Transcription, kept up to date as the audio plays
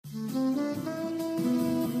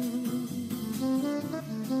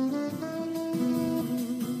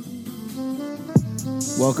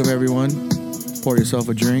Welcome, everyone. Pour yourself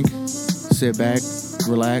a drink, sit back,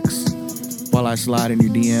 relax, while I slide in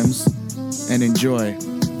your DMs, and enjoy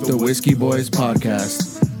the Whiskey Boys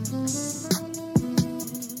podcast.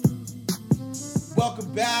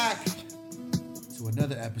 Welcome back to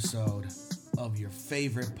another episode of your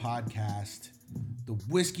favorite podcast, the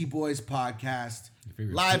Whiskey Boys podcast,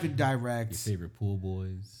 live and direct. Your favorite pool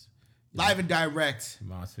boys. Live and direct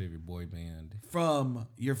Mom's favorite boy band. from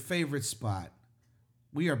your favorite spot.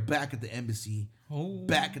 We are back at the embassy,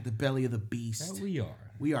 back at the belly of the beast. That we are.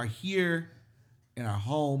 We are here in our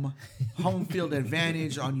home field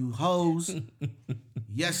advantage on you hoes.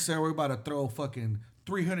 Yes, sir, we're about to throw a fucking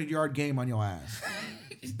 300-yard game on your ass.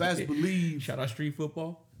 Best believe. Shout out street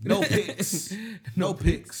football. No picks. No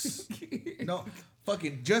picks. No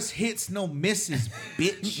fucking just hits, no misses,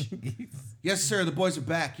 bitch. Yes, sir, the boys are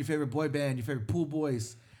back. Your favorite boy band, your favorite pool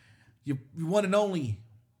boys. Your one and only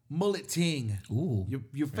Mullet Ting. Ooh.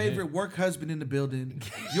 Your favorite work husband in the building.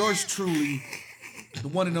 Yours truly, the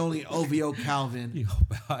one and only OVO Calvin.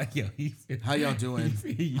 How y'all doing?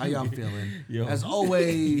 How y'all feeling? Yo. As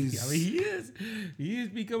always. I mean, he is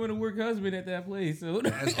becoming a work husband at that place. So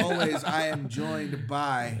As always, I am joined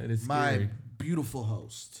by That is my scary. beautiful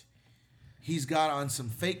host. He's got on some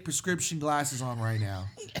fake prescription glasses on right now.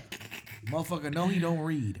 Motherfucker, no, he don't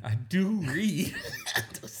read. I do read.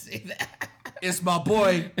 Don't say that. It's my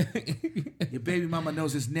boy. Your baby mama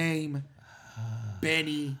knows his name.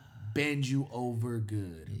 Benny Bend You Over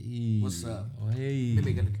Good. What's up? Oh, hey. Let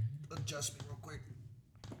me get adjust me real quick.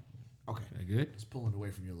 Okay. That good? Just pulling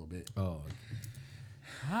away from you a little bit. Oh.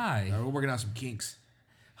 Hi. We're working on some kinks.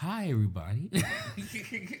 Hi, everybody.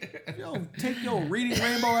 Yo, take your reading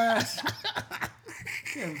rainbow ass.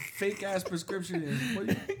 Fake ass prescription. What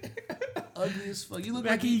are you, ugly as fuck. You look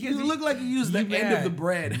like you look like you used the end of the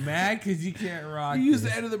bread. Mad because you can't rock. You used the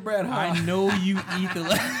this. end of the bread, huh? I know you eat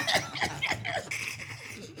the.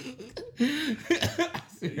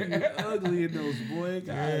 You're ugly in those, boy.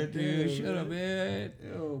 God Yeah, damn, dude, shut man. up, man.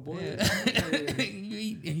 Yo, boy.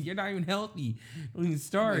 Yeah. You're not even healthy. Don't even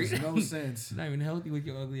start. Makes no sense. You're not even healthy with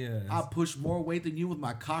your ugly ass. I push more weight than you with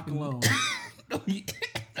my cock alone. No, you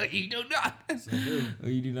do not. No,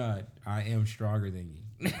 you do not. I am stronger than you.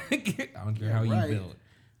 I don't care how right. you build. I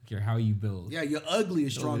don't care how you build. Yeah, your ugly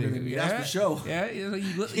is stronger than me. That's for sure. Yeah, you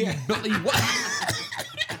look. Yeah. You what?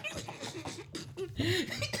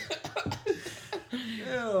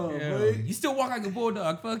 You still walk like a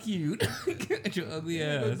bulldog. Fuck you. Get your ugly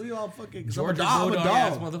ass. We all fucking Georgia I'm a bulldog dog.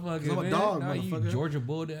 ass motherfucker. I'm a man. dog, Nah, you motherfucker. Georgia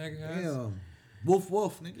bulldog ass. Damn. Wolf,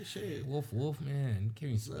 nigga, shit. Wolf, man.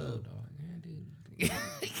 Can't even spell dog, man, dude.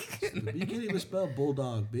 You can't even spell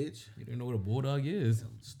bulldog, bitch. You don't know what a bulldog is.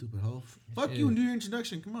 Stupid hoe. Fuck you and do your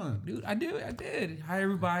introduction. Come on. Dude, I did. Hi,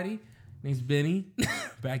 everybody. Name's Benny.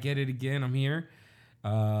 Back at it again. I'm here.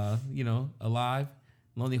 Alive.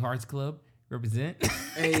 Lonely Hearts Club. Represent.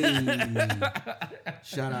 Hey.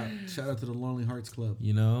 Shout out to the Lonely Hearts Club.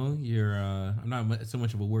 You're I'm not so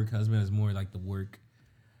much of a work husband as more like the work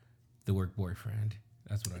boyfriend.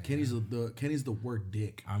 That's what I am. Kenny's the work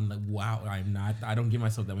dick. I'm like, wow, I'm not. I don't give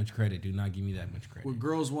myself that much credit. Do not give me that much credit. What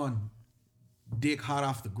girls want? Dick hot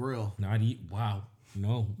off the grill. Not eat. Wow.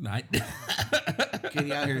 No, not.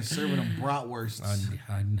 Kenny out here serving them bratwursts.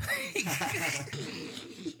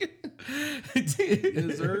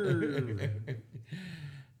 Yes, sir.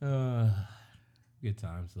 Good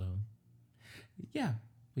times though. Yeah,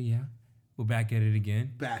 but yeah, we're back at it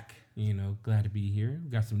again. Back. Glad to be here. We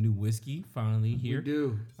got some new whiskey finally here. We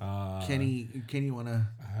do. Kenny, wanna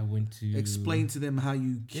I went to explain to them how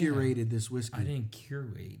you curated this whiskey? I didn't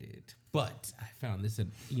curate it, but I found this at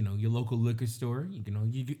your local liquor store.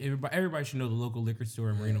 Everybody should know the local liquor store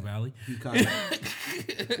in Moreno Valley.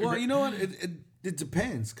 Well, you know what? It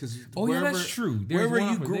depends because that's true. There's wherever one you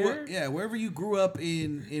off of grew there. up, wherever you grew up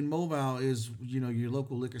in Moval is your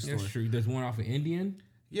local liquor store. That's true. There's one off of Indian.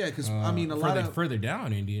 Yeah, because a lot of further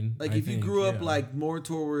down Indian. like if you grew up like more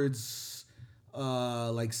towards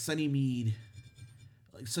like Sunnymead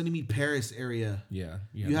Paris area. Yeah,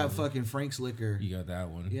 you have fucking Frank's Liquor. You got that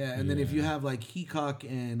one. Yeah, and then if you have like Heacock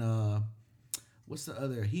and what's the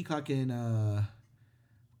other? Heacock and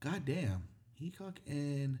goddamn. Heacock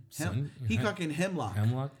and Heacock and Hemlock.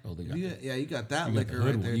 Hemlock? Oh, they got that. Yeah, you got that You got liquor the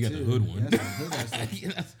hood right there one. You too. got the hood one. Yeah, that's the hood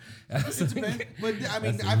ass liquor. It depends. But I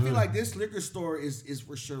mean, I feel like this liquor store is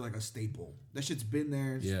for sure like a staple. That shit's been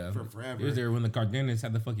there for forever. It was there when the Cardenas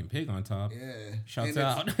had the fucking pig on top. Yeah. Shouts And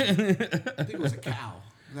out. I think it was a cow.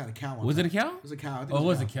 It had a cow on Was top. it a cow? It was a cow. I think Oh, it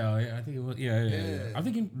was a cow. Yeah, I think it was. Yeah. I'm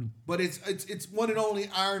thinking. But it's one and only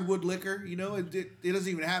Ironwood liquor. It doesn't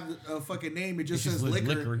even have a fucking name. It just says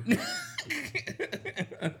liquor.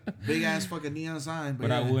 Big ass fucking neon sign.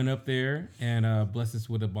 But I went up there and blessed us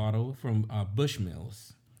with a bottle from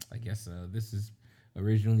Bushmills. I guess this is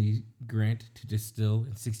originally Grant to distill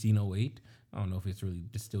in 1608. I don't know if it's really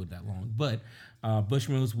distilled that long, but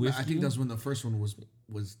Bushmills whiskey. I think that's when the first one was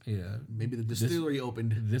maybe the distillery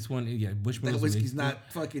opened. This one, Bushmills. That whiskey's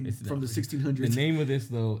not fucking from the 1600s. The name of this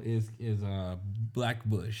though is Black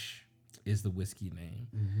Bush is the whiskey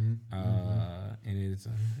name, and it's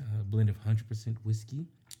a blend of 100% whiskey,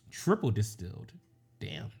 triple distilled.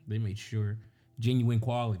 Damn, they made sure genuine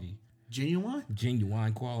quality. Genuine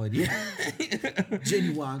quality.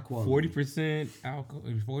 Genuine quality. 40% alcohol,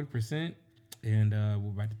 40%, and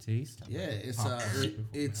we're about to taste. Yeah,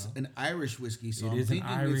 it's an Irish whiskey, so it I'm is thinking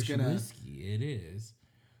an Irish it's gonna. Whiskey. It is.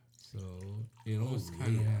 So it almost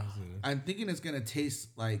kind of has a. I'm thinking it's gonna taste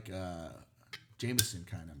like Jameson,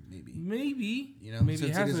 kind of maybe. Maybe maybe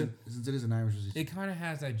since it is an Irish whiskey. It kind of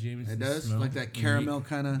has that Jameson. It does smell. like that caramel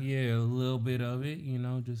kind of. Yeah, a little bit of it.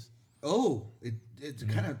 Just. Oh, it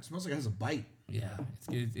kind of smells like it has a bite. Yeah,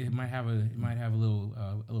 it might have a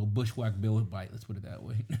little bushwhack bill bite. Let's put it that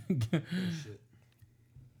way. Shit.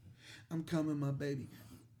 I'm coming, my baby.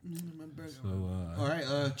 My burger. So, all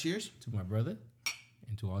right. Cheers to my brother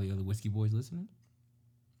and to all the other whiskey boys listening.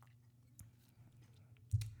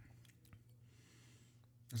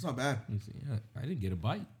 That's not bad. Yeah, I didn't get a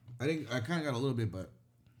bite. I kind of got a little bit, but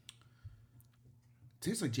it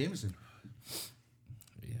tastes like Jameson.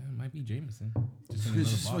 Yeah, it might be Jameson.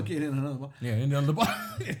 Just fucking in another bottle. Yeah, in another bottle.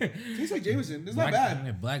 Tastes like Jameson. It's not bad.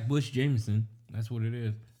 Yeah, Black Bush Jameson. That's what it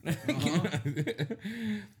is. It's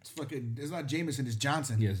fucking. It's not Jameson. It's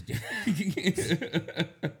Johnson. Yes.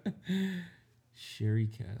 Sherry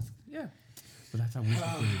cask. Yeah. But that's how whiskey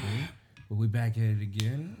for today. But we back at it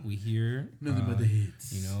again. We hear nothing but the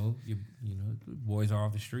hits. You know, the boys are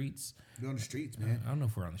off the streets. We're on the streets, man. I don't know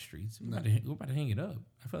if we're on the streets. We're about to hang it up.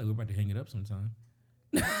 I feel like we're about to hang it up sometime.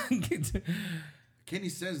 Kenny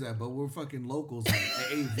says that, but we're fucking locals at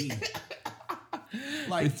AV.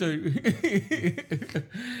 Like, you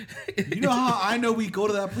know how I know we go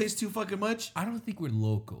to that place too fucking much? I don't think we're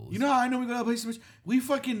locals. You know how I know we go to that place too much? We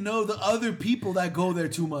fucking know the other people that go there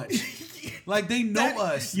too much. Like, they know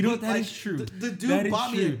us. You know what? That is true. The dude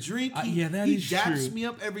bought me a drink. He daps true. me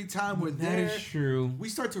up every time we're there. That is true. We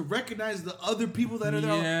start to recognize the other people that are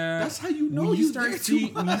there. Yeah. That's how you know when you start there seeing,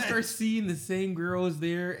 too when much. you start seeing the same girls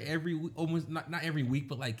there every week, almost not every week,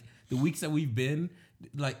 but like the weeks that we've been.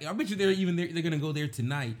 Like, I bet you they're gonna go there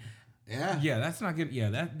tonight. Yeah, that's not good.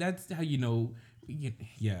 Yeah, that's how you know.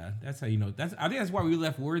 Yeah, that's how you know. I think that's why we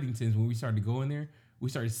left Worthington's when we started going there. We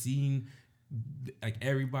started seeing like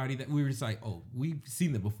everybody that we were just like, oh, we've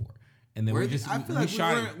seen them before, and then we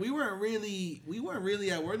weren't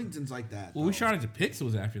really at Worthington's like that. Well, we shot into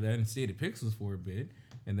Pixels after that and stayed at Pixels for a bit,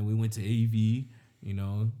 and then we went to AV.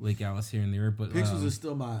 Lake Alice here and there, but Pixels is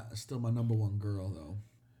still my number one girl though.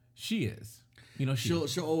 She is.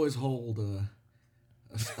 She'll always hold a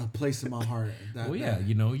place in my heart. You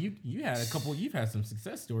had a couple. You've had some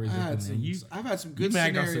success stories. I've had some good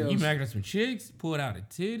scenarios. You magged out some chicks, pulled out a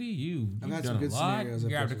titty. You've done some good scenarios. You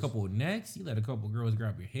grabbed a couple of necks. You let a couple of girls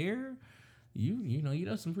grab your hair. You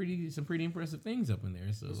done some pretty impressive things up in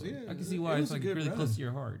there. So I can see why it's like really close to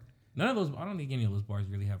your heart. None of those. I don't think any of those bars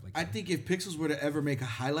really have like. I think if Pixels were to ever make a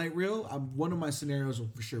highlight reel, one of my scenarios will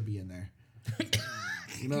for sure be in there.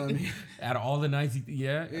 You know what I mean? Out of all the nights,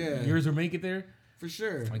 yours will make it there for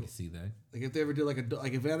sure. I can see that. Like if they ever did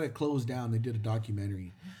if they had it closed down, they did a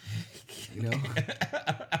documentary.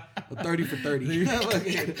 A 30 for 30.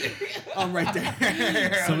 I'm right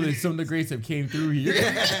there. Some of the greats have came through here.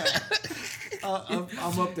 Yeah.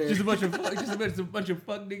 I'm up there. Just a bunch of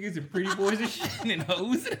fuck niggas and pretty boys and shit and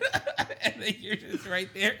hoes. And then you're just right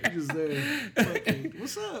there. Just there. Okay.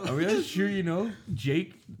 What's up? I mean, that's true,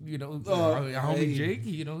 Jake, our homie Jake,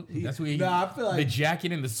 that's where I feel like the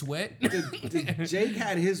jacket and the sweat. Jake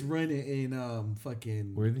had his run in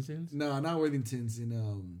fucking Worthington's? No, not Worthington's,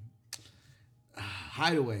 in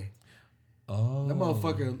Hideaway. Oh. That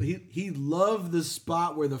motherfucker, he loved the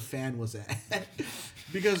spot where the fan was at.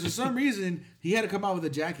 Because for some reason, he had to come out with a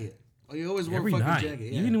jacket. He always wore a fucking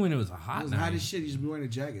jacket. Yeah. Even when it was a hot night. It was hot as shit. He just be wearing a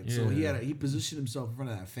jacket. Yeah. So he positioned himself in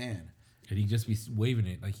front of that fan. And he'd just be waving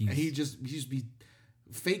it like he just be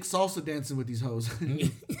fake salsa dancing with these hoes.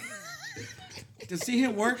 To see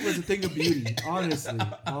him work was a thing of beauty. Honestly,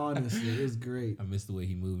 it was great. I miss the way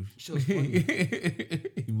he moved. She was funny.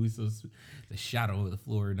 He moves the shadow over the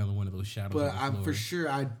floor. Another one of those shadows. But I'd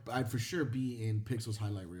for sure be in Pixel's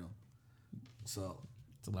highlight reel. So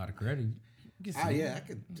it's a lot of credit. I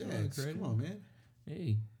could. Yeah, come on, man.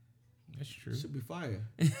 Hey, That's true. Should be fire.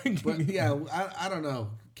 But yeah, I don't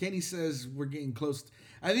know. Kenny says we're getting close.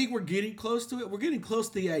 I think we're getting close to it. We're getting close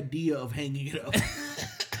to the idea of hanging it up.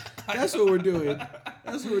 That's what we're doing.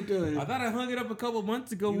 That's what we're doing. I thought I hung it up a couple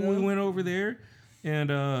months ago when we went over there. And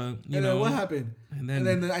then what happened? And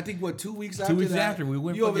then I think 2 weeks after that, 2 weeks after we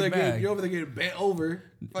went you over there back. you're over there getting bent over,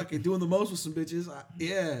 fucking doing the most with some bitches.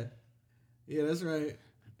 Yeah, that's right.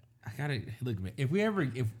 I gotta look, man.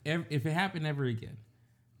 If it happened ever again,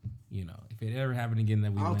 if it ever happened again,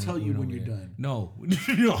 that I'll tell you when you're done. No,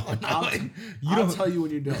 I'll tell you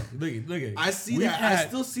when you're done. Look at. I see that. I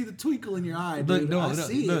still see the twinkle in your eye, dude. I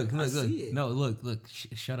see it. No, look.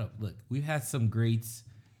 Shut up. Look, we've had some greats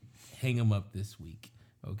hang them up this week.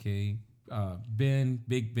 Okay,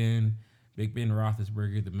 Big Ben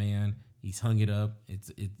Roethlisberger, the man. He's hung it up. He's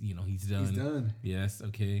done. He's done. Yes.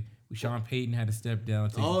 Okay. Sean Payton had to step down.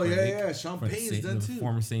 Sean Payton's done too.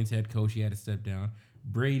 Former Saints head coach, he had to step down.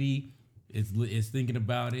 Brady is thinking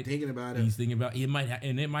about it. He's thinking about it. It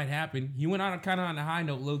might happen. He went out kind of on a high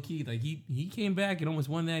note, low key. Like he came back and almost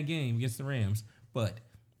won that game against the Rams, but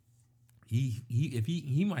he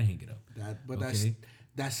might hang it up.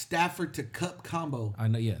 That Stafford to Cup combo. I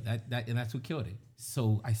know, yeah. And that's what killed it.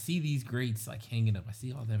 So I see these greats like hanging up. I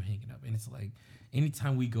see all them hanging up, and it's like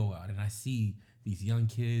anytime we go out and I see these young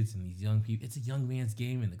kids and these young people, it's a young man's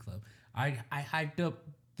game in the club. I hyped up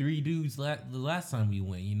 3 dudes the last time we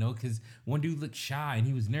went, because one dude looked shy and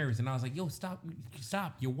he was nervous, and I was like, "Yo, stop!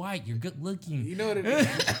 You're white. You're good looking." You know what? You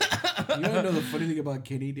know the funny thing about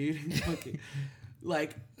Kenny, dude. Okay.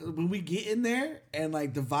 Like when we get in there and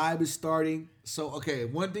like the vibe is starting. So okay,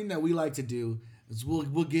 one thing that we like to do is we'll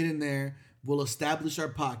get in there, we'll establish our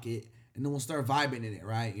pocket, and then we'll start vibing in it,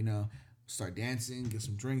 right? Start dancing, get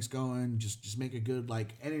some drinks going, just make a good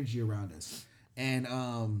like energy around us. And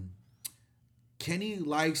Kenny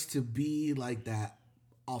likes to be like that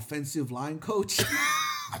offensive line coach.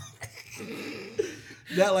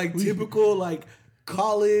 That like typical like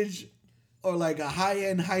college or like a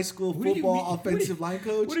high-end high school football offensive line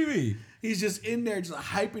coach. What do you mean? He's just in there just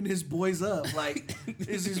hyping his boys up. Like,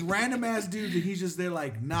 it's these random-ass dudes, and he's just there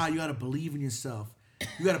like, nah, you got to believe in yourself.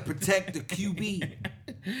 You got to protect the QB.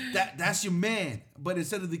 That's your man. But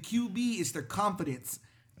instead of the QB, it's their confidence.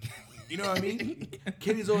 You know what I mean?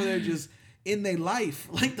 Kenny's over there just in their life,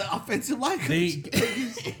 like the offensive line coach.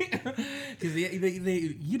 Because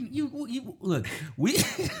you look, we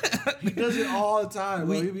he does it all the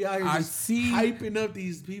time. He be out here hyping up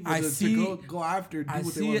these people to go after, do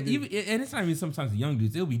what they want to do. And it's not even sometimes the young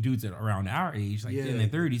dudes. It'll be dudes that are around our age, like in their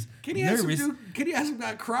 30s. Kenny has some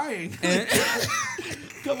guy crying. A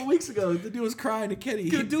couple weeks ago, the dude was crying to Kenny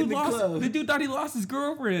in the club. The dude thought he lost his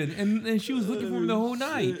girlfriend, and she was looking for him the whole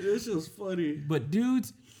night. This was funny. But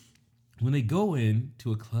dudes, when they go in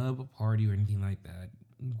to a club, a party, or anything like that,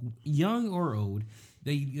 young or old,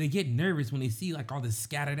 they get nervous when they see like all this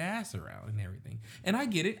scattered ass around and everything. And I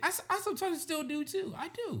get it. I sometimes still do too. I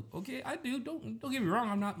do. Okay, I do. Don't get me wrong.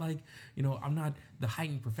 I'm not like I'm not the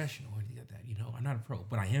heightened professional or anything like that. I'm not a pro,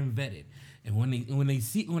 but I am vetted. And when I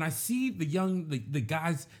see the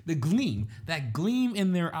guys, the gleam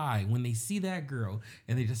in their eye when they see that girl,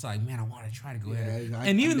 and they're just like, man, I want to try to go at her.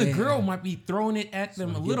 And even the girl might be throwing it at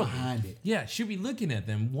them a little behind it. Yeah, she'll be looking at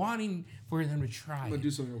them, wanting for them to try. I'm gonna do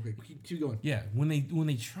something real quick. Keep going. Yeah, when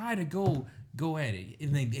they try to go at it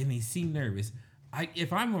and they seem nervous,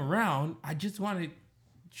 if I'm around, I just want to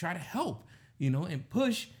try to help, and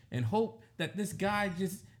push and hope that this guy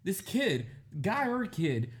guy or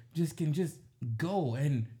kid can go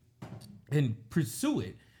and pursue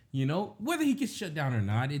it, whether he gets shut down or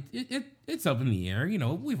not. It's up in the air.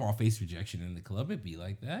 We've all faced rejection in the club. It'd be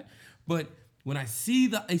like that. But when I see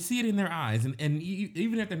it in their eyes, and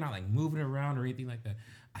even if they're not like moving around or anything like that,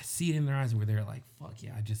 I see it in their eyes where they're like, fuck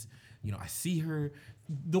yeah, I just, I see her,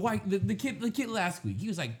 the kid last week, he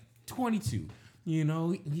was like 22,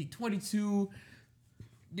 he 22,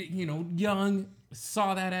 young,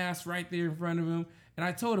 saw that ass right there in front of him. And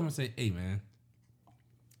I told him, I said, hey, man.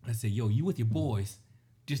 I said, yo, you with your boys,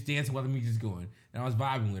 just dancing while the music's going. And I was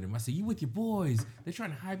vibing with him. I said, you with your boys. They're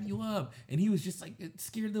trying to hype you up. And he was just like a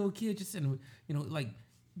scared little kid, just in, like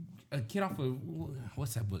a kid off of,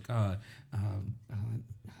 what's that book?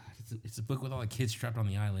 It's a book with all the kids trapped on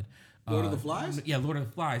the island. Lord of the Flies? Yeah, Lord of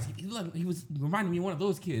the Flies. He was reminding me of one of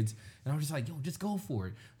those kids. And I was just like, yo, just go for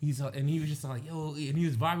it. And he was just like, yo, and he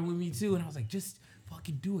was vibing with me too. And I was like, just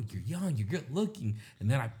fucking do it. You're young. You're good looking. And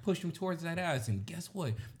then I pushed him towards that ass. And guess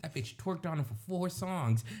what? That bitch twerked on him for 4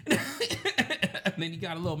 songs. And then he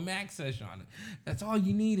got a little max session on it. That's all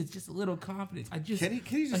you need is just a little confidence.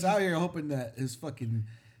 Kenny's just out here hoping that his fucking...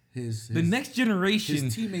 the next generation...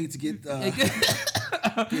 His teammates get...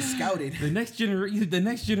 Get scouted. The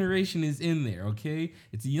next generation is in there. Okay,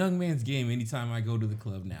 it's a young man's game. Anytime I go to the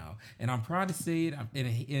club now, and I'm proud to say it.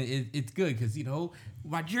 It's good because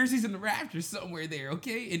my jersey's in the rafters somewhere there.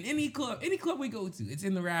 Okay, in any club we go to, it's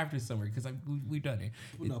in the rafters somewhere because we've done it.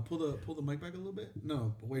 Pull the mic back a little bit.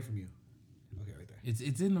 No, away from you. Okay, right there.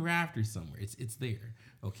 It's in the rafters somewhere. It's there.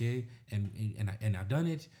 Okay, and I've done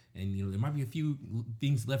it, and there might be a few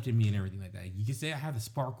things left in me and everything like that. You can say I have the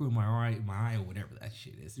sparkle in my eye or whatever that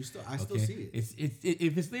shit is. I still see it.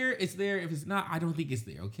 If it's there, it's there. If it's not, I don't think it's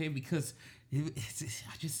there. Okay, because I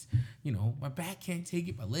just my back can't take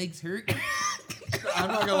it. My legs hurt. I'm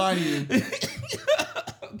not gonna lie to you.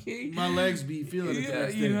 Okay, my legs be feeling it.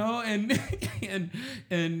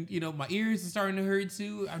 And my ears are starting to hurt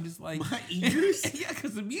too. I'm just like my ears, yeah,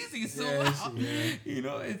 because the music is so loud.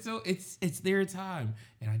 Yeah. And so it's their time,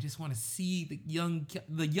 and I just want to see the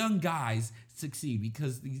young guys succeed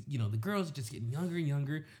because the girls are just getting younger and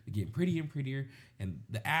younger. They're getting prettier and prettier, and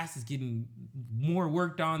the ass is getting more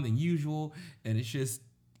worked on than usual, and it's just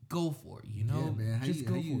go for it, Yeah, man. Just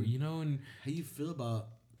go for it, and how you feel about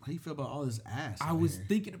all this ass? I was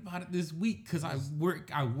thinking about it this week because I work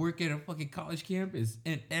at a fucking college campus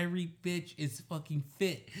and every bitch is fucking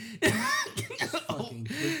fit. Fucking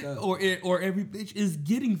or every bitch is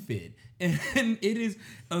getting fit. And it is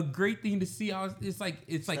a great thing to see how it's like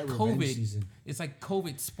COVID. Season. It's like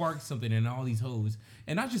COVID sparked something in all these hoes.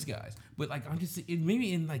 And not just guys, but like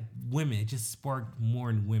maybe in like women, it just sparked more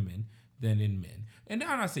in women than in men. And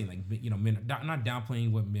I'm not saying like men, not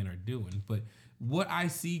downplaying what men are doing, but what I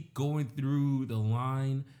see going through the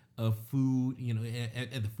line of food,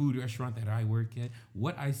 at the food restaurant that I work at,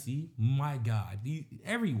 what I see, my God,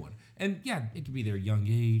 everyone. And yeah, it could be their young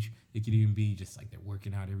age. It could even be just like they're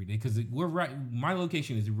working out every day. Because my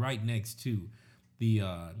location is right next to the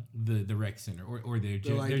rec center or their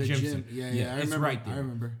gym. Like their the gym center. Yeah, it's right there. I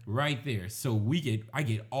remember. Right there. So I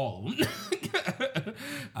get all of them.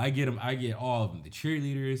 I get all of them. The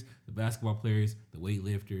cheerleaders, the basketball players, the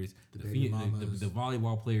weightlifters, the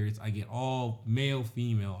volleyball players. I get all male,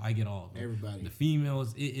 female. I get all of them. Everybody. The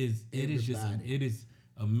females. It is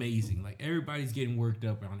amazing. Like everybody's getting worked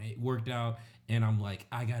out, and I'm like,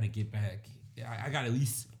 I gotta get back. I gotta at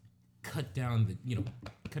least cut down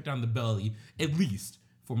the belly at least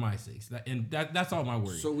for my sakes. That's all my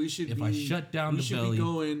worry. So we should I shut down the belly, we should be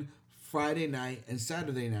going Friday night and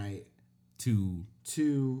Saturday night to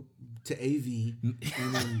AV and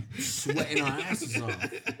then sweating our asses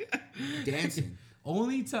off, dancing.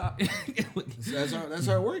 Only time. that's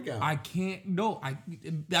our workout. I can't. No, I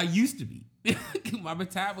used to be. My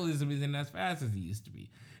metabolism isn't as fast as it used to be.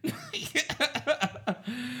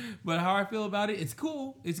 But how I feel about it, it's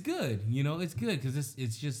cool. It's good. It's good because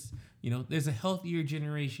it's just there's a healthier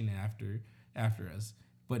generation after us.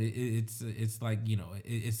 But it's like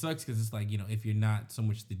it sucks because it's like if you're not so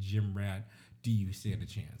much the gym rat, do you stand a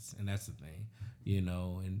chance? And that's the thing,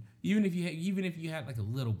 And even if you had like a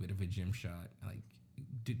little bit of a gym shot, like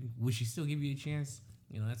would she still give you a chance?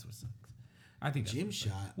 That's what sucks. I think gym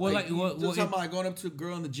shot. Well, you're talking about like going up to a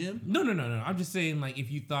girl in the gym? No. I'm just saying like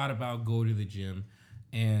if you thought about going to the gym,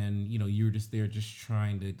 and you were just there just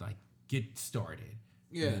trying to like get started.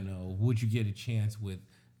 Yeah. Would you get a chance with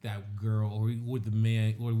that girl, or would the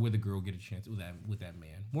man, or would the girl get a chance with that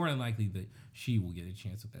man? More than likely that she will get a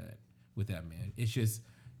chance with that man. It's just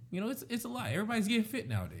it's a lie. Everybody's getting fit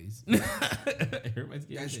nowadays. Everybody's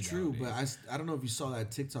getting That's fit true, nowadays. but I don't know if you saw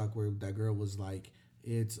that TikTok where that girl was like,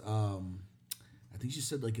 it's I think she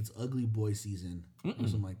said like it's ugly boy season or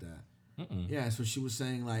something like that. Yeah, so she was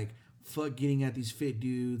saying like, fuck getting at these fit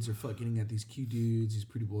dudes or fuck getting at these cute dudes, these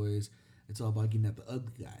pretty boys. It's all about getting at the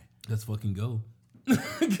ugly guy. Let's fucking go. She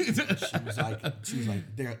was like,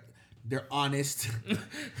 they're honest.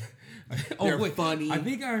 They're funny. I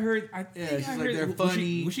think I heard. She's like, they're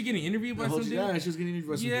funny. Was she getting interviewed by some dude? Yeah, she was getting interviewed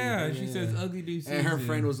by some dude. Yeah, she says ugly dude season. And her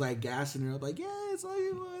friend was like gassing her up, like, yeah, it's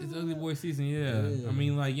ugly boy. It's ugly boy season, yeah. I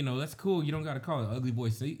mean, like, that's cool. You don't got to call it ugly boy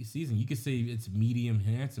season. You could say it's medium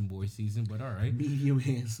handsome boy season, but all right. Medium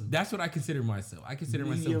handsome. That's what I consider myself. I consider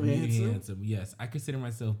myself medium handsome. Yes, I consider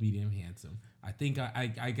myself medium handsome. I think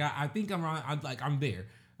I think I'm wrong. I'm there.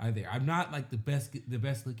 I'm not like the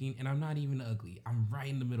best looking, and I'm not even ugly. I'm right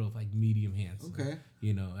in the middle of like medium handsome. Okay.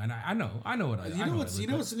 And I know what I. You know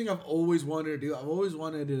what's something I've always wanted to do. I've always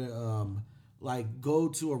wanted to like go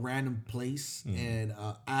to a random place and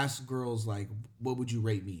ask girls like, what would you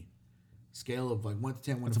rate me? Scale of like 1 to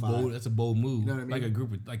 10, 1 to 5. That's a bold move. You know what I mean? Like a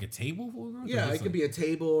group of, like a table for girls. Yeah, it could be a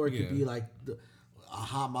table, or it could be like a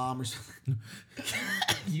hot mom or something.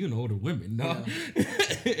 Older women, no. Yeah.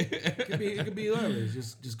 It could be whoever.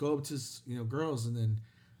 Just go up to girls and then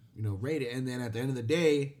rate it, and then at the end of the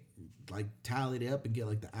day, like tally it up and get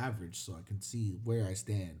like the average, so I can see where I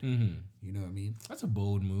stand. Mm-hmm. You know what I mean? That's a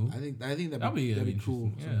bold move. I think that'd be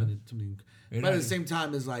cool. Yeah. Something. But at the same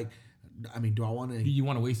time, it's like, I mean, do I want to? Do you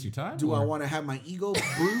want to waste your time? Do I want to have my ego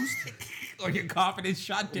bruised? Or your confidence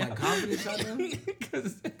shot down? My confidence shot down?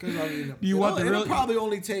 Because I mean, do you want the real? It'll probably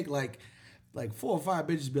only take like 4 or 5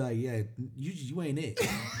 bitches be like, yeah, you ain't it.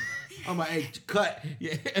 I'm like, hey, cut.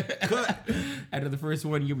 Yeah. Cut. After the first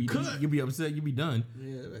one, you'll be upset. You'll be done.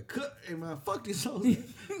 Yeah, like, cut. Hey man, fuck this hoes.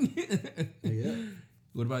 Yeah.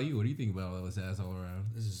 What about you? What do you think about all this ass all around?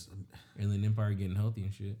 This is Inland Empire getting healthy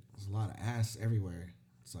and shit. There's a lot of ass everywhere.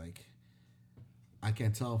 It's like I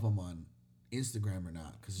can't tell if I'm on Instagram or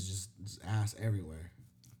not because it's ass everywhere.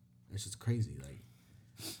 It's just crazy. Like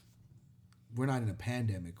we're not in a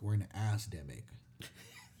pandemic. We're in an ass-demic.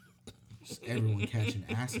 Just everyone catching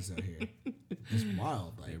asses out here. It's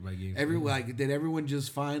wild. Like did everyone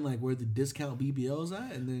just find like where the discount BBLs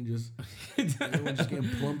at, and then just everyone just getting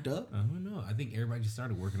plumped up? I don't know. I think everybody just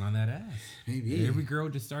started working on that ass. Maybe every girl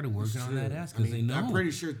just started working on that ass because they know. I'm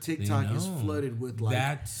pretty sure TikTok is flooded with like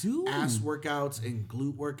that too, ass workouts and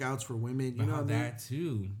glute workouts for women. You know what I mean? That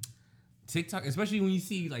too. TikTok, especially when you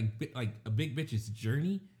see like a big bitch's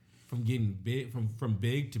journey. From getting big, from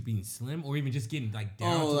big to being slim, or even just getting like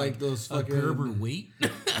down to like those a Gerber weight.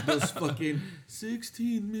 Those fucking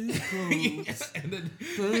 16 missed calls. and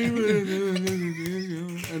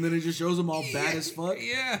then it just shows them all bad as fuck.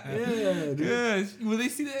 Yeah. Dude. Yeah. When they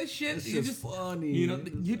see that shit, It's it's just funny. You know,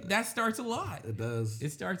 that starts a lot. It does.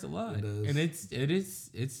 It starts a lot. It does. And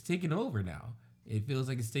it's taking over now. It feels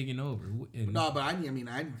like it's taking over. And no, but I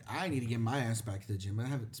need to get my ass back to the gym.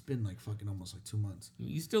 It's been like fucking almost like 2 months.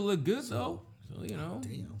 You still look good though. So you know.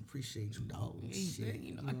 Damn, appreciate you, dog. Shit,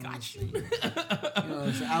 you know, I got you.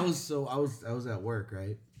 So I was at work,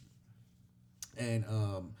 right? And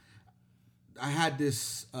I had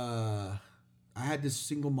this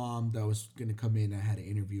single mom that was gonna come in. I had to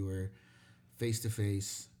interview her face to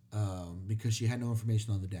face because she had no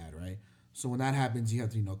information on the dad, right? So when that happens, you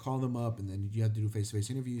have to, call them up, and then you have to do face-to-face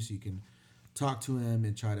interviews so you can talk to them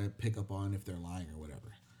and try to pick up on if they're lying or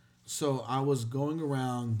whatever. So I was going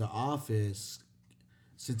around the office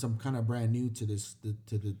since I'm kind of brand new to this,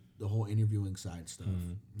 the whole interviewing side stuff,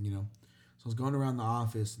 So I was going around the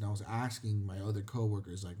office and I was asking my other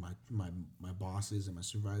coworkers, like my bosses and my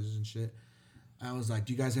supervisors and shit. I was like,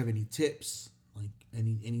 "Do you guys have any tips? Like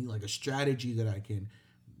any like a strategy that I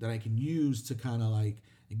can use to kind of like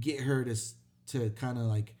get her to kind of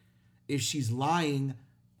like, if she's lying,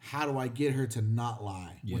 how do I get her to not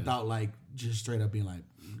lie without like just straight up being like,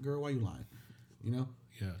 girl, why you lying?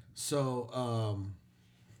 Yeah. So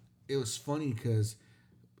it was funny because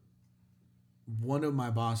one of my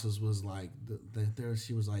bosses was like,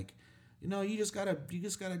 she was like, you just gotta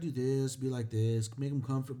do this, be like this, make them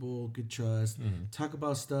comfortable, good trust, talk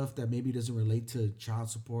about stuff that maybe doesn't relate to child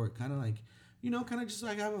support, kind of like. Kind of just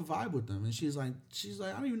like have a vibe with them. And she's like,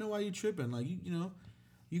 I don't even know why you tripping. Like,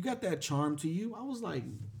 you got that charm to you. I was like,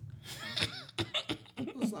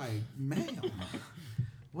 ma'am,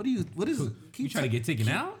 you trying to get taken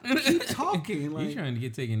out? Keep talking. Like, you trying to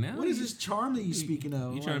get taken out? What is this charm that you speaking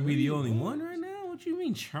of? You trying to be the only one right now? What you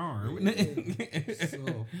mean charm?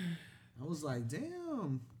 So I was like,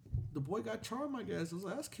 damn. The boy got charm, I guess. I was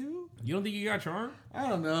like, that's cute. You don't think you got charm? I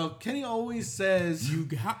don't know. Kenny always says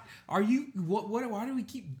Are you what why do we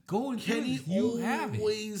keep going? Kenny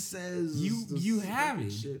always says you have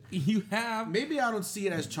it. Shit. You have. Maybe I don't see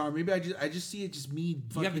it as charm. Maybe I just see it just me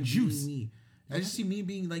fucking you have the juice. Me. I just see me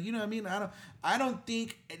being like, you know what I mean? I don't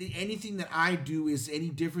think anything that I do is any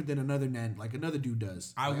different than another dude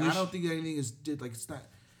does. I don't think anything is like, it's not.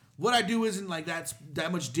 What I do isn't like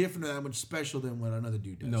that much different or that much special than what another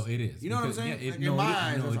dude does. No, it is. You know what I'm saying? Yeah,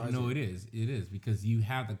 it is. It is because you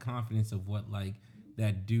have the confidence of what like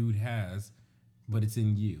that dude has, but it's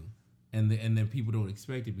in you, and then people don't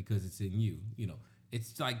expect it because it's in you.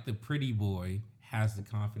 It's like the pretty boy has the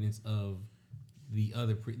confidence of the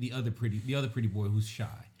other pretty boy who's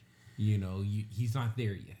shy. He's not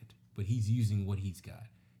there yet, but he's using what he's got.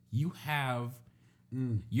 You have.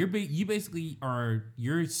 You basically are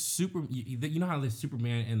super. You know how there's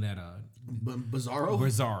Superman and that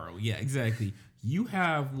Bizarro. Yeah, exactly. You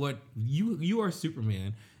have what you are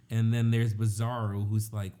Superman, and then there's Bizarro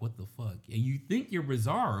who's like, what the fuck? And you think you're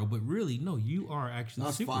Bizarro, but really no, you are actually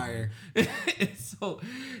that's Superman. Fire. So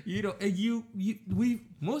and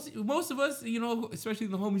most of us, especially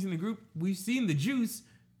the homies in the group, we've seen the juice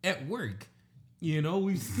at work.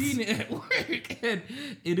 We've seen it at work, and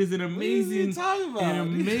it is an amazing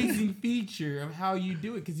feature of how you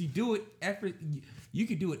do it because you do it You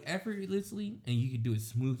could do it effortlessly and you could do it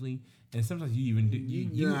smoothly. And sometimes you even do.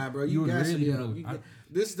 Bro. You really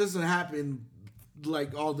this doesn't happen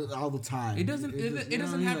like all the time. It doesn't. It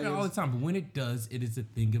doesn't happen all the time. But when it does, it is a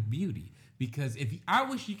thing of beauty. Because I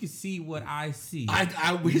wish you could see what I see.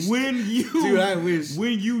 I wish when you, dude. I wish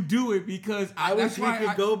when you do it because I wish we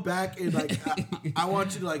could go back and like I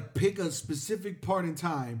want you to like pick a specific part in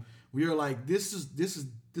time where you're like this is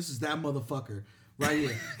that motherfucker right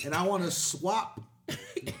here, and I want to swap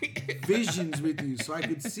visions with you so I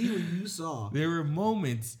could see what you saw. There were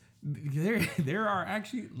moments. There are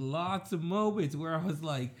actually lots of moments where I was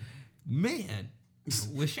like, man. I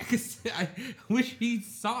wish I could. I wish he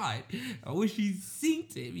saw it. I wish he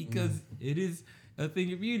synced it because it is a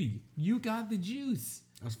thing of beauty. You got the juice.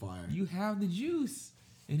 That's fire. You have the juice,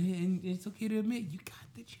 and it's okay to admit you got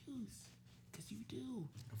the juice because you do.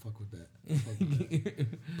 I fuck with that.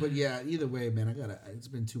 But yeah, either way, man, it's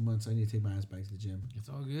been 2 months. I need to take my ass back to the gym. It's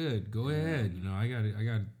all good. Go ahead. You know, I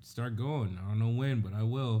gotta start going. I don't know when, but I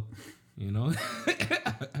will. You know,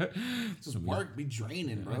 just work be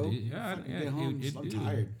draining, bro. Yeah, get home. I'm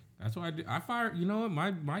tired. That's why I fire. You know what?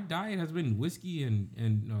 My diet has been whiskey and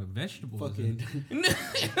vegetables. Fucking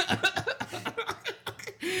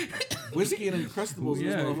whiskey and Uncrustables.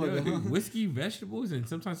 Yeah, whiskey, vegetables, and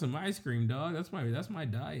sometimes some ice cream, dog. That's my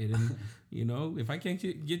diet. And you know, if I can't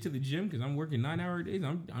get to the gym because I'm working 9-hour days,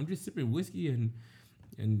 I'm just sipping whiskey and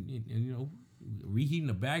you know. Reheating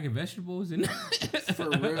a bag of vegetables and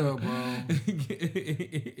for real, bro.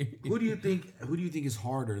 Who do you think is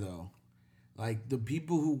harder though? Like the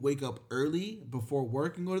people who wake up early before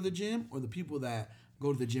work and go to the gym, or the people that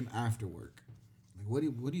go to the gym after work?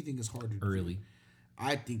 Like what do you think is harder? Early.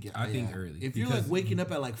 I think early. If you're like waking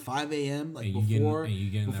up at like 5 a.m. like before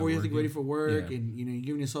you have to get ready for work, and you know you're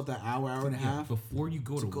giving yourself that hour and a half before you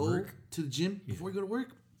go to work to the gym before you go to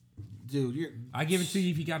work. Dude, I give it to you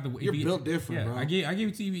if you got the. You're built different, bro. I give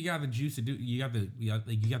it to you if you got the juice to do. You got the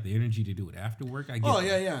energy to do it after work.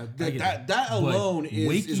 That alone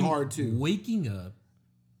is hard too. Waking up,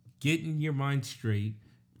 getting your mind straight,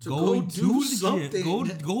 go do something.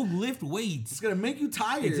 Go lift weights. It's gonna make you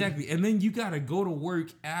tired. Exactly, and then you gotta go to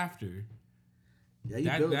work after.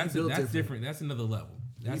 Yeah, that's different. That's another level.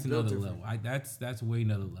 That's another level. That's way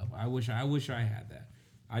another level. I wish I had that.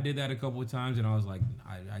 I did that a couple of times, and I was like,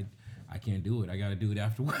 I can't do it. I got to do it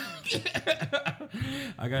after work.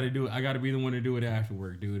 I got to do it. I got to be the one to do it after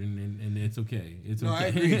work, dude. And it's okay. It's okay. I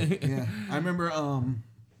agree. Yeah, I remember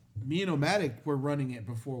me and Nomadic were running it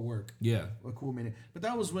before work. Yeah, a cool minute. But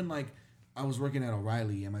that was when like I was working at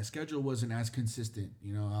O'Reilly, and my schedule wasn't as consistent.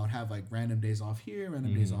 You know, I would have like random days off here,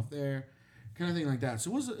 random days off there, kind of thing like that.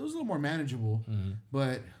 So it was a little more manageable.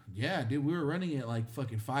 But yeah, dude, we were running it like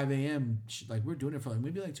fucking 5 a.m. Like we're doing it for like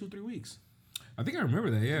maybe like 2-3 weeks. I think I remember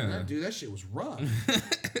that. Yeah, dude, that shit was rough.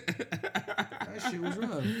 That shit was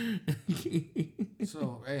rough.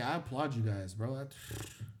 So hey, I applaud you guys, bro. That's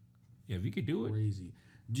if you could do it, crazy.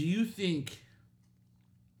 Do you think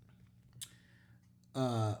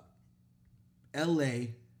LA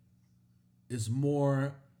is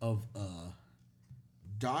more of a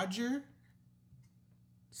Dodger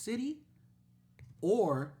city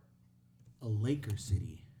or a Laker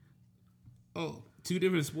city? Oh, two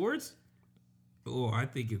different sports? Oh, I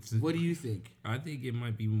think it's... What do you think? I think it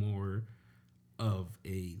might be more of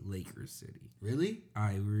a Lakers city. Really?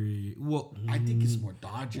 I think it's more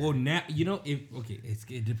Dodger. Well, now, you know, it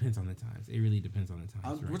depends on the times. It really depends on the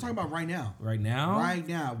times. We're talking about right now. Right now? Right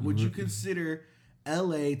now. Would you consider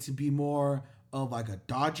LA to be more of like a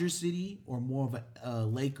Dodger city or more of a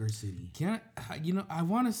Laker city? I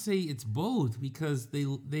want to say it's both because they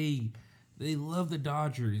love the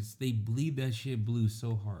Dodgers. They bleed that shit blue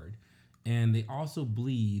so hard. And they also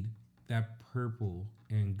bleed that purple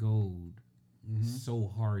and gold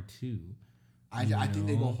so hard too. I think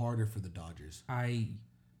they go harder for the Dodgers.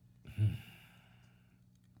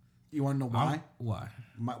 You want to know why? Why?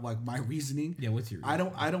 My reasoning. Yeah, what's your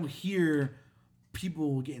reasoning? I don't hear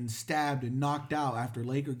people getting stabbed and knocked out after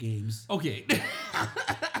Laker games. Okay.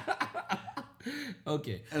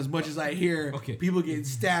 Okay. As much as I hear people getting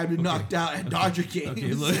stabbed and knocked out at Dodger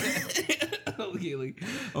games. Okay, look.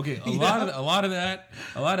 A lot of that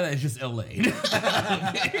is just LA.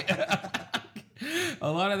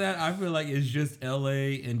 A lot of that I feel like is just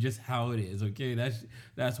LA and just how it is. Okay,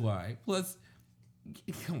 that's why. Plus,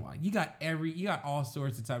 come on, you got all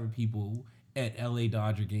sorts of type of people at LA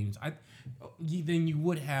Dodger games. Than you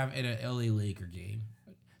would have at a LA Laker game.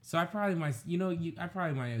 So I probably might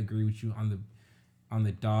agree with you on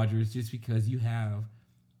the Dodgers just because you have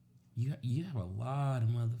a lot of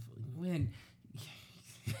motherfuckers. Man,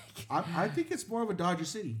 I think it's more of a Dodger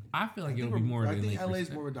city. I feel like it'll be more. I think LA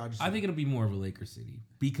is more of a Dodger city. I think it'll be more of a Laker city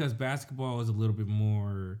because basketball is a little bit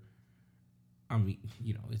more. I mean,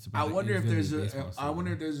 it's about. I wonder if there's a. I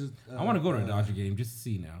wonder if there's a. I want to go to a Dodger game just to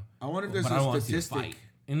see now. I wonder if there's a statistic.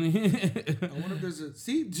 I wonder if there's a.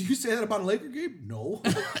 See, did you say that about a Laker game? No.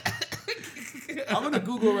 I'm gonna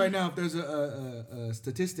Google right now if there's a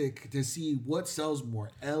statistic to see what sells more,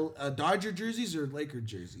 Dodger jerseys or Laker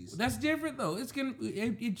jerseys. That's different though.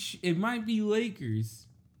 It might be Lakers.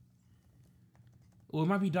 Well, it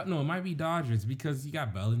might be Dodgers because you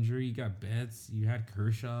got Bellinger, you got Betts, you had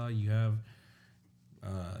Kershaw, you have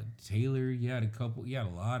Taylor, you had a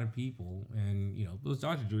lot of people, and those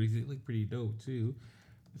Dodger jerseys they look pretty dope too.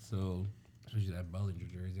 So especially that Bellinger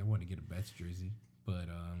jersey, I want to get a Betts jersey, but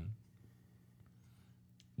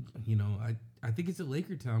I think it's a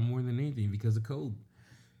Laker town more than anything because of Kobe.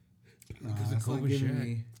 Because of Kobe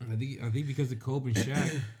and Shaq. I think because of Kobe and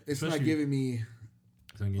Shaq. It's not giving me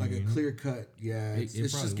like a clear cut. Yeah, it's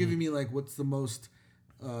just giving me like what's the most.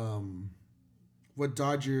 What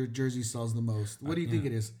Dodger jersey sells the most? What do you think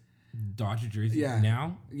it is? Dodger jersey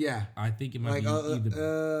now? Yeah. I think it might be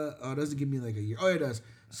either. It doesn't give me like a year. Oh, it does.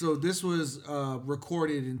 So this was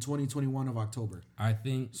recorded in 2021 of October. I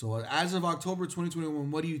think. So as of October 2021,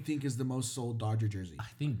 what do you think is the most sold Dodger jersey? I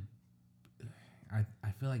think. I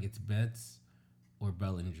feel like it's Betts or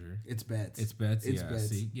Bellinger. It's Betts. It's Betts. It's Betts.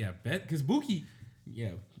 See, Bet because Mookie.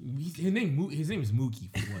 Yeah, his name is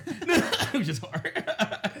Mookie for one, which is hard.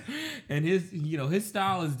 And his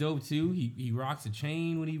style is dope too. He rocks a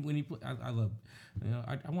chain when he play. I love.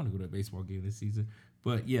 I want to go to a baseball game this season,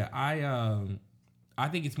 but yeah, I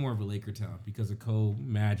think it's more of a Laker town because of Kobe,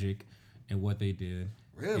 Magic, and what they did.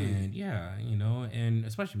 Really? And yeah, and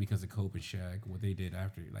especially because of Kobe and Shaq, what they did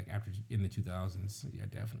after in the 2000s. Yeah,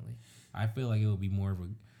 definitely. I feel like it will be more of a,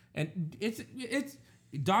 and it's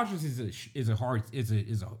Dodgers is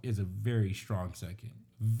a very strong second.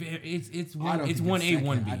 It's 1A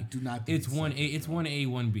 1B. I do not think it's 1A. It's 1A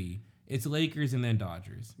 1B. It's Lakers and then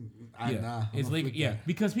Dodgers. It's Lakers. Yeah,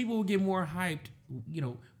 because people will get more hyped,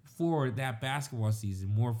 for that basketball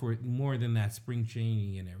season, more than that spring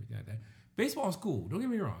training and everything like that. Baseball is cool. Don't get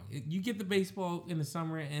me wrong. You get the baseball in the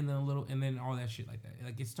summer and then all that shit like that.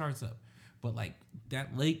 Like it starts up, but like that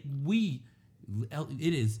LA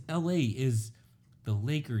is the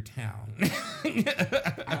Laker town.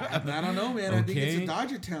 I don't know, man. Okay? I think it's a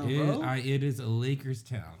Dodger town, bro. It is a Lakers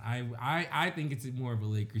town. I think it's more of a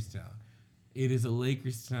Lakers town. It is a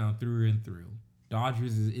Lakers town through and through.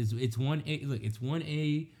 Dodgers is it's 1A. Look, it's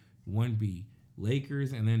 1A, 1B.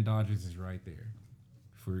 Lakers and then Dodgers is right there.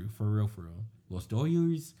 For real. Los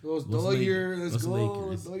Dodgers. Los Lakers.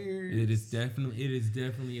 It is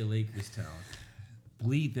definitely a Lakers town.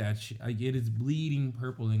 Bleed that shit. It is bleeding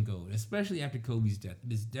purple and gold, especially after Kobe's death.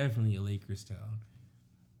 It is definitely a Lakers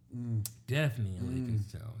town. Definitely a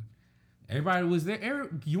Lakers town. Everybody was there.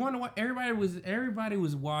 You want to know what? Everybody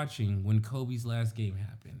was watching when Kobe's last game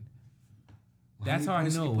happened. That's how I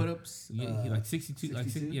know. Like 62.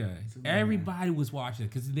 Yeah. Everybody was watching it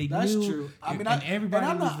because they knew. That's true. I mean,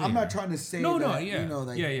 I'm not trying to say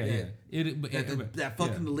that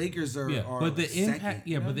fucking the Lakers are. But the impact.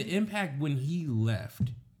 But the impact when he left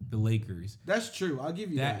the Lakers. That's true. I'll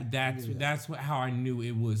give you that. That's how I knew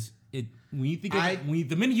it was. When you think of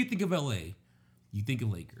the minute you think of LA, you think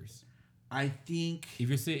of Lakers. I think if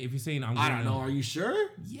you're saying I don't know, are you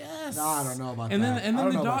sure? Yes. No, I don't know about that. And then and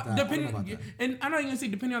I'm not even gonna say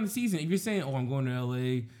depending on the season. If you're saying, I'm going to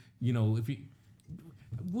LA, if you,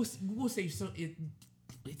 we'll say so.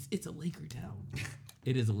 It's a Laker town.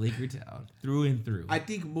 It is a Laker town through and through. I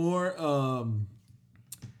think more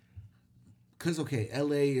because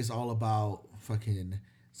LA is all about fucking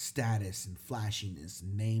status and flashiness,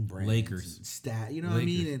 and name brands, Lakers, and you know what I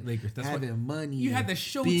mean, and Lakers. That's having money. You had the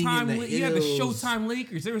Showtime. You had the Showtime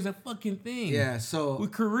Lakers. There was a fucking thing. Yeah. So with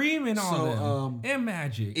Kareem and all them and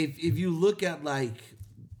Magic. If you look at like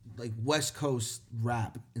West Coast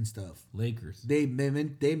rap and stuff, Lakers. They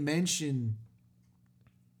mention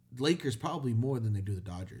Lakers probably more than they do the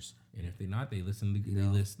Dodgers. And if they're not, they list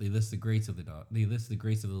the greats of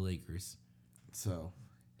the Lakers. So.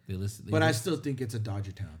 But I still think it's a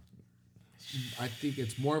Dodger town. I think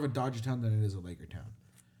it's more of a Dodger town than it is a Laker town.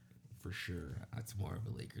 For sure. It's more of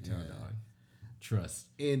a Laker town, dog. Trust.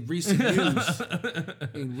 In recent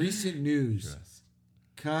news, Trust.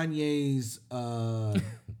 Kanye's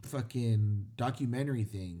fucking documentary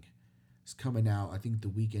thing is coming out, I think, the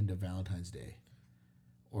weekend of Valentine's Day.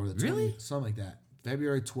 Or the 20th, something like that.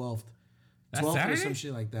 February 12th. That's 12th Saturday? or some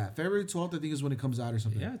shit like that. February 12th, I think, is when it comes out or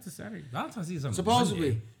something. Yeah, it's a Saturday. Valentine's Day is on Supposedly.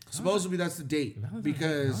 Monday. Supposedly that's the date.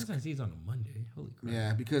 Because Valentine's Day is on a Monday. Holy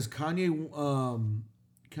Yeah, because Kanye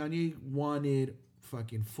wanted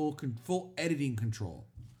fucking full editing control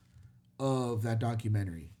of that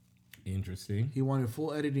documentary. Interesting. He wanted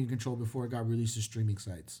full editing control before it got released to streaming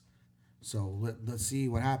sites. So let's see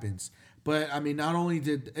what happens. But I mean, not only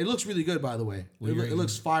did it looks really good, by the way. It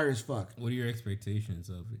looks fire as fuck. What are your expectations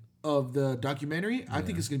of it? Of the documentary? Yeah. I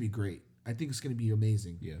think it's gonna be great. I think it's gonna be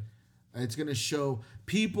amazing. Yeah. It's gonna show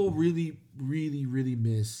people really, really, really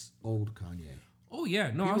miss old Kanye. Oh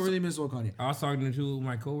yeah, no, people really miss old Kanye. I was talking to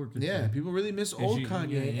my coworkers. Yeah, people really miss old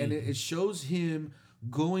Kanye, and it shows him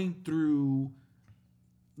going through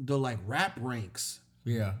the like rap ranks.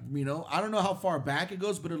 Yeah, you know, I don't know how far back it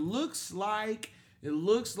goes, but it looks like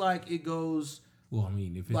it goes. Well, I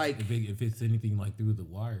mean, if it's anything like Through the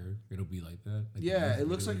Wire, it'll be like that. Like yeah, it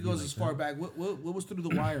looks like it goes as far back. What was Through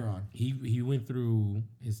the Wire on? He went through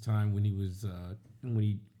his time when he was when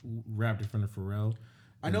he rapped in front of Pharrell.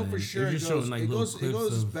 I know for sure it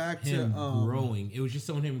goes back to growing. It was just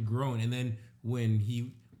showing him growing, and then when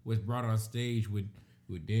he was brought on stage with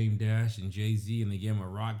Dame Dash and Jay-Z, and they gave him a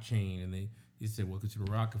rock chain, and he said "Welcome to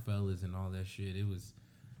the Rockefellers" and all that shit. It was,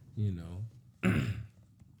 you know,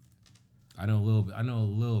 I know a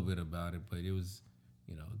little bit about it, but it was,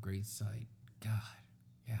 you know, a great sight. God,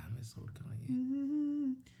 yeah, I miss old Kanye.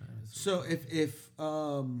 Mm-hmm. So if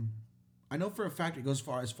I know for a fact it goes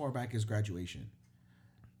as far back as Graduation.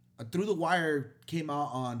 Through the Wire came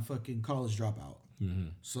out on fucking College Dropout. Mm-hmm.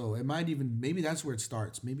 So it might maybe that's where it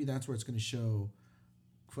starts. Maybe that's where it's going to show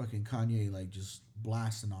fucking Kanye like just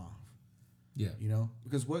blasting off. Yeah. You know?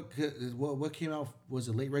 Because what came out, was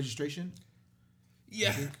it Late Registration?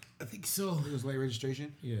 Yeah. I think so. It was Late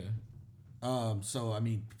Registration? Yeah. So I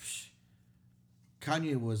mean,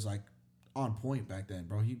 Kanye was like on point back then,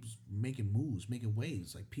 bro. He was making moves, making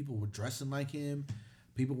waves. Like people were dressing like him.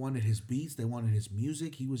 People wanted his beats. They wanted his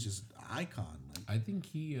music. He was just an icon. Like, I think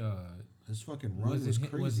he his fucking run was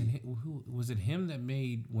crazy. Was it him that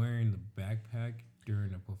made wearing the backpack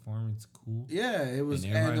during a performance cool? Yeah, it was,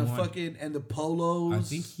 and the polos. I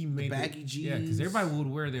think he made the baggy jeans. Yeah, because everybody would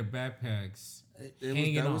wear their backpacks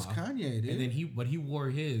hanging off. That was Kanye, dude. And then he wore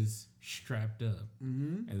his strapped up,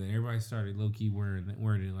 and then everybody started low key wearing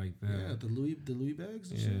it like that. Yeah, the Louis bags.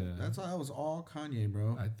 And shit. That was all Kanye,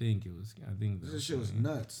 bro. I think this shit was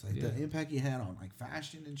nuts. Like the impact he had on like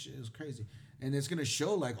fashion and shit was crazy. And it's gonna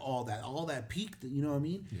show like all that peak. You know what I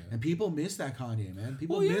mean? Yeah. And people miss that Kanye, man.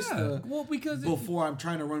 People miss because before I'm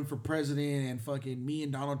trying to run for president and fucking me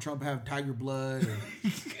and Donald Trump have tiger blood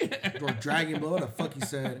or dragon blood. What the fuck he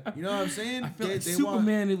said? You know what I'm saying? I feel like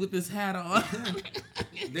Superman with his hat on.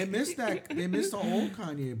 They missed that. They missed the old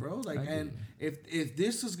Kanye, bro. Like, and if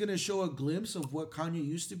this is gonna show a glimpse of what Kanye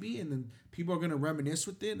used to be, and then people are gonna reminisce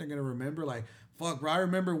with it, and they're gonna remember like, fuck, bro. I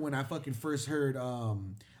remember when I fucking first heard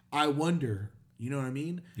I Wonder. You know what I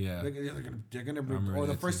mean? Yeah. They're gonna or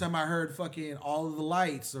the first time I heard fucking All of the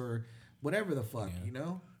Lights or whatever the fuck, you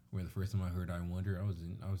know? Where the first time I heard I Wonder,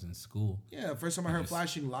 I was in school. Yeah, first time I heard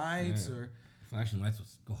Flashing Lights or Flashing Lights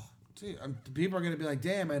was see, people are gonna be like,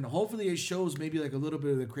 damn, and hopefully it shows maybe like a little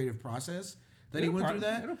bit of the creative process that he went through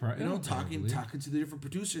that. Talking to the different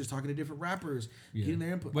producers, talking to different rappers, getting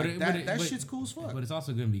their input. But that shit's cool as fuck. But it's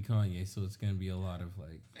also gonna be Kanye, so it's gonna be a lot of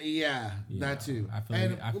like. Yeah, that too. I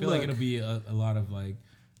feel like it'll be a lot of like,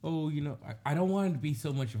 oh, you know, I don't want it to be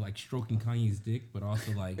so much of like stroking Kanye's dick, but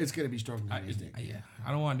also like it's gonna be stroking Kanye's dick. Yeah,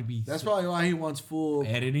 I don't want it to be. That's probably why he wants full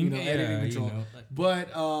editing, editing control. You know,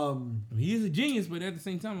 but he is a genius, but at the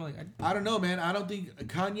same time, like I don't know, man. I don't think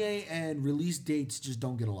Kanye and release dates just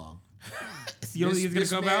don't get along. You don't think he's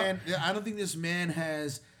gonna come out? I don't think this man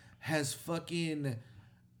has fucking.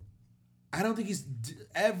 I don't think he's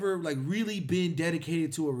ever like really been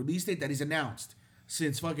dedicated to a release date that he's announced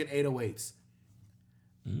since fucking 808s.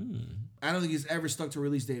 I don't think he's ever stuck to a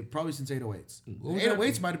release date probably since 808s.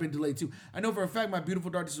 808s might have been delayed too. I know for a fact My Beautiful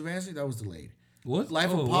Dark Twisted Fantasy that was delayed. What?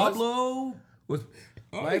 Life of Pablo was.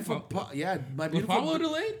 My Beautiful was Pablo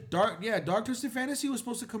delayed? Dark Twisted Fantasy was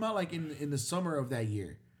supposed to come out like in the summer of that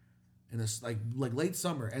year. In this like late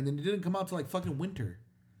summer, and then it didn't come out till like fucking winter.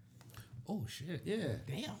 Oh shit! Yeah,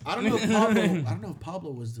 damn. I don't know if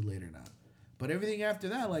Pablo was delayed or not, but everything after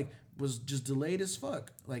that like was just delayed as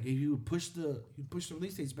fuck. Like if you push the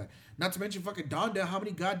release dates back. Not to mention fucking Donda. How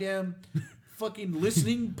many goddamn fucking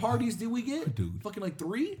listening parties did we get? Dude, fucking like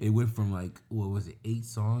 3. It went from like 8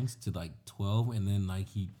 songs to like 12, and then like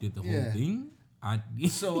he did the whole thing. I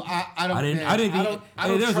didn't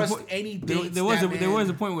trust any dates. There was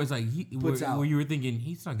a point where it's like where you were thinking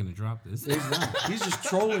he's not gonna drop this. He's not. He's just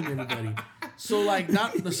trolling everybody. So like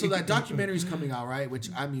so that documentary's coming out, right? Which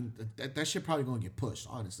I mean that shit probably gonna get pushed.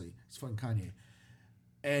 Honestly, it's fucking Kanye.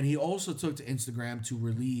 And he also took to Instagram to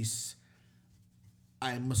release.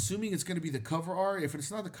 I'm assuming it's going to be the cover art. If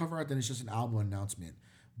it's not the cover art, then it's just an album announcement.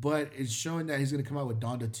 But it's showing that he's going to come out with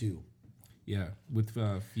Donda 2. Yeah, with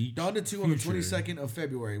Donda 2 on the 22nd of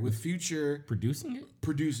February with Future producing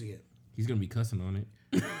it. He's gonna be cussing on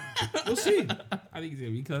it. We'll see. I think he's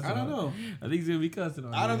gonna be cussing. I don't know. I think he's gonna be cussing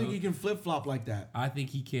on it. I don't think he can flip flop like that. I think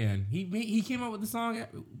he can. He came out with the song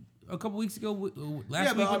a couple weeks ago.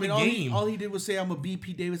 Last week but I with mean, the game. all he did was say, "I'm gonna beat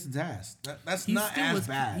Pete Davidson's ass." That's not as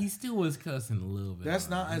bad. He still was cussing a little bit.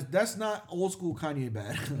 That's not old school Kanye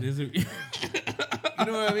bad. You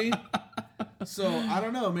know what I mean? So I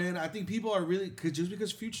don't know, man. I think people are really just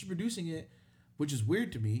because Future's producing it, which is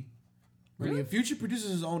weird to me. Really? I mean, Future produces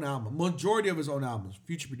his own album. Majority of his own albums,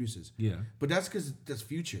 Future produces. Yeah, but that's because that's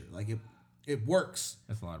Future. Like it works.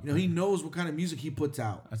 That's a lot of pressure. He knows what kind of music he puts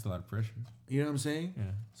out. That's a lot of pressure. You know what I'm saying? Yeah.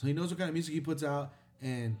 So he knows what kind of music he puts out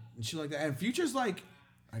and shit like that. And Future's like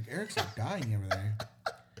Eric's like dying over there.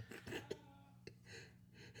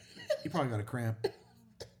 He probably got a cramp.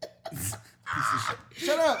 Piece of shit.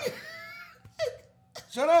 Shut up.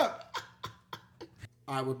 Shut up.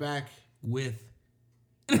 All right, we're back with.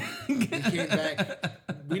 We came back.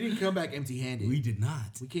 We didn't come back empty-handed. We did not.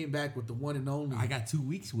 We came back with the one and only. I got 2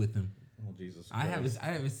 weeks with him. Oh Jesus! Christ. I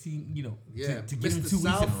haven't seen to Mr. get him 2 weeks in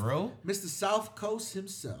a row. Mr. South Coast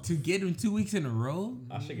himself. To get him 2 weeks in a row.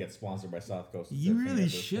 I should get sponsored by South Coast. You really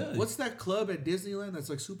should. What's that club at Disneyland that's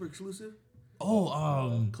like super exclusive?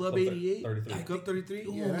 Oh, Club 88, 33. Club 33.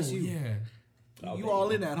 Ooh, Yeah, that's you. Yeah. You all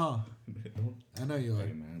in that, huh? I know you are.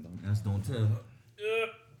 Hey, man, don't. That's don't tell.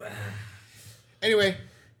 Anyway,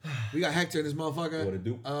 we got Hector in this motherfucker. What it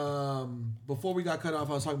do? Before we got cut off,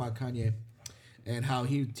 I was talking about Kanye and how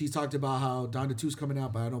he talked about how Donda 2's coming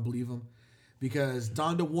out, but I don't believe him because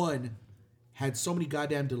Donda 1 had so many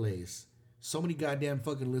goddamn delays, so many goddamn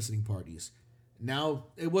fucking listening parties. Now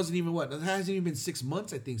it wasn't even it hasn't even been 6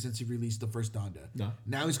 months I think since he released the first Donda. No.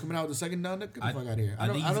 Now he's coming out with the second Donda. Get the fuck out of here. I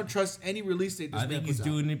don't trust any release date. I think he's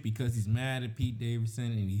doing it because he's mad at Pete Davidson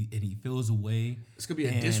and he feels away. It's gonna be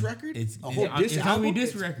a diss record. It's a whole diss it's album. Gonna be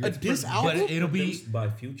diss record. A diss album. But it'll be Produced by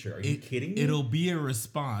Future. Are you kidding me? It'll be a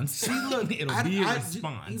response. See, look, it'll be a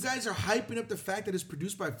response. You guys are hyping up the fact that it's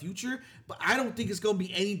produced by Future, but I don't think it's gonna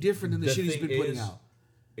be any different than the shit he's been putting out.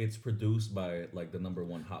 It's produced by like the number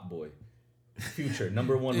one hot boy. Future,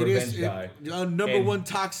 number one revenge guy. Number one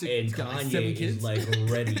toxic. And like Kanye 7 kids. is like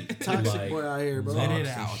ready to Toxic like boy out here, bro. Let it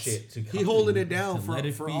toxic out. shit to He holding it down for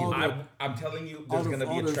all the... I'm telling you, all there's the- gonna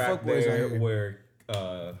all be the a track fuckboys out there here. where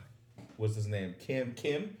what's his name?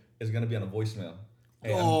 Kim is gonna be on a voicemail.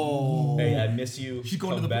 Hey, Oh. hey, I miss you. She's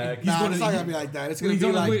going Come to the back. He's Nah, gonna- it's not gonna be like that. It's when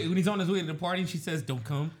gonna be like... when he's on his way to the party and she says, "Don't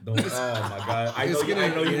come." Don't, oh my god! I It's know, gonna-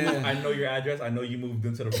 I know your address. I know you moved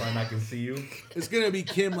into the front. I can see you. It's gonna be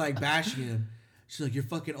Kim like bashing him. She's like, "You're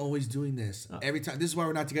fucking always doing this every time. This is why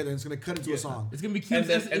we're not together." And it's gonna cut into a song. It's gonna be And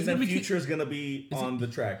Kim's. then Future's gonna be on the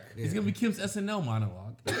track. It's gonna be Kim's SNL monologue.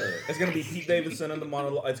 It's gonna be Pete Davidson in the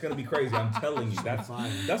monologue. It's gonna be crazy. I'm telling you. That's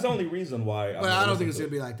the only reason why. But I don't think it's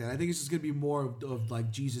gonna be like that. I think it's just gonna be more of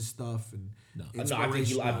like Jesus stuff and No, I think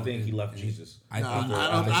he left Jesus. I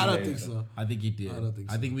don't think so. I think he did. I don't think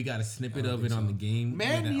so. I think we got a snippet of it on the game.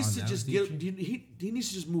 Man on needs to that just feature. get. He needs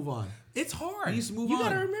to just move on. It's hard. He needs to move you on.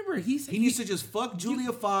 gotta remember, He needs to just fuck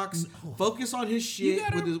Julia Fox. Focus on his shit.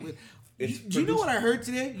 gotta- Do you know what I heard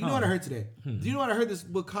today? You know what I heard today? Do you know what I heard?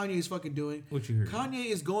 What Kanye is fucking doing? What you heard? Kanye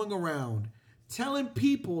is going around telling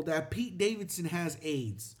people that Pete Davidson has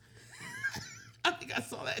AIDS. I think I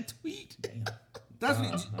saw that tweet. That's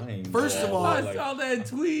I what, ain't first of going all. I saw that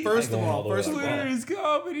tweet. First of going all all, the way first of up. all, Twitter is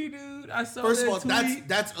comedy, dude. I saw First that of all, tweet.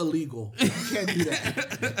 that's illegal. You can't do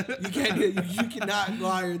that. You can't do it. You cannot go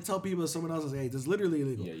out here and tell people someone else has AIDS. It's literally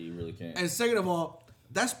illegal. Yeah, you really can't. And second of all,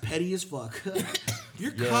 that's petty as fuck.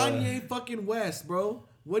 You're Kanye fucking West, bro.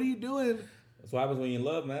 What are you doing? That's what happens when you're in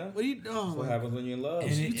love, man. What are you doing? That's what happens when you're in love.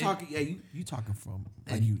 You talking? Yeah, you talking from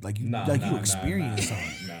like you Nah, experienced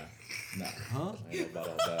something. Nah. Huh? I ain't know about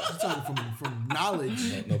all that. You talking from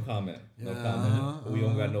knowledge. No comment. No comment. We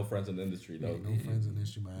don't got no friends in the industry, though. No friends in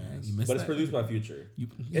this, my ass. You missed But it's that. produced by Future.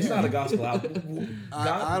 It's not a gospel album.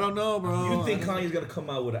 I don't know, bro. You think Kanye's gonna come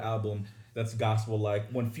out with an album that's gospel like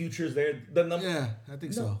when Future's there? The number? Yeah, I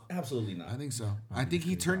think No, so. absolutely not. I think so. I think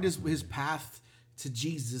he turned his path to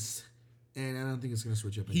Jesus, and I don't think it's gonna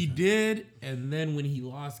switch up. He anytime. did, and then when he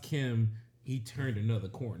lost Kim, he turned another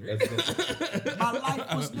corner. My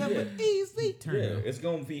life was never easy. Turned Yeah, it. it's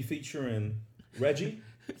gonna be featuring Reggie,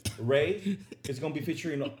 Ray. It's gonna be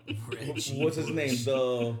featuring what's his name?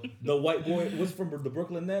 The white boy. What's from the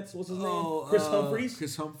Brooklyn Nets? What's his name? Chris Humphries.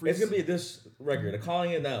 Chris Humphries. It's gonna be this record. I'm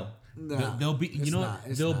calling it now. Nah, There'll be, it's not.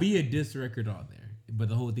 It's not. be a diss record on there. but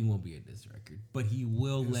the whole thing won't be a diss record. But he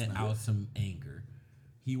will let out some anger.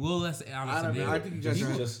 He will let out some anger. I think you guys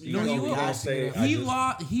are just he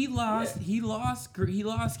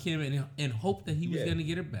lost Kim and hoped that he was gonna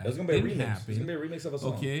get her back. There's gonna be a remix. There's gonna be a remix of a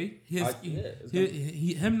song. Okay,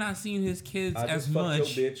 him not seeing his kids as much.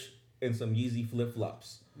 Fuck your bitch and some Yeezy flip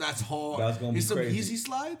flops. That's hard. That's gonna be crazy. Some Yeezy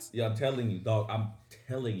slides? Yeah, I'm telling you, dog. I'm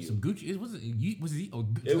telling you. Some Gucci. It was Gucci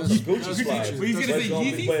Gucci slides. But he's gonna say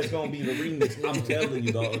Yeezy. But it's gonna be the remix. I'm telling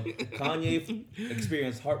you, dog. Kanye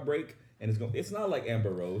experienced heartbreak, and it's not like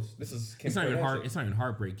Amber Rose. This is Kim It's not even Kardashian. It's not even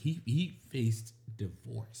heartbreak. He faced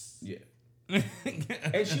divorce. Yeah.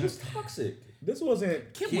 And she was toxic. This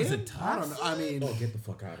wasn't Kim wasn't toxic. I mean, get the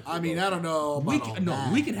fuck out of here. I don't know.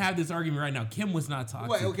 We can have this argument right now. Kim was not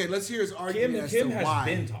toxic. Wait, okay, let's hear his argument as Kim to has why.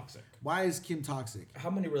 been toxic. Why is Kim toxic? How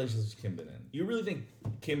many relationships has Kim been in? You really think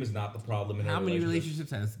Kim is not the problem in How many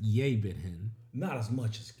relationships has Ye been in? Not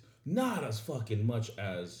as fucking much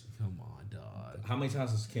as. Come on, dog. How many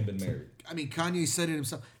times has Kim been married? I mean, Kanye said it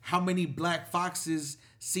himself. How many black foxes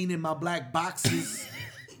seen in my black boxes?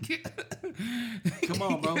 Come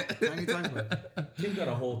on, bro. Kanye talking about. Kim got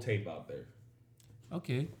a whole tape out there.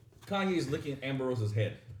 Okay. Kanye's licking Amber Rose's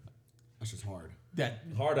head. That's just hard. That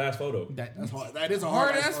Hard ass photo. That's hard. That is a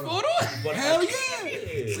hard ass photo. But Hell yeah!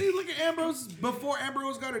 See, look at Ambrose before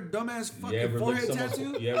Ambrose got her dumbass fucking forehead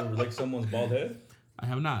tattoo. You ever lick someone's bald head? I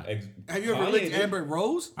have not. Have you ever licked Amber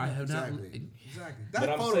Rose? I have not. Exactly. But That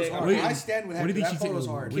I'm photo's saying- hard. What do you- I stand with what do Amber. you That think she photo's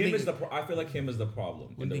said? hard. What do you I feel like Kim is the problem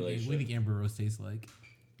in the What do you relationship. think Amber Rose tastes like?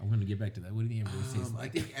 I'm gonna get back to that. What do you think Amber Rose tastes I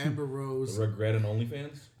like? think Amber Rose. Regret and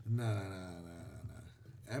OnlyFans? No.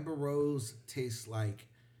 Amber Rose tastes like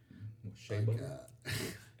Shea butter?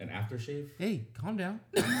 An aftershave? Hey, calm down.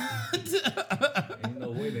 Ain't no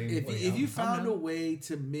way they ain't if you found a way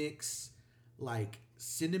to mix like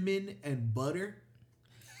cinnamon and butter.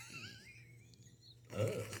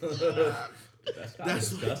 That's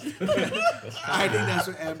disgusting. I think that's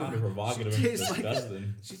what Kind of Amber. provocative She and tastes like.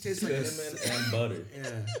 disgusting. She tastes like Cinnamon and butter.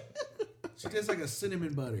 Yeah. She tastes like a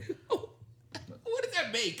cinnamon butter. What does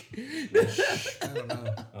that make? I don't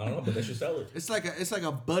know, but they should sell it. It's like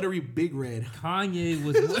a buttery Big Red. Kanye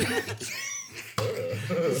was.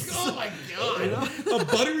 Oh my god! A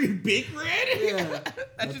buttery Big Red? Yeah,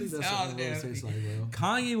 That just sounds what Amber Rose nasty. tastes like, bro.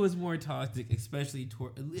 Kanye was more toxic, especially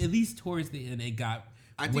at least towards the end. It got.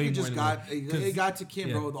 I think way it just more got than it got to Kim,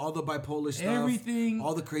 yeah. bro. All the bipolar stuff, Everything.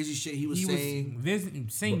 all the crazy shit he was He saying.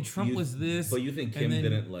 was saying Trump was this. But you think and Kim then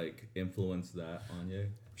didn't like influence that on you?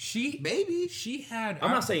 Maybe she had.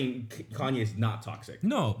 I'm not saying Kanye's not toxic.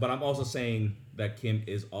 No. But I'm also saying that Kim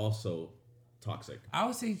is also toxic. I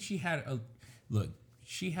would say she had a look.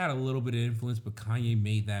 She had a little bit of influence, but Kanye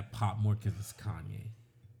made that pop more because it's Kanye.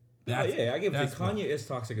 I give it. that's Kanye is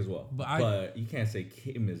toxic as well. But you can't say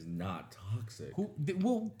Kim is not toxic.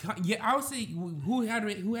 I would say who had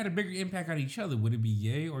a bigger impact on each other? Would it be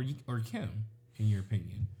Ye or Kim? In your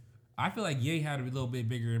opinion, I feel like Ye had a little bit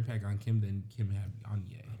bigger impact on Kim than Kim had on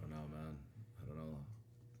Ye. I don't know, man. I don't know.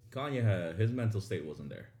 Kanye had his mental state wasn't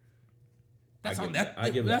there. That's I on get that. that.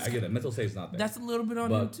 I get that. Mental state's not there. That's a little bit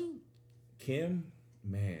on him too. Kim,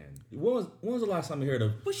 man, when was the last time you heard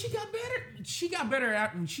of? But she got better. She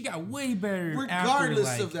got way better. regardless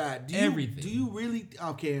after, of that, do you really?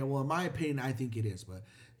 Okay, well, in my opinion, I think it is. But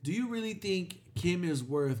do you really think Kim is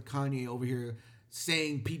worth Kanye over here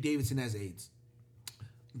saying Pete Davidson has AIDS?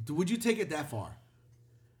 Would you take it that far?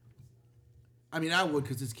 I mean, I would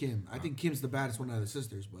because it's Kim. I think Kim's the baddest one out of the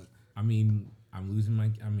sisters. But I mean,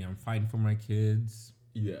 I'm fighting for my kids.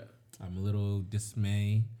 Yeah. I'm a little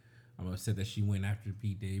dismayed. I'm upset that she went after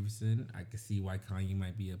Pete Davidson. I can see why Kanye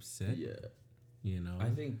might be upset. Yeah. You know? I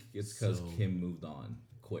think it's because Kim moved on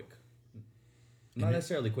quick. Not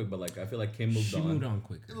necessarily quick, but like I feel like Kim moved on. She moved on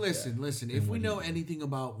quicker. Listen. If we know anything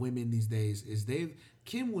about women these days, is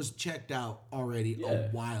Kim was checked out already a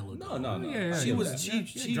while ago. No. Yeah, She was.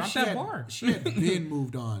 She dropped had, that bar. She had been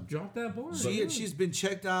moved on. Drop that bar. She's been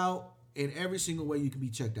checked out in every single way you can be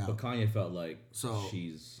checked out. But Kanye felt like she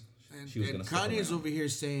was gonna. Kanye's over here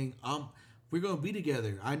saying, we're gonna be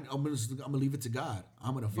together. I'm gonna leave it to God.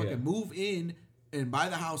 I'm gonna fucking move in and buy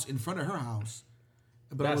the house in front of her house.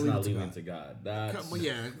 But that's not leaving leaving to God. That's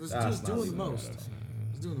doing the most.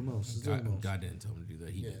 It's doing the most. God didn't tell him to do that.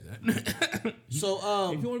 He did that.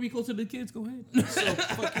 So if you want to be closer to the kids, go ahead. So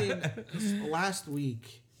fucking last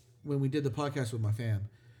week when we did the podcast with my fam,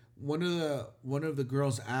 one of the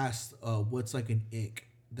girls asked what's like an ick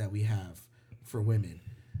that we have for women.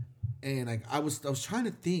 And like I was trying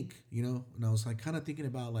to think, you know, and I was like kind of thinking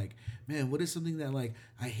about like, man, what is something that like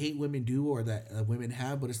I hate women do or that women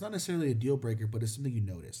have, but it's not necessarily a deal breaker, but it's something you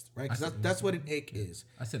noticed, right? Because that's what an ick is.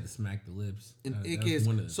 I said to smack the lips. An ick is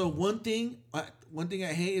one thing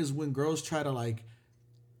I hate is when girls try to like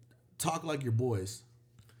talk like your boys.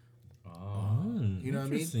 You know what I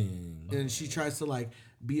mean? And she tries to like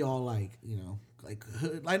be all like, you know, like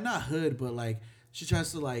hood, like not hood, but like she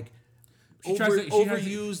tries to like. She tries to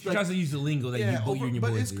use the lingo that you and your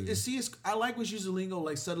boys do. I like when she uses the lingo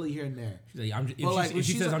like subtly here and there. If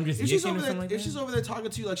she says I'm just yicking or something like that. If she's over there talking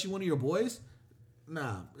to you like she's one of your boys,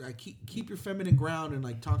 nah, like keep your feminine ground and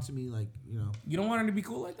like talk to me like, you know. You don't want her to be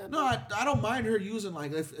cool like that? No, I don't mind her using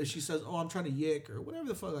like if she says, oh, I'm trying to yick or whatever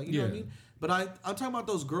the fuck, like, you know what I mean? But I'm talking about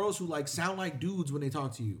those girls who like sound like dudes when they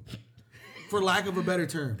talk to you. For lack of a better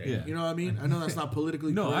term, you know what I mean. I know that's not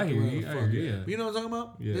politically correct. I hear you. But you know what I'm talking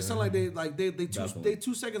about? Yeah. They sound like they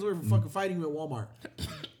 2 seconds away from fucking fighting you at Walmart.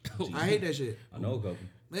 I hate that shit. I know a couple.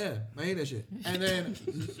 Yeah, I hate that shit. And then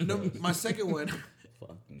my second one.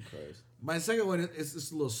 Fucking Christ. My second one is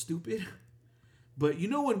just a little stupid, but you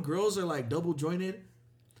know when girls are like double jointed.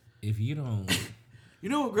 If you don't, you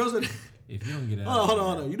know when girls are. If you don't get out. Hold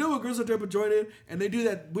on. You know when girls are double jointed and they do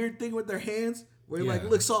that weird thing with their hands. Where it like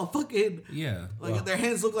looks all fucking like their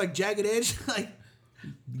hands look like jagged edge. Like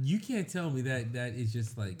you can't tell me that is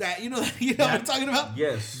just like that. You know what I'm talking about?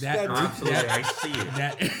 Yes, absolutely. I see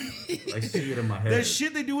it. I see it in my head. There's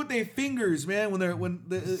shit they do with their fingers, man. When it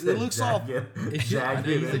looks all jagged.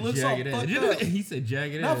 It looks all fucked up. He said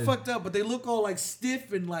jagged. Not fucked up, but they look all like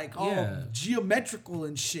stiff and like all geometrical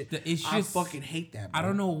and shit. I fucking hate that. Bro. I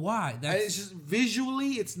don't know why. It's just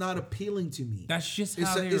visually, it's not appealing to me. That's just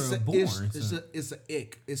how they were born. It's an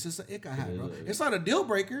ick. It's just an ick I have, bro. It's not a deal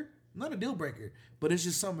breaker. Not a deal breaker, but it's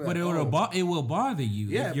just something. But it will bother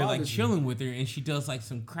you if you're like chilling with her and she does like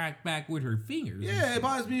some crack back with her fingers. Yeah, it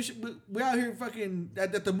bothers me. We out here fucking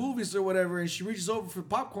at the movies or whatever, and she reaches over for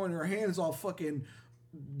popcorn and her hand is all fucking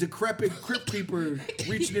decrepit crypt keeper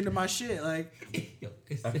reaching into my shit. Like,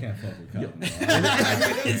 I can't fuck with Calvin.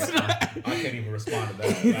 I can't even respond to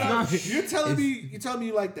that. You're telling me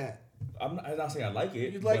you like that. I'm not saying I like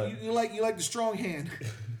it. You like the strong hand.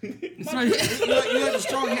 You like the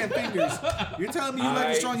strong hand fingers. You're telling me you like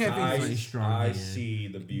the strong hand fingers. I see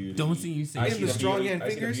the beauty. Don't see you say the strong hand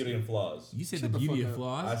fingers. I see the beauty and flaws. You said the beauty and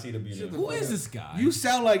flaws. I see the beauty. Who is this guy? You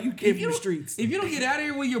sound like you came from the streets. If you don't get out of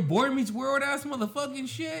here with your Boy Meets World ass motherfucking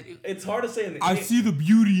shit, it's hard to say. I see the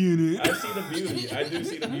beauty in it. I see the beauty. I do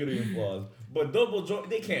see the beauty and flaws. But double joint,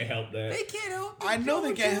 they can't help that. They can't help it. I know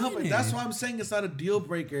they can't help it. That's why I'm saying it's not a deal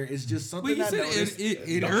breaker. It's just something that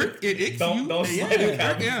it hurt. It icks you. Don't slide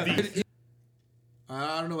it.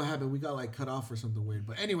 I don't know what happened. We got like cut off or something weird.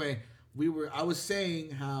 But anyway, I was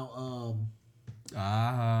saying how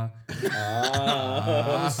I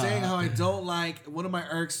was saying how I don't like one of my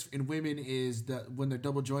irks in women is that when they're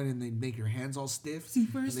double jointed and they make your hands all stiff. See,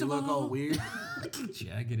 first and they look all weird.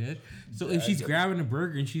 Jagged edge. So if she's grabbing a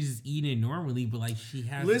burger and she's just eating it normally, but like she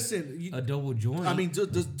has a double joint. I mean,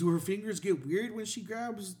 do her fingers get weird when she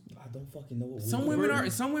grabs? I don't fucking know what.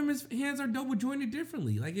 Some women's hands are double jointed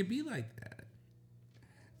differently. Like it be like that.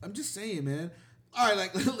 I'm just saying, man. All right,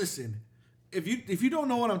 like listen. If you don't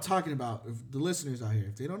know what I'm talking about, if the listeners out here,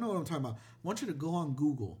 if they don't know what I'm talking about, I want you to go on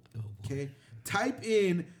Google, okay? Type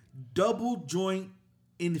in double joint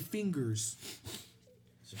in fingers,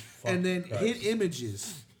 and then hit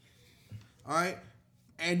images. All right,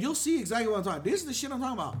 and you'll see exactly what I'm talking about. This is the shit I'm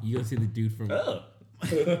talking about. You gonna see the dude from?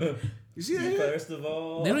 You see that? First of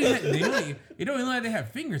all, they don't even like they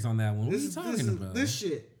have fingers on that one. What are you talking about? This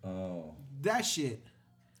shit. Oh, that shit.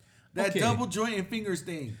 That double joint and fingers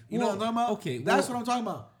thing. You know what I'm talking about? Okay. That's what I'm talking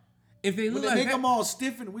about. If they look when they make them all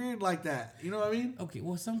stiff and weird like that. You know what I mean? Okay,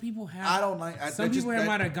 well, some people have. I don't like. Some people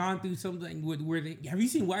might have gone through something where they. Have you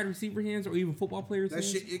seen wide receiver hands or even football players'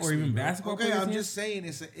 hands? Or even basketball players' hands? Okay, I'm just saying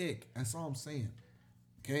it's an ick. That's all I'm saying.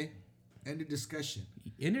 Okay? End of discussion.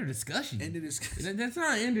 End of discussion? End of discussion. That's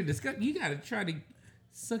not an end of discussion. You got to try to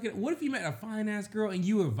suck it. What if you met a fine ass girl and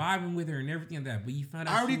you were vibing with her and everything like that, but you found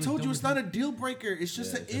out? I already told you it's not a deal breaker. It's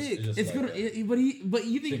just an ick. It's gonna. But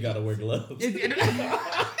you think she gotta wear gloves?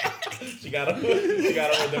 She gotta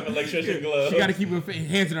wear them electrician gloves. She gotta keep her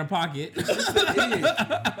hands in her pocket.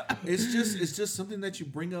 It's just something that you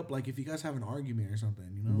bring up, like if you guys have an argument or something,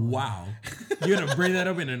 you know? Wow, you're gonna bring that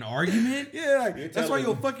up in an argument? Yeah, that's why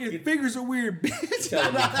your fucking fingers are weird, bitch.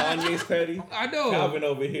 Telling me Kanye's petty. I know. Calvin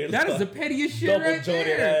over here. That is the pettiest shit right there.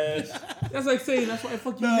 Ass. That's like saying that's why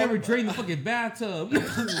fuck you never drain the fucking bathtub.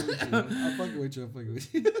 I'm fucking with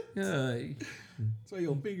you. Yeah. That's why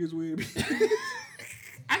your fingers weird.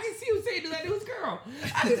 I can see him saying that to his girl.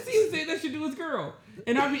 I can see him saying that shit to his girl.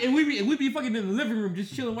 And we'd be fucking in the living room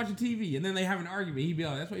just chilling watching TV, and then they have an argument. He'd be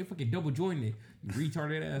like, "That's why you fucking double joined it, you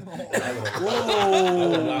retarded ass." I would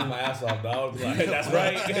laugh my ass off, dog. Like, that's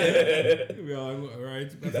right. Yeah, all right.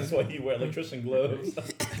 That's why you wear electrician gloves.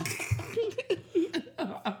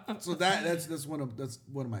 So that's one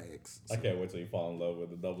of my ex. I can't wait till you fall in love with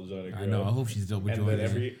the double jointed girl. I know. I hope she's double jointed.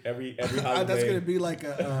 And then every holiday, That's gonna be like I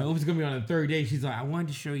a. hope it's gonna be on the third day. She's like, "I wanted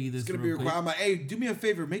to show you this." It's gonna be required. I'm like, hey, do me a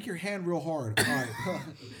favor, make your hand real hard. All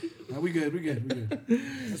right, we good. I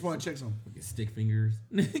just want to check some. Stick fingers.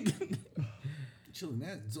 Chilling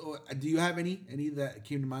that. So, do you have any that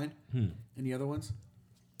came to mind? Any other ones?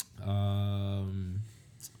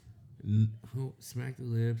 Smack the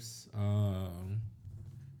lips.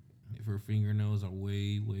 If her fingernails are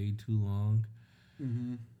way too long.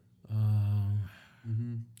 And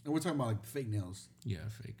we're talking about like fake nails. Yeah,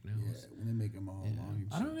 fake nails. Yeah, when they make them all long.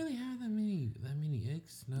 I don't really have that many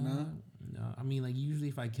icks. No. I mean, like usually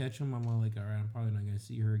if I catch them, I'm all like, all right, I'm probably not gonna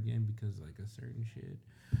see her again because like a certain shit.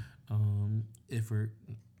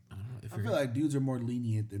 I feel like dudes are more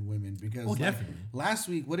lenient than women because definitely. Last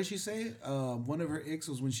week, what did she say? One of her icks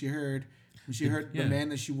was when she heard the man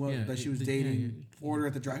that she was dating order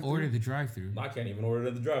at the drive-thru. Order the drive-thru. I can't even order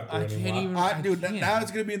at the drive-thru anymore. I can't. Now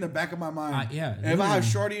it's gonna be in the back of my mind. If I have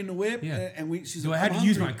Shorty in the whip, she's do like, I have I'm to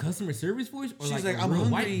use hungry. my customer service voice or She's like I'm real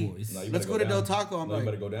hungry. white voice? No, Let's go to Del Taco. You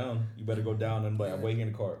better go down. You better go down and I'm waiting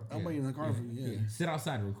in the car. I'm waiting in the car for you. Yeah. Sit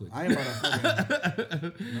outside real quick. I ain't about to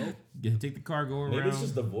fucking. Nope. Yeah, take the car, go around. Maybe it's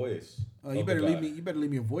just the voice. You better leave me. You better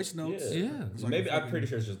leave me a voice note. Yeah. Maybe I'm pretty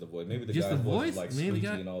sure it's just the voice. Maybe the Just guy's the voice is voice? like Maybe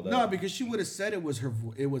squeaky and all that. No, because she would have said it was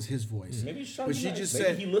it was his voice. Maybe she's trying But to be she nice. just Maybe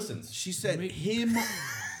said he listens. She said him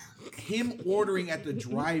ordering at the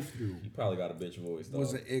drive-thru He probably got a bitch voice though.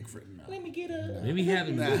 was an ick for no. Let me get a. Maybe he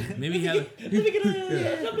had. Maybe he had. Let me get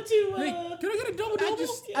a number two. Hey, can I get a double?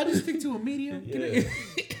 I just stick to a medium. Yeah.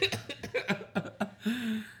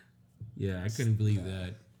 Yeah, I couldn't believe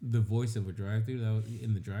that. The voice of a drive-thru that was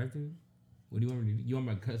in the drive-thru. What do you want me to do? You want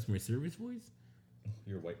my customer service voice?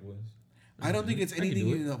 Your white voice. I don't think it's I can anything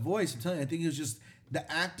do it. in the voice. I'm telling you, I think it was just the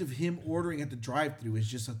act of him ordering at the drive-thru is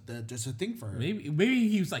just a thing for her. Maybe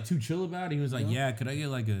he was like too chill about it. He was like, "Yeah, could I get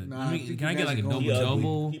like a? Nah, I think can I you get guys like a are going-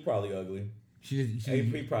 double? He probably ugly. She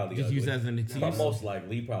He probably just ugly. use that as an excuse. Most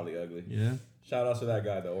likely, he probably ugly. Yeah. Shout out to that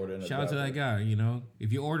guy that ordered. Shout out to that guy. You know,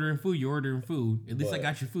 if you're ordering food, you're ordering food. At least I But-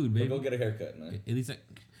 got your food, But baby. go get a haircut, man. At least I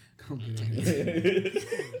Go get it.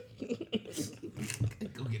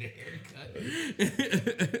 go get a haircut.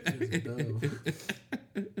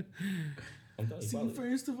 I'm telling you, See, probably.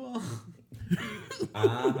 first of all,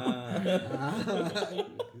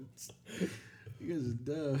 you guys are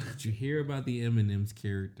dumb. Did you hear about the M&M's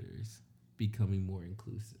characters becoming more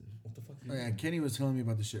inclusive? What the fuck? Oh, yeah, Kenny was telling me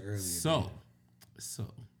about this shit earlier.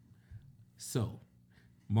 So,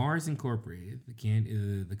 Mars Incorporated,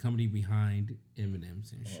 the company behind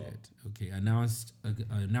M&M's and shit, okay, announced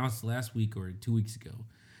last week or 2 weeks ago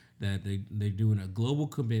that they're doing a global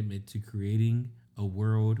commitment to creating a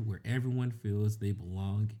world where everyone feels they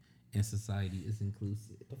belong and society is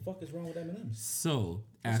inclusive. What the fuck is wrong with M&M's? So,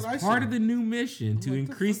 That's as what I part said. of the new mission to like, the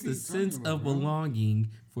increase fuck are the you talking sense about, of bro? belonging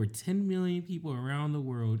for 10 million people around the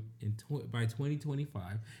world by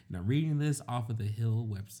 2025, and I'm reading this off of the Hill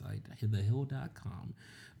website, thehill.com.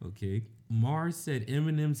 Okay, Mars said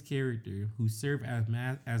M&M's character, who serve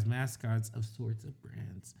as mascots of sorts of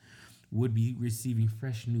brands, would be receiving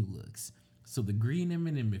fresh new looks. So the green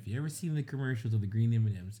M&M, if you ever seen the commercials of the green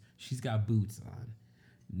M&Ms, she's got boots on.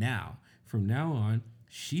 Now, from now on,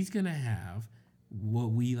 she's gonna have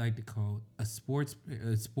what we like to call a sport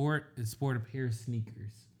pair of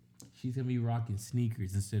sneakers. She's gonna be rocking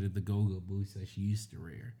sneakers instead of the go-go boots that she used to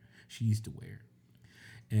wear.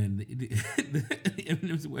 And the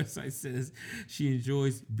M&M's website says she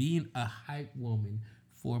enjoys being a hype woman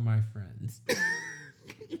for my friends.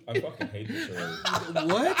 I fucking hate this shit.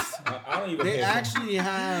 What? I don't even. They hate actually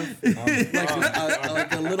have them.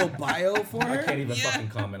 like a little bio for I her. can't even fucking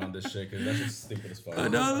comment on this shit because that's just stupid as fuck.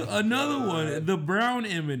 Another one, the brown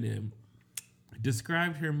M&M,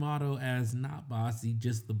 described her motto as "not bossy,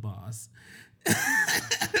 just the boss."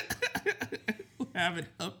 Have an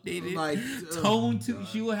updated tone to.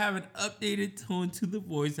 She will have an updated tone to the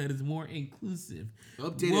voice that is more inclusive,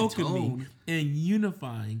 Updated welcoming, tone? and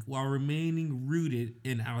unifying, while remaining rooted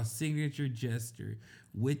in our signature gesture,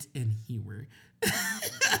 wit, and humor.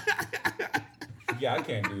 Yeah, I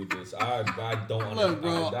can't do this. I don't. Look,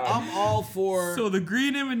 bro, I'm all for. So the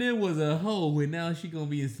green M&M was a hoe, and now she gonna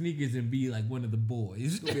be in sneakers and be like one of the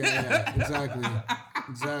boys. Yeah, exactly.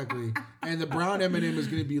 And the brown M&M is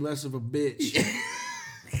gonna be less of a bitch.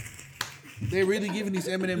 They're really giving these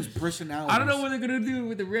M&Ms personalities. I don't know what they're gonna do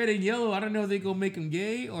with the red and yellow. I don't know if they're gonna make them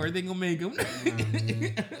gay or are they gonna make them.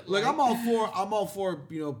 Like I'm all for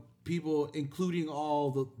people including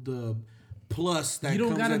all the plus that You don't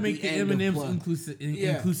comes gotta at make the end of M&Ms plus.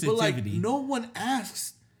 inclusivity. But like no one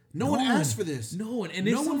asks. No one asked for this. No one. And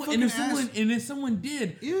No one fucking asked. if someone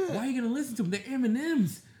did, Yeah. why are you gonna listen to them? They're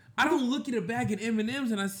M&Ms. I don't look at a bag of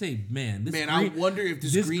M&Ms and I say, man, this I green, wonder if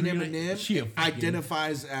this green green, M&M she a fucking-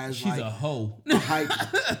 identifies as She's like a hoe. a hype.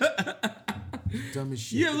 Dumb as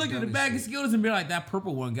shit. You ever look at Dumb the as bag of shit. Skittles and be like, that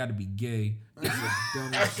purple one got to be gay. That's the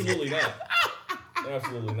dumbest shit. Absolutely not.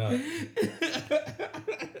 Absolutely not.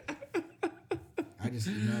 I just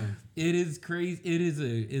know. It is crazy. It is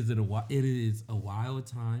a wild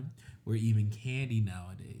time where even candy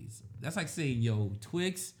nowadays. That's like saying, yo,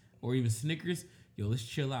 Twix or even Snickers, yo, let's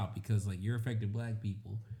chill out because like you're affecting black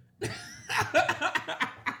people.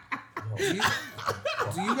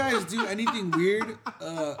 Do you guys do anything weird?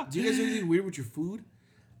 Do you guys do anything weird with your food?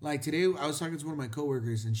 Like today, I was talking to one of my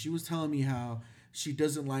coworkers, and she was telling me how she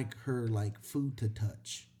doesn't like her like food to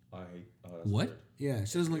touch. I hate that's What? weird. Yeah,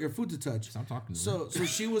 she doesn't like her food to touch. Stop talking to So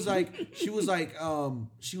she was like, so like,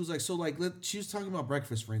 she was talking about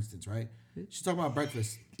breakfast, for instance, right? She's talking about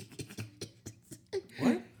breakfast.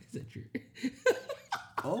 What? Is that true?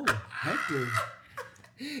 Oh, Hector.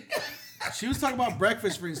 She was talking about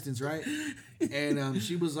breakfast, for instance, right? And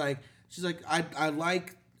she's like, I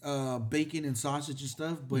like bacon and sausage and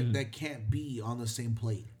stuff, but that can't be on the same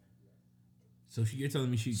plate. So you're telling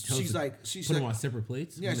me she's she's put them like- on separate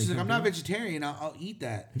plates? Yeah, when she's they like, come I'm not through? vegetarian. I'll eat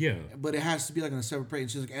that. Yeah. But it has to be like on a separate plate.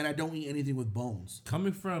 And she's like, and I don't eat anything with bones.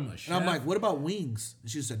 Coming from a chef. And I'm like, what about wings? And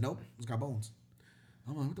she said, nope, it's got bones.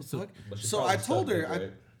 I'm like, what the fuck? But she So probably I told sucked her, dick,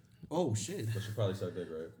 right? oh shit, But she probably sucked dick,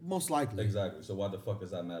 right? most likely. Exactly. So why the fuck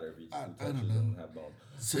does that matter if you I two don't touches know. and have bones?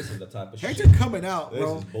 This is the type of shit. Hector coming out, This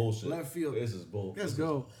bro. is bullshit. Left field. This is bull. Let's This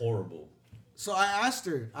go. Is horrible. So I asked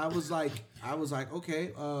her. I was like, okay,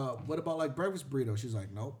 what about like breakfast burrito? She's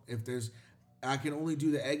like, nope. I can only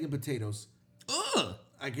do the egg and potatoes. ugh.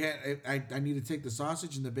 I can't. I need to take the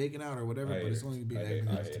sausage and the bacon out or whatever. I But hate it's her. only gonna be I egg hate, and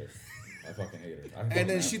I potatoes. hate her. I fucking hate her. I And fucking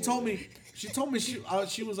then she told absolutely me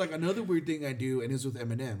she was like, another weird thing I do, and it's with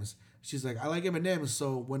M&Ms. She's like, I like M&Ms,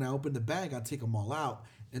 so when I open the bag, I take them all out,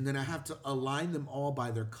 and then I have to align them all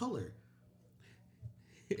by their color.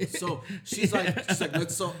 So she's like,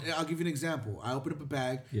 so I'll give you an example. I open up a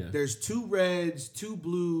bag. Yeah. There's 2 reds, 2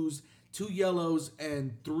 blues, 2 yellows,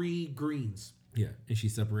 and 3 greens. Yeah, and she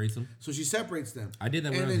separates them. So she separates them. I did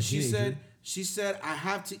that when and I was then a teenager. she said I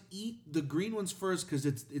have to eat the green ones first because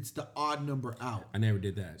it's the odd number out. I never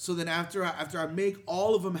did that. So then after I make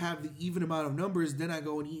all of them have the even amount of numbers, then I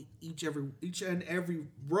go and eat each and every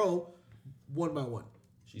row one by one.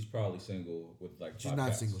 She's probably single with like. She's 5 not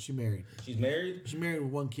cats. single. She's married. She's married. She's married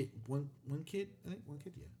with one kid. One kid. I think one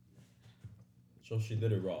kid. Yeah. So she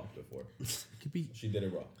did it raw before. Could be. She did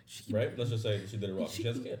it raw, She- right? Let's just say she did it raw. She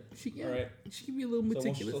has a kid. She, All right. She can be a little So,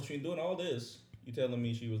 meticulous. so she's doing all this. You telling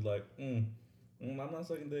me she was like, I'm not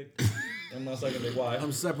sucking dick. I'm not sucking dick. Why?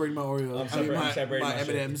 I'm separating my Oreos. I'm separating my my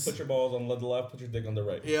shit. M&Ms. Put your balls on the left. Put your dick on the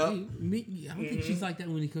right. Yeah. Hey, I don't think she's like that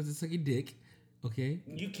when it comes to sucking dick. Okay.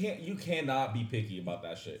 You cannot be picky about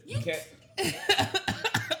that shit. You can't.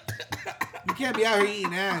 You can't be out here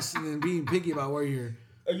eating ass and then being picky about where you're.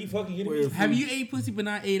 Are you fucking kidding Where- me? Have you ate pussy but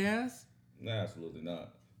not ate ass? Nah, absolutely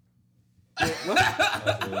not. What?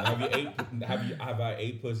 Absolutely. Have I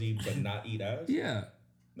ate pussy but not eat ass? Yeah.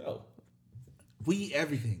 No. We eat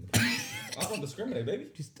everything. I don't discriminate, baby.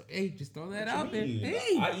 Just throw that What out you there. mean?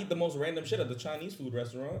 Hey. I eat the most random shit at the Chinese food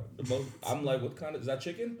restaurant. I'm like, what kind of is that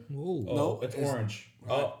chicken? Whoa. Oh, No, it's it's- orange.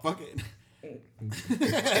 Oh, fuck it.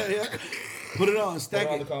 Yeah. Put it on. Stack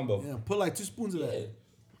on it. the combo. Yeah. Put like 2 spoons of that.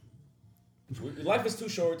 Yeah. Life is too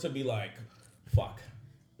short to be like, fuck.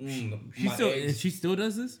 My eggs. She still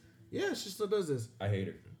does this? Yeah, she still does this. I hate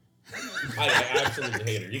her. I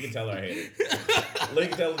absolutely hate her. You can tell her I hate her.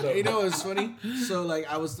 Link tell her. You know what's funny? So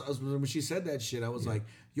like I was when she said that shit, I was like,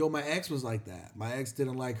 yo, my ex was like that. My ex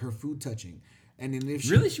didn't like her food touching. And then if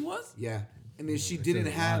she Really? She was? Yeah. And if she that didn't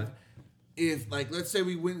says a have lot. if like let's say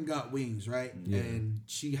we went and got wings, right? Yeah. And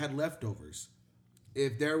she had leftovers.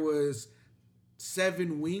 If there was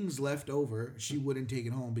 7 wings left over, she wouldn't take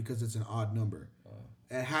it home because it's an odd number.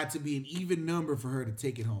 It had to be an even number for her to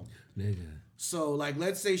take it home. Nigga. So like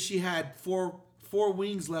let's say she had four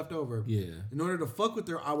wings left over. Yeah. In order to fuck with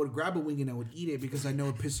her, I would grab a wing and I would eat it because I know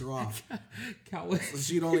it pissed her off. Cowboy.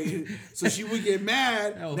 So she would get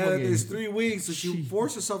mad Oh, now that fucking- there's 3 wings. So she would She-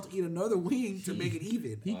 force herself to eat another wing to make it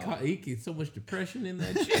even. He get so much depression in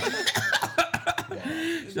that shit.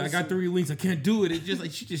 I got 3 wings. I can't do it. It's just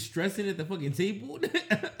like she just stressing at the fucking table.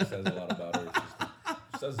 Says a lot about her.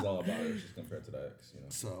 says all about her just compared to the ex, you know.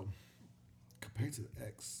 So compared to the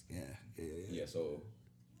ex, Yeah, so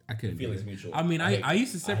I couldn't. feelings mutual. I mean, I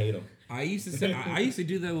used to I hate separate. him. I used to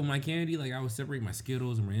do that with my candy. Like I would separate my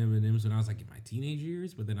Skittles and my M&Ms when I was like in my teenage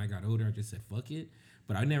years. But then I got older. I just said fuck it.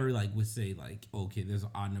 But I never like would say like, okay, there's an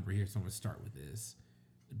odd number here, so I'm gonna start with this.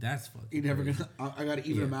 That's fucking. you're never crazy. gonna. I gotta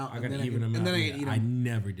even them out. I gotta even them out. and then I Yeah, can eat I them.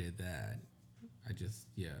 never did that. I just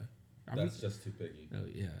That's just too picky. Oh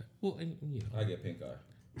yeah. Well, and you know, I get pink eye.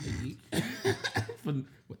 from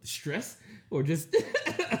what the stress or just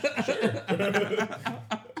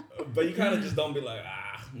But you kind of just don't be like,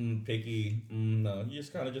 picky. No, you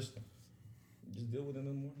just kind of just deal with it in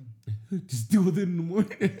the morning. just deal with it in the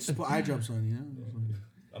morning. Just put eye drops on, you know.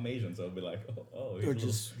 I'm Asian, so I'll be like, he's, Or a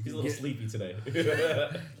just little sleepy today.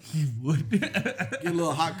 He would. Get a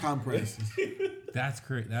little hot compress. That's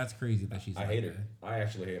crazy that she's. I like hate her. that. I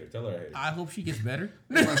actually hate her. Tell her I hate her. I hope she gets better.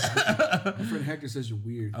 My friend Hector says you're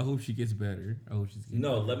weird. I hope she gets better. I hope she's.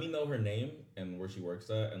 No, let me know her name and where she works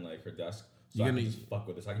at and like her desk. So I can just fuck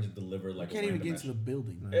with this. I can just deliver like. You can't even get into the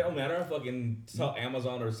building. It don't matter. I fucking tell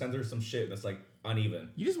Amazon or send her some shit that's like uneven.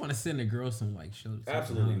 You just want to send a girl some like show.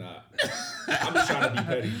 Absolutely not. I'm just trying to be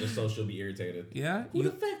petty just so she'll be irritated. Yeah. Who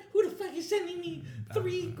the fuck is sending me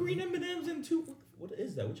 3 green M&Ms and 2? What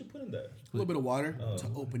is that? What you put in there? A little bit of water to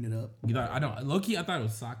open it up. You know, I don't. Low-key, I thought it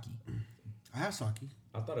was sake. I have sake.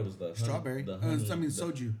 I thought it was the honey, Strawberry. The honey, I mean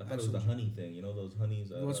soju. I thought it was the honey thing. You know those honeys.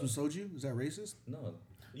 You want some soju? Is that racist? No,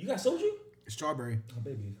 you got soju? Strawberry. Oh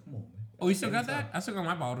baby, come on, man. Oh, you still got that? I still got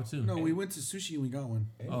my bottle too. No, we went to sushi and we got one.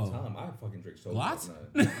 Anytime I fucking drink soju. Lots?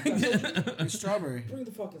 It's strawberry. Bring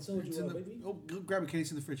the fucking soju It's in out, the, baby. oh, go grab it, Kenny.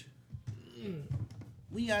 It's in the fridge.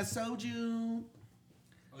 We got soju.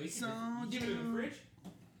 Oh, you Soju. keep it in the fridge?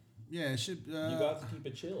 Yeah, it should. You got to keep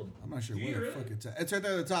it chilled. I'm not sure Do where you the really? fuck it's at. It's right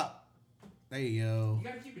there at the top. There you go. You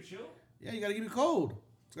gotta keep it chill. Yeah, you gotta keep it cold.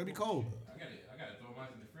 It's gotta be cold. I gotta throw mine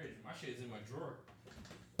in the fridge. My shit is in my drawer.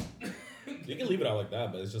 You can leave it out like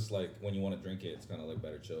that, but it's just like when you want to drink it, it's kind of like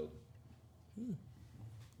better chilled.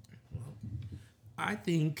 I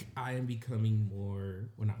think I am becoming more,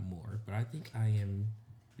 well, not more, but I think I am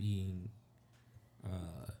being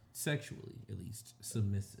sexually, at least,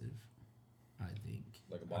 submissive. I think.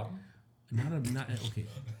 Like a bottom? Not okay.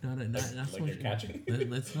 Not so Like much. you're catching?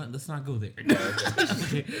 Let's not go there.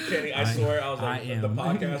 Kenny, I swear, I was like, I the am.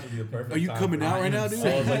 podcast would be the perfect Are you time coming for out me. right now, I dude?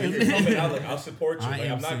 was like, if you're coming out, like, I'll support you. Like,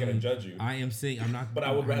 I'm not going to judge you. I am saying I'm not. But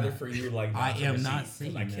I would I'm rather not- for you, like, I to am receive, not 'cause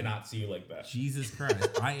saying I that. cannot see you like that. Jesus Christ!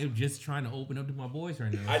 I am just trying to open up to my boys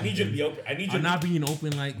right now. I need you to be open. I need you I'm to not being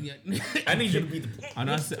open like. Yeah. I need you to be the. I'm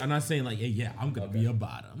not saying like, hey, yeah, I'm gonna be a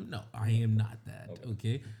bottom. No, I am not that.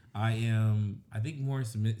 Okay, I am. I think more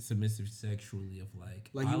submissive sexually of like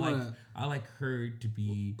I like her to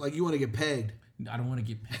be. Like you want to get pegged. I don't want to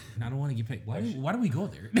get pegged. I don't want to get pegged. Why do we go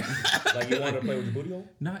there? Like you want to play with your booty hole?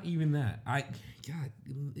 Not even that. God.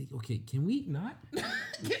 Okay, can we not?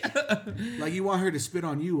 Like you want her to spit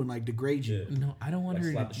on you and like degrade you. No, I don't want Like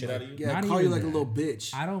her. slap the shit out of you? Yeah, Not call you even like that. a little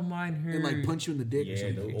bitch I don't mind her. and like punch you in the dick or Yeah,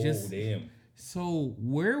 something. Just- damn. So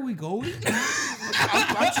where are we going?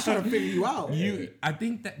 I'm just trying to figure you out. I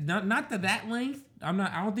think that not to that length. I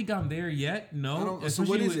don't think I'm there yet. No. So what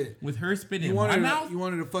Especially is with, it? with her spitting You in my wanted mouth? you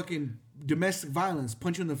wanted a fucking domestic violence,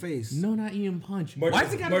 punch you in the face. No, not even punch. Murder Why was-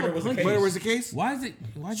 is it gotta murder go was the punch? case. Where was the case? Why is it?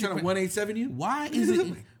 Why is Trying to it? 187 you? Why is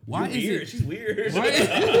it? Why You're is weird. it? She's weird.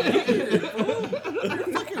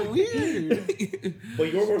 You're fucking weird.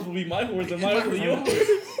 But your words will be my words and my words will be yours.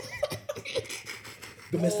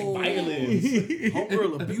 Domestic violence.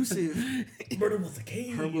 Homegirl abusive. Murder was the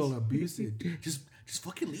case. Homegirl abusive. Just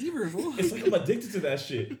fucking leave her. Fool. It's like I'm addicted to that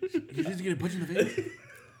shit. You just get a punch in the face.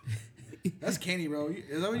 That's candy, bro.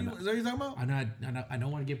 Is that what you're talking about? I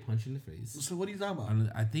don't want to get punched in the face. So what are you talking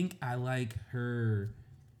about? I think I like her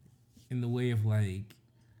in the way of like,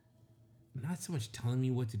 not so much telling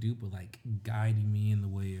me what to do, but like guiding me in the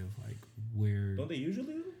way of like where. Don't they usually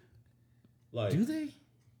do? Like, Do they?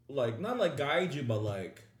 Like, not like guide you, but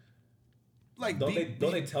like don't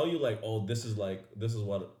they tell you like, oh, this is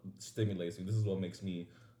what stimulates me. This is what makes me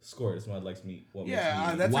score. This is what makes me.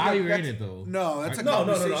 that's While like you're in it though. No, that's a No.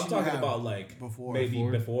 conversation I'm you talking have about like before. maybe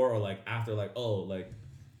before or like after. Like, oh, like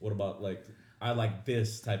what about like I like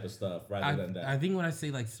this type of stuff rather than that. I think when I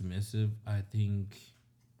say like submissive, I think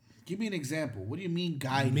Give me an example. What do you mean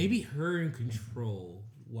guide? maybe her in control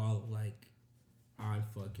while like I'm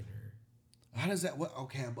fucking her. How does that? What?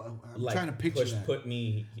 Okay, I'm like, trying to picture that. Put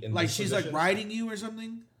me in Like this she's position, like riding you or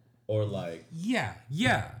something. or like Yeah,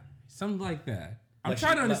 something like that. I'm Like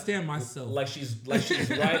trying to she- understand myself. like she's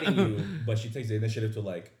riding you, but she takes the initiative to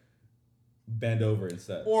like bend over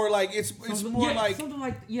instead. Or like it's more like something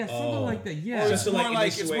like that. Yeah, or it's to, more like, like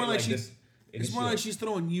it's initiate, more like like, she's this- it's more like she's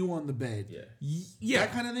throwing you on the bed. yeah,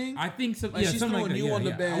 That kind of thing. I think so. Like Yeah, she's something like throwing that. you Yeah, on the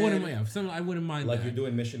yeah. bed. I wouldn't mind. Like that. you're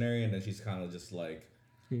doing missionary, and then she's kind of just like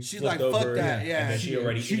She's flipped like, fuck over, that. and Yeah. then she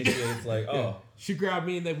already initiates like, oh, She grabbed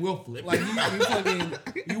me and then we'll flip. Like you fucking,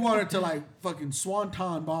 you want her to like fucking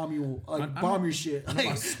swanton bomb you, like bomb your shit. a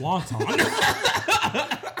Like, swanton.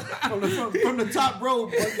 from the top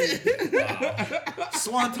rope, fucking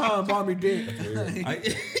swanton bomb your dick.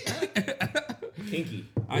 kinky.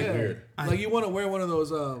 Yeah. Weird. Like you want to wear one of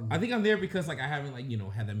those. I think I'm there because like I haven't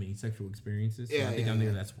had that many sexual experiences. So I think I'm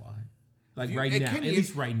there. That's why. Like right now, Kenny, at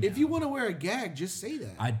least right now. If you want to wear a gag, just say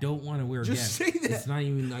that. I don't want to wear a Just gag. say that. It's not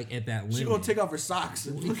even like at that limit. She's gonna take off her socks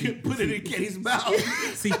and put it in Kenny's mouth.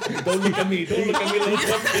 See, Don't look at me. Don't look at me, little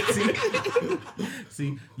fucker.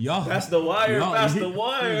 see, y'all. Pass the wire. Y'all- Pass the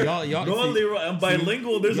wire. y'all- Go on, see- Leroy. I'm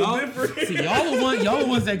bilingual. There's y'all, a difference. See, y'all the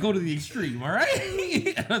ones that go to the extreme. All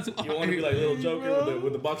right. That's why. You want to be like Little Joker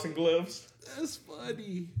with the boxing gloves? That's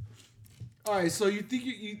funny. All right, so you think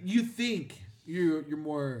you think you're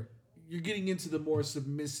more. You're getting into the more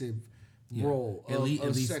submissive role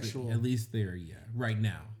of sexual. At least there, yeah. Right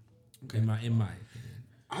now, okay. in my opinion.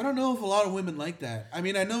 I don't know if a lot of women like that. I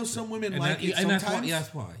mean, I know some women like it sometimes.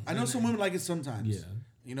 That's why. I know some women like it sometimes. Yeah.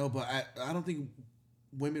 You know, but I don't think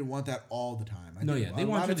women want that all the time. I No, think yeah, they a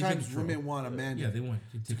want lot you of to take times control. women want a man Yeah, they want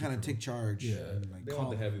to kind of take charge. Yeah. and like They call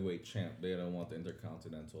want the heavyweight champ. They don't want the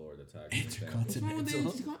intercontinental or the tag team champ. What's wrong with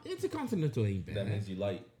the Intercontinental ain't bad. That means you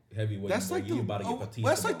light heavyweight. That's like you about to get Batista.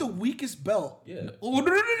 that's like the weakest belt. Yeah. Oh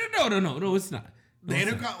no, it's not. No,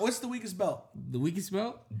 it's not. What's the weakest belt? The weakest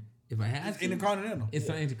belt? If I had to, Intercontinental. it's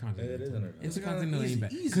not Intercontinental. It is Intercontinental. Intercontinental ain't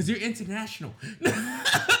bad Easy. because you're international.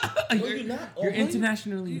 you're not. Oh, You're really?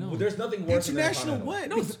 internationally Well, known. there's nothing worse International than what?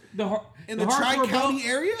 No, In the Tri-County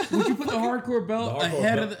area? Would you put the hardcore belt The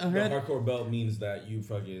ahead hardcore of belt, ahead? the hardcore belt means that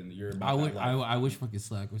you're about I would. that life. I wish fucking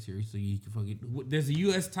Slack was here so you could fucking. There's a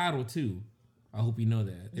U.S. title too. I hope you know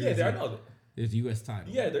that. I know that. There's a U.S.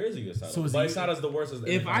 title. Yeah, there is a US title. So but it's not as the worst as the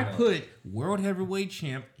If I Intercontinental. put World Heavyweight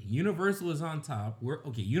Champ, Universal is on top.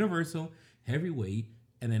 Universal, Heavyweight,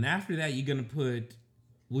 and then after that you're gonna put.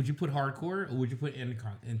 Would you put Hardcore or would you put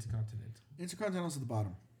Intercontinental? Intercontinental's at the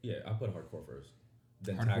bottom. Yeah, I put hardcore first.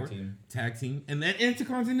 Then Hardcore, tag team, and then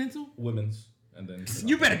Intercontinental. women's, and then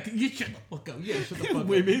You better shut the fuck up. Yeah, shut the fuck up.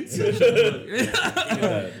 Women's.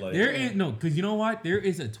 There is no, because you know what? There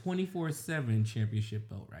is a 24/7 championship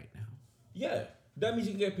belt right now. Yeah, that means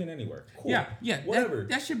you can get pinned anywhere. Cool. Yeah, whatever.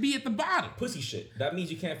 That should be at the bottom. Pussy shit. That means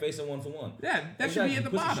you can't face it 1-for-1. Yeah, that should be at the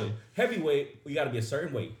Pussy bottom. shit. Heavyweight, you got to be a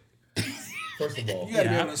certain weight. First of all, You gotta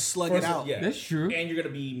be Yeah. able to slug First it of- out. yeah. That's true. And you're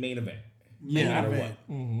gonna be main event. Yeah. No matter event.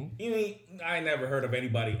 what. Mm-hmm. You mean I never heard of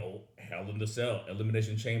anybody? Oh, Hell in the Cell,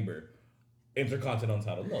 Elimination Chamber, Intercontinental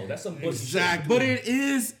title. No, that's some pussy Exactly. But it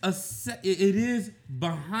is it is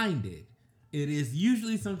behind it. It is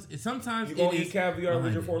usually sometimes shit. You gonna it eat is caviar with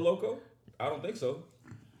behind your it. Four Loko? I don't think so.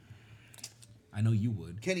 I know you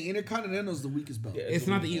would. Kenny, Intercontinental's the weakest belt. Yeah, It's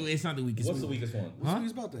not the weakest it's not the weakest. one. What's the one. weakest one? What's the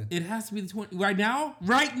weakest belt then? It has to be the 20 right now.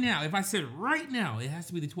 Right now, if I said right now, it has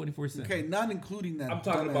to be the 24/7. Okay, not including that. I'm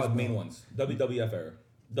talking dumbass about main belt. ones. WWF era.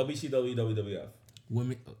 WCW, WWF.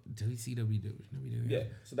 Women, WCW, WWF. Yeah.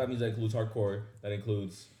 So that means that includes hardcore. That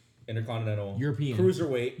includes Intercontinental. European.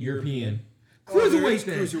 Cruiserweight. European. Oh, there Cruiserweight. is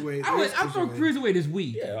then. cruiserweight. I There is thought cruiserweight. cruiserweight is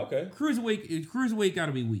weak. Yeah, okay. Cruiserweight got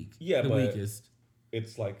to be weak. Yeah, the but weakest.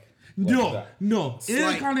 It's like. No. Slight.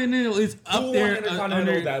 Intercontinental is up Who there. won Intercontinental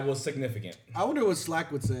under, that was significant? I wonder what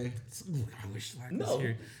Slack would say. I wish Slack was No.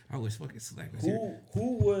 here. I wish fucking Slack was here.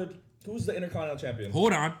 Who's the Intercontinental champion?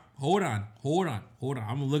 Hold on.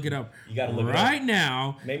 I'm gonna look it up. You gotta look it right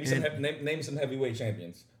now. Name some heavyweight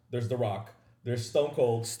champions. There's The Rock. There's Stone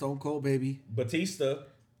Cold. Stone Cold, baby. Batista.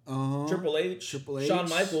 Triple H. Triple H. Shawn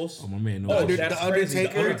Michaels. Oh my man, no. Oh, The that's crazy.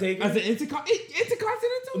 Undertaker. The Undertaker. As an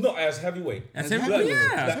Intercontinental? No, as heavyweight. That's As heavyweight. heavyweight.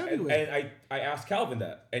 Yeah. That's And heavyweight. I asked Calvin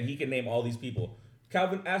that, and he can name all these people.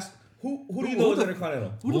 Calvin asked, who do you know is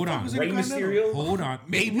Intercontinental? Who the Hold fuck on. was Rey Intercontinental? Mysterio? Hold on.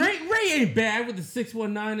 Maybe. Ray ain't bad with the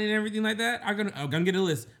 619 and everything like that. I'm gonna get a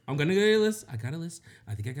list. I got a list.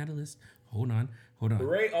 I think I got a list. Hold on.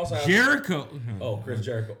 Ray also has. Jericho. Oh, Chris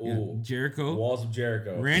Jericho. Ooh. Jericho. Walls of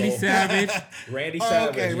Jericho. Randy So- Savage. Randy Oh,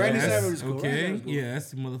 Savage. okay, Randy yes. Savage is cool. Randy Okay. Savage is cool.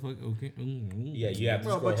 Yes, motherfucker. Okay. Yeah, you have to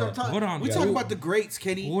Bro, scroll but up. Hold on. We Yeah. talk about the greats,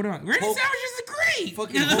 Kenny. Hold on. Randy Hulk- Savage is great.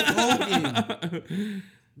 Fucking Hulk Hogan.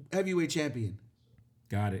 Heavyweight champion.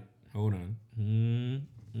 Got it. Hold on.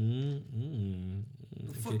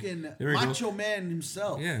 The fucking There we go. Macho Man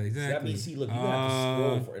himself. Yeah, That exactly. means, see, look, you have to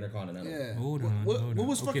scroll for Intercontinental. Yeah. Hold on. What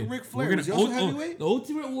was fucking Ric Flair? We're Was he also heavyweight? The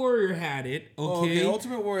Ultimate Warrior had it. Okay,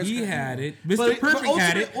 Ultimate Warrior's He got- had it. But- Mr. but Perfect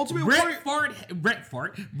had it. Ultimate Warrior-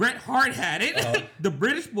 Bret Hart had it. The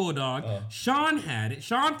British Bulldog. Sean had it.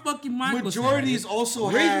 Shawn fucking Michaels. Majorities had it. also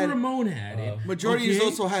Razor had- Ramon had it. Majority Okay?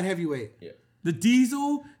 also had heavyweight. Yeah. The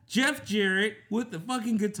Diesel, Jeff Jarrett with the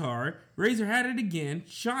fucking guitar. Razor had it again.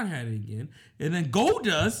 Sean had it again. And then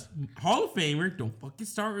Goldust, Hall of Famer. Don't fucking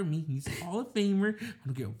start with me. He's a Hall of Famer. I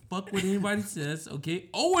don't give a fuck what anybody says. Okay.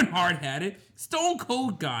 Owen Hart had it. Stone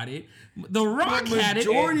Cold got it. The Rock had it.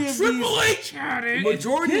 majority of Triple these- H had it.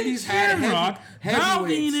 majority of Ken these had Shamrock, Val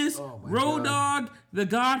heavyweights. Venus, Oh my Road God. Dogg, The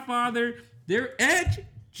Godfather. Their Edge.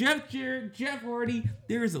 Jeff Jarrett, Jeff Hardy.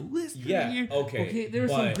 There is a list Yeah, right here. okay, There were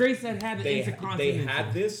some but greats that had the They Intercontinental.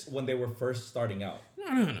 had this when they were first starting out.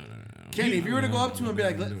 No. Kenny, if you were to go up to him and be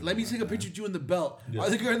like, let me take a picture of you in the belt, are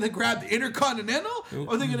they going to grab the Intercontinental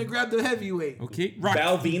or are they going to grab the heavyweight? Okay, Rock.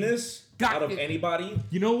 Val Venus, Got out of it. anybody,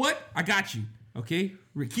 You know what? I got you. Okay,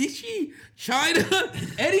 Rikishi, China,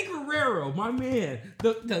 Eddie Guerrero, my man.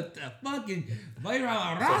 The fucking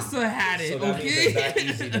Mayra Rasa had so it. that means it's that Okay.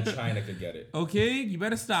 easy that China could get it. Okay, you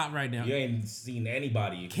better stop right now. You ain't seen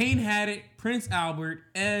anybody. Kane had it. Prince Albert,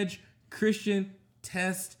 Edge, Christian,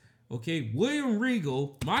 Test. Okay, William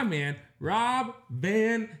Regal, my man. Rob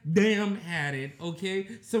Van Dam had it. Okay,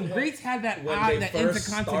 some greats had that When eye, they that first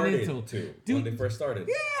Intercontinental. started, too. Dude, When they first started.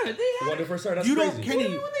 yeah, they had When they it. first started, that's You don't- crazy. Kenny,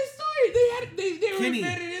 When they started, they had it. They were Kenny,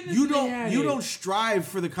 embedded in this. you they had don't it. strive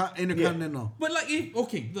for the Intercontinental. But like,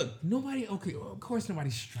 okay, look, nobody. Okay, of course,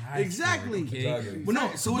 nobody strives. Exactly. For it, okay? Exactly. But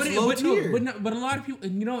no, So but, it's low but no, tier. but a lot of people,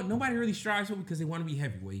 nobody really strives for it because they want to be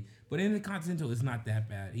heavyweight. But Intercontinental is not that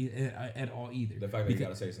bad at all either. The fact that you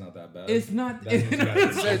gotta say it's not that bad. It's not. that means you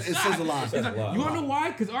gotta- It says a lot. It says a lot. You want to know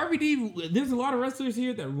why? Because RVD, there's a lot of wrestlers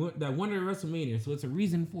here that won at WrestleMania, so it's a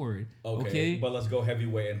reason for it. Okay, but let's go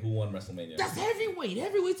heavyweight and who won WrestleMania? That's heavyweight.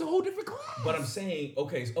 Heavyweight's a whole different class. But I'm saying,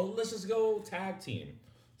 okay, so let's just go tag team.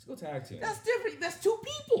 Let's go tag team. That's different. That's two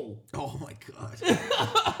people. Oh my God.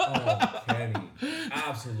 Oh, Kenny.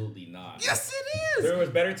 Absolutely not. Yes, it is. There was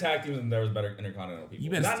better tag teams and there was better Intercontinental people. You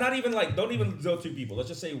better Not even like, don't even go two people. Let's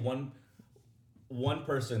just say one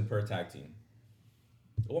person per tag team.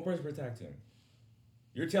 One person per tag team.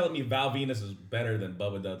 You're telling me Val Venus is better than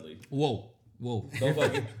Bubba Dudley? Don't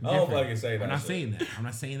fucking say that. I'm not shit. saying that. I'm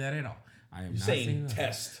not saying that at all. I am You're not saying saying that.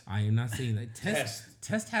 Test. I am not saying that.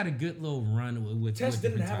 Test had a good little run with Test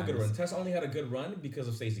didn't different have a good titles. run. Test only had a good run because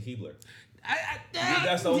of Stacy Keibler.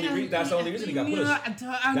 That's the only reason he got pushed.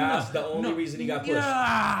 That's the only reason he got pushed.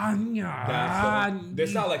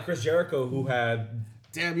 It's not like Chris Jericho who had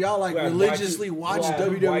Damn, y'all like who had religiously Y2 watch who had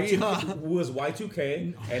WWE, Y2 huh? who was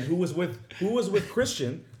Y2K and who was with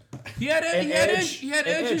Christian. He had Edge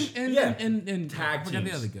and Tag I forgot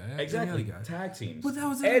teams. the other guy. Exactly. The other guy. Tag teams. But that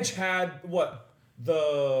was Edge had what?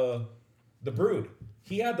 The Brood.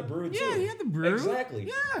 He had the Brood too. Yeah, he had the Brood. Exactly.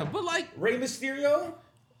 Yeah, but like, Rey Mysterio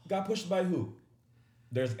got pushed by who?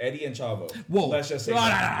 There's Eddie and Chavo. whoa. Let's just say No,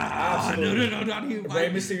 absolutely. not even by Rey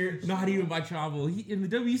Mysterio. Not even by Chavo. He in the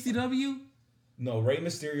WCW. No, Rey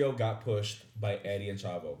Mysterio got pushed by Eddie and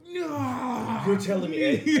Chavo. No. You're telling me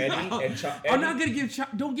Eddie and Chavo. I'm not gonna give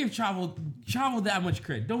don't give Chavo that much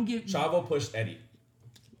credit. Don't give Chavo pushed Eddie.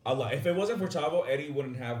 A lot. If it wasn't for Chavo, Eddie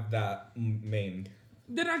wouldn't have that main.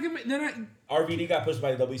 Then RVD got pushed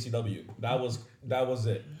by WCW. That was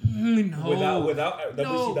it. no. Without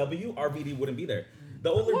No. WCW, RVD wouldn't be there.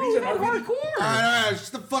 The only reason RVD. hardcore. All right,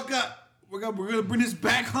 shut the fuck up. We're gonna bring this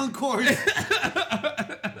back on course.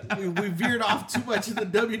 we veered off too much in the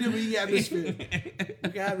WWE atmosphere. We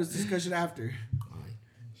can have this discussion after.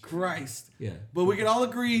 Christ. Yeah. But we can all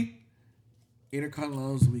agree,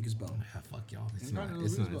 Intercontinental is the weakest belt. Ah, fuck y'all. It's Not not. gonna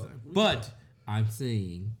It's lose, not. but- But I'm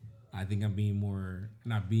saying, I think I'm being more.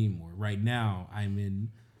 Not being more. Right now, I'm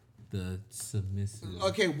in the submissive.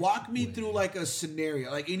 Okay, walk me through like a scenario,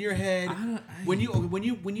 like in your head, when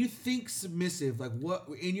you think submissive, like what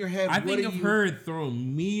in your head? I what think are of you, her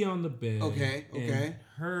throwing me on the bed. Okay, and okay.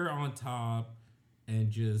 her on top, and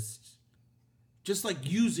just just like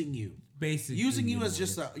using you, basically using you as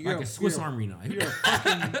just you're like a Swiss you're Army knife. You're a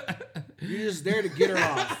fucking. You're just there to get her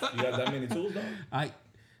off. You have that many tools, though? I,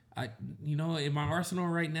 in my arsenal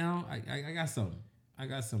right now, I got some. I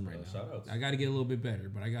got some right now. shout outs. I got to get a little bit better,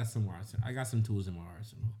 but I got some arsenal. I got some tools in my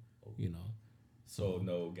arsenal. You know. So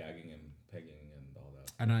no gagging and pegging and all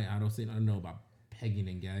that. I don't know about pegging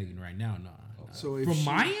and gagging right now. No. So if from she-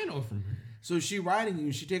 my end or from her? So she riding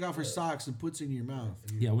you. She take off her socks and puts it in your mouth.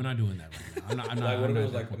 Yeah, we're not doing that right now. I'm not. Like what I'm if it not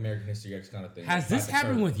was that like point. American History X kind of thing? Has like this Papa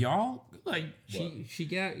happened Turk? with y'all? Like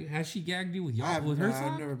What? has she gagged you with y'all I've with her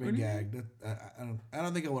sock? never or been anything? gagged. I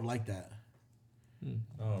don't think I would like that. I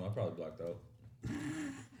don't know. I probably blacked out.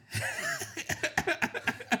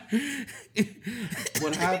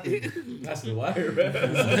 What happened? That's the wire, man.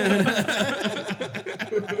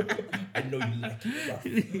 I know you like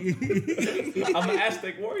it. I'm an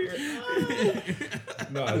Aztec warrior.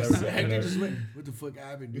 No, I never. Hector just went, what the fuck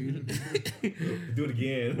happened, dude? Do it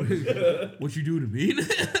again. What you do to me?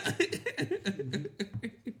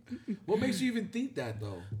 What makes you even think that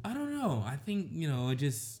though? I don't know. I think it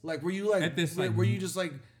just Like, were you like, At this, like- were you just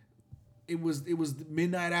like, it was the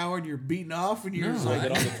midnight hour and you're beating off and you're No, just Was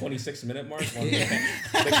like, it on the 26-minute mark?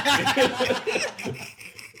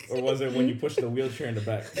 Or was it when you pushed the wheelchair in the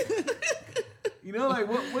back? you know, like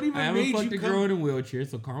what even I haven't made fucked you a girl come? in a wheelchair,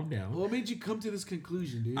 so calm down. What made you come to this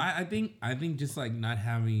conclusion, dude? I think just like not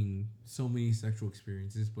having so many sexual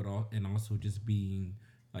experiences, but also just being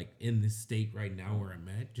like in this state right now where I'm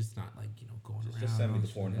at, just not like going around. Just send me the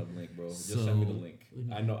Pornhub link, bro. Just send me the link.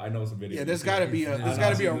 I know it's a video. yeah, there's got to be a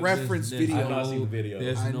reference there's video. I've not seen the video.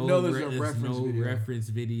 There's I no, know there's a there's reference no video. reference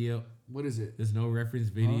video. What is it? There's no reference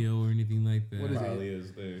video or anything like that. What is it? Probably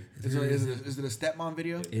is there. Is it a stepmom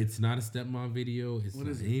video? It's not a stepmom video. It's What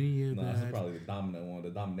not is it? any of No, that. it's probably the dominant one, the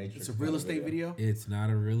dominatrix. It's a real estate video. It's not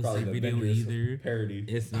a real Probably estate the video Avengers either. parody.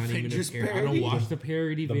 It's not even a Avengers parody. I parody? don't watch the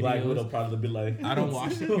parody The videos. Black Widow probably be like, I don't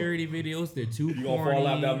watch the parody videos. They're too you corny. gonna fall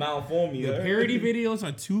out that mountain for me? The huh? parody videos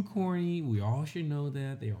are too corny. We all should know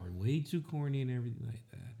that. They are way too corny and everything like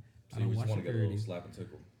that. So I you don't just watch want the to get a little parodies. slap and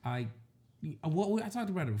tickle. I talked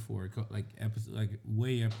about it before, like a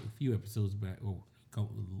few episodes back, or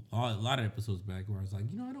a lot of episodes back, where I was like,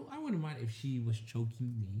 I wouldn't mind if she was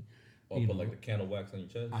choking me. Or You put know, like the candle wax on your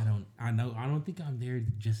chest. I don't think I'm there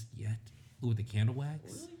just yet with the candle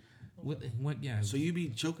wax. What? Yeah. So you be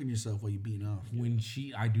choking yourself while you beating off?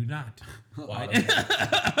 I do not. Wow.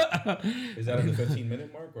 Is that at the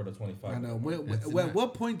 15-minute mark or the 25? I know. That's At not-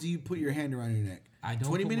 what point do you put your hand around your neck? I don't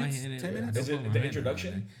 20 put my minutes? hand in 10 it. minutes? Is I it don't put the my hand in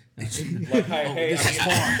introduction? it. Like, hey,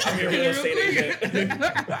 I'm your real estate agent.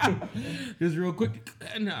 Just real quick.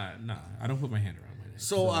 Nah. I don't put my hand around my neck.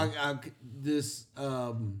 So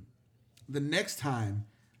the next time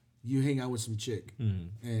you hang out with some chick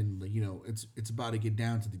and it's about to get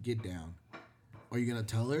down to the get down, are you gonna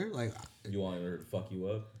tell her You want her to fuck you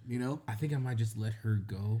up? I think I might just let her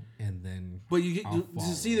go and then. But you I'll to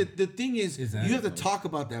see that the thing is Is you that- have to talk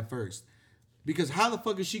about that first, because how the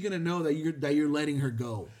fuck is she gonna know that you're letting her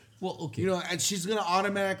go? Well, okay. And she's gonna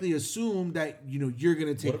automatically assume that you're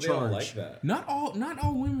gonna take What if they don't charge. like that? Not all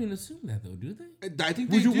women assume that though, do they? I think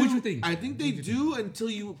they What'd do. you think? I think they do until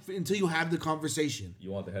you have the conversation.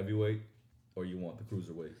 You want the heavyweight or you want the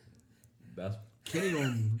cruiserweight? That's Kenny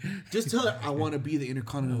don't just tell her I want to be the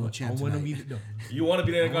Intercontinental I champ want to tonight. be the. No. you want to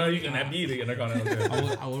be the Intercontinental. You can be the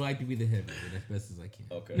Intercontinental. I would like to be the heavyweight as best as I can.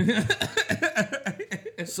 Okay.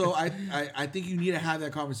 So I think you need to have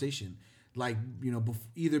that conversation, like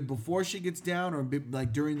either before she gets down or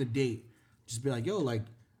like during the date. Just be like, yo, like,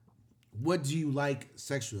 what do you like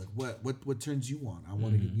sexually? Like, what turns you on? I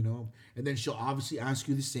want to, and then she'll obviously ask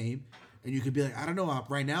you the same, and you could be like, I don't know,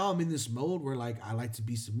 right now I'm in this mode where like I like to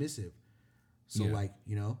be submissive. So Yeah. like,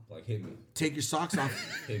 Like hit me. take your socks off.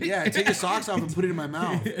 Yeah, take your socks off and put it in my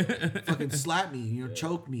mouth. Fucking slap me,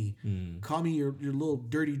 choke me. Call me your little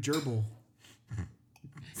dirty gerbil.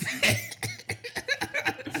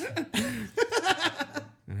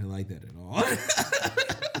 I don't like that at all.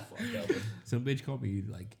 Some bitch called me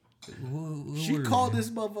like. She called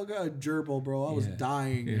this motherfucker a gerbil, bro. I was Yeah.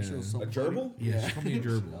 dying. Yeah. She was so A funny. gerbil? Yeah, she called me a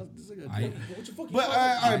gerbil. This is like a I, gerbil. What the fuck? But all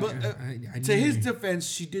right, but I to his knew- defense,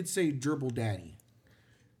 she did say gerbil daddy.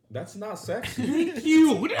 That's not sexy. Thank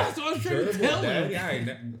you. That's what I was trying to Gerbil tell daddy? him. I ain't.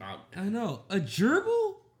 I know a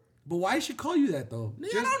gerbil. But why should call you that though? I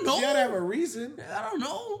don't know. You gotta have a reason. I don't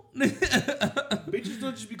know. Bitches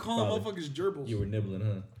don't just be calling Probably. motherfuckers gerbils. You were nibbling,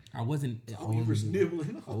 huh? I wasn't. Oh, you were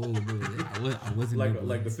nibbling. I wasn't Like nibbling.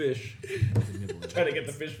 like the fish. I wasn't nibbling. Trying to get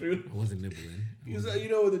the fish food. I wasn't nibbling. You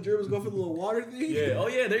know when the gerbils go for the little water thing? Yeah. Oh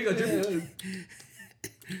yeah. There you go. Gerbil.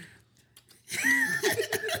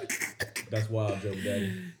 That's wild, gerbil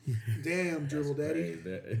daddy. Damn, gerbil daddy.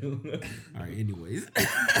 All right. Anyways,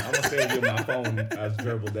 I'm gonna save you on my phone as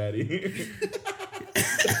gerbil daddy.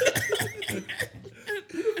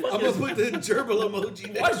 I'm gonna put the gerbil emoji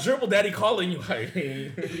Why next. is gerbil daddy calling you? Like,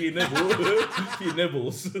 he nibbles. He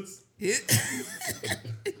nibbles.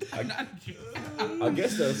 I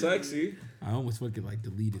guess that's sexy. I almost fucking like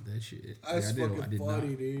deleted that shit. That's Like, fucking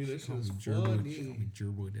funny, dude. That shit was funny. Call me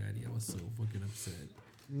Gerbo Daddy. I was so fucking upset.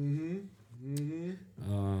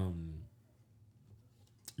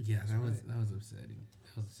 Yeah, that was upsetting. That was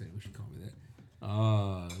upsetting. We should call me that.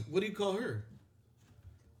 What do you call her?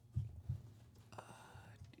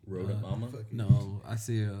 Rodent mama. No, I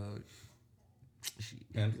say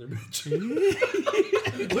Hamster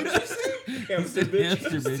bitch. What did you say? Hamster bitch.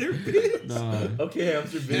 Hamster bitch. No, Okay,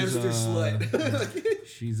 hamster bitch. Hamster slut.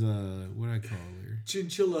 she's what do I call her?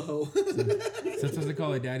 Chinchilla hoe. Sometimes I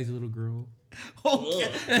call her Daddy's little girl.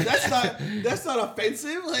 Okay. That's not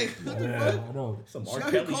offensive. Like what the fuck? I know. Some She R.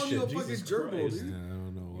 out here Kelly calling shit. you a fucking Jesus gerbil, Christ. dude. Yeah, I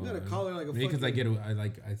don't know. You gotta call her like a maybe because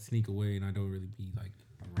fucking... I sneak away and I don't really be like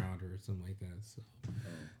around her or something like that. So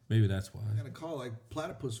maybe that's why. You gotta call like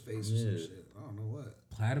platypus face or some shit. I don't know what.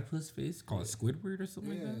 Platypus face? Call it Squidward or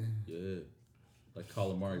something like that? Yeah. Like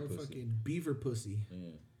calamari pussy. Fucking beaver pussy. Yeah.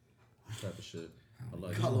 That type of shit. I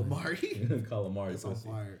like Calamari. Calamari That's on pussy.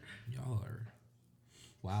 fire. Y'all are.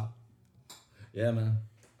 Wow. Yeah, man.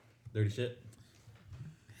 Dirty shit.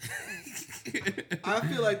 I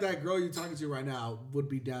feel like that girl you're talking to right now would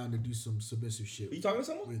be down to do some submissive shit Are you talking to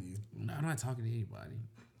someone? with you. No, I'm not talking to anybody.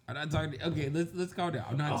 I'm not talking to... Okay, let's calm down.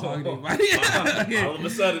 I'm not talking to anybody. Okay. All of a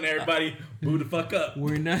sudden, everybody boo the fuck up.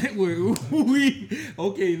 We're not...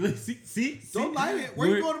 Okay, let's see. Don't lie it. Where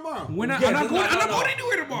you going tomorrow? I'm not No. going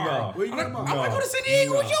anywhere tomorrow. No. Where you going tomorrow? I'm not going to San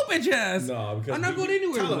Diego with your bitch ass. No, because I'm not going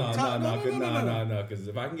anywhere Tell tomorrow. him. No. Because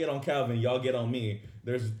if I can get on Calvin, y'all get on me.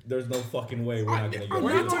 There's no fucking way we're not gonna get.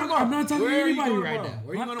 I'm not talking to Where are you anybody going right tomorrow? now.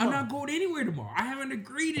 Where you going I'm tomorrow? not going anywhere tomorrow. I haven't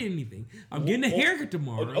agreed to anything. I'm getting a haircut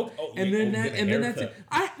tomorrow, and then get a that's it. haircut.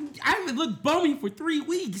 I haven't looked bummy for 3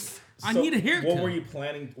 weeks. I need a haircut. What were you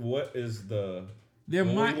planning? What is the? There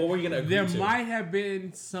what were you gonna agree there to? might have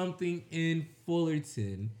been something in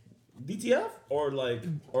Fullerton. DTF or like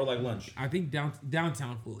lunch? I think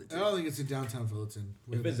downtown I Fullerton. don't think it's in downtown Fullerton.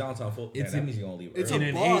 If it's downtown, It's that in- means you're gonna leave. It's in a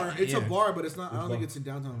an bar. eight- It's yeah. a bar, but it's not. I don't bar? think it's in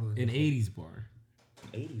downtown Fullerton. An 80s bar.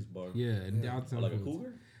 80s bar. Yeah, in downtown Like a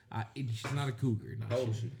Fullerton. cougar? She's not a cougar. No, How old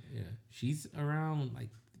is she? Yeah, she's around like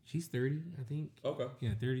she's 30, I think. Okay.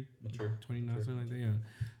 Yeah, 30, Mature. 29, something like that. Yeah.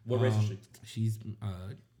 What race is she? She's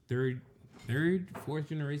fourth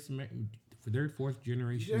generation. Third, fourth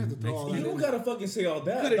generation. You have to throw all Mexican. that You don't gotta fucking say all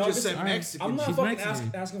that. Could have dog. just This- said Mexican. I'm not She's fucking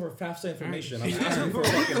Mexican. asking for FAFSA information. Alright. I'm asking for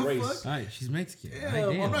fucking race. All right, she's Mexican. Yeah, All right,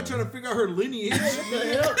 I'm damn. not trying to figure out her lineage. What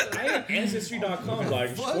the hell? I ain't Ancestry.com.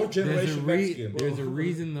 Like fourth There's a, generation Mexican. there's a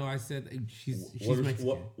reason though. I said she's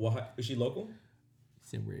Mexican. What is she local?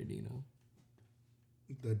 San Bernardino.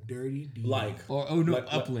 The dirty D. Like Oh no, Like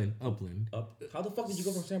what? Upland. how the fuck did you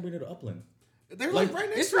go from San Bernardino to Upland? They're like right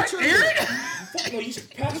next It's to right each other. there. Fuck no, you should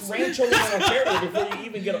pass Rancho and Ontario before you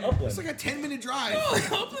even get to Upland. It's like a 10-minute drive.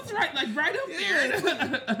 Upland's right up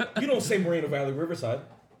there. You don't say Moreno Valley, Riverside.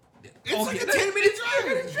 It's like a 10-minute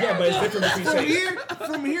drive. Yeah, but it's different between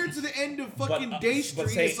From here to the end of fucking Day Street,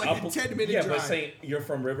 say it's like a 10-minute Yeah, drive. but saying you're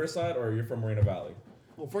from Riverside or you're from Moreno Valley.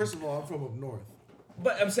 Well, first of all, I'm from up north.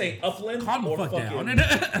 But I'm saying Upland Calm the or fuck fucking.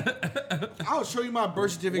 down. I'll show you my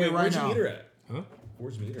birth certificate Wait, right where'd you now. meet her at? Huh?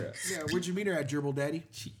 Where'd you meet her at? Yeah, where'd you meet her at, Gerbil Daddy?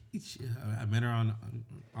 I met her on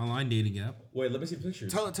online dating app. Wait, let me see the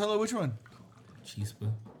pictures. Tell her which one.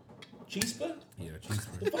 Chispa. Chispa? Yeah,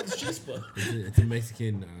 Chispa. The fuck is Chispa? It's a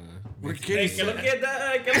Mexican. Hey, que lo que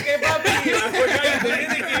da, que lo que papi? I forgot you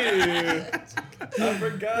Dominican. I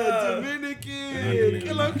forgot. Dominican.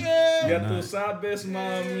 Que lo que? Ya tú sabes,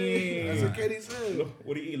 mami. That's what Kenny said.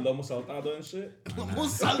 What do you eat? Lomo saltado and shit?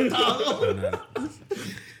 Vamos saltado.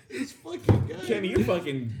 This fucking guy. Kenny, you're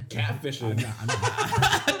fucking catfishing.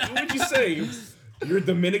 What'd you say? You're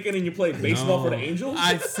Dominican and you play baseball for the Angels?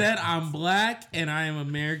 I said I'm black and I am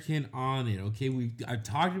American on it. Okay, I've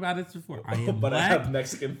talked about this before. I am but black I have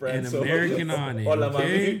Mexican friends. and American on it. Hola,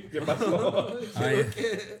 Okay? mami. ¿Qué pasó?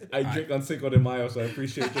 I I drink on Cinco de Mayo, so I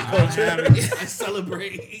appreciate your I culture. haven't- I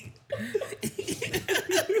celebrate.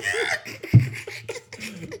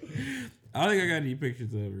 I don't think I got any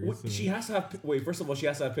pictures of her. What- so. She has to have. Wait, first of all, she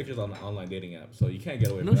has to have pictures on the online dating app, so you can't get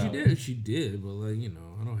away No, with she that. did. She did, but like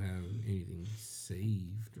I don't have anything saved.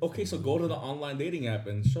 Okay, so go to the online dating app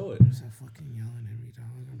and show it. Who's that fucking yelling at me, dog?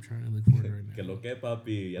 I'm trying to look for it right Que now. lo que,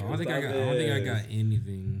 papi. I don't think I got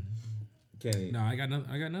anything. Kenny. No, I got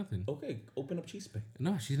nothing. Okay, open up Chispe.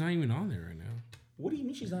 No, she's not even on there right now. What do you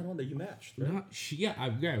mean she's not on there? You matched, right?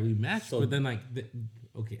 No, we matched, So- but then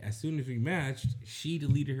okay, as soon as we matched, she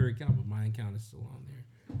deleted her account, but my account is still on there.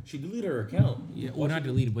 She deleted her account. Yeah, well, not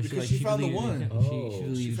deleted, but Because she she found the deleted one. account.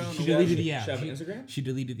 Oh, she found the deleted one. the app. She have an Instagram? She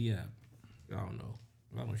deleted the app. I don't know.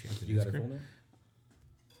 I don't know if she has an You got her Instagram. phone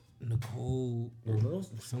there? Nicole or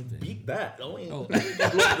something. Beat that. Oh, God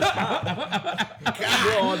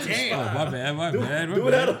oh, damn. my bad. My do bad.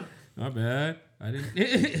 that. My bad. I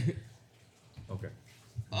didn't. Okay.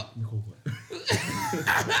 Nicole.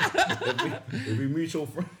 if we mutual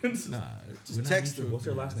friends. Nah, Just text her. What's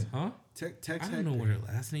her last name? Huh? Text I Hector. don't know what her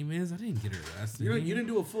last name is. I didn't get her last name. You didn't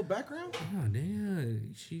do a full background? Oh,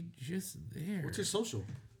 damn. She just there. What's your social?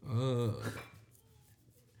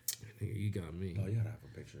 You got me. Oh, you gotta have a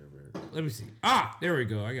picture of her. Let me see. Ah, there we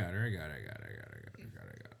go. I got her.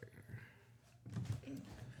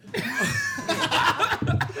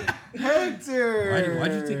 Hector!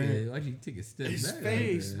 Why'd you take a step His back?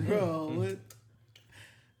 face, bro. What?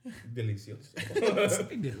 Delicioso.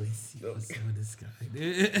 Delicioso, this guy.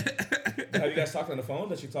 Have you guys talked on the phone?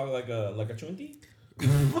 Does she talk like a chunti?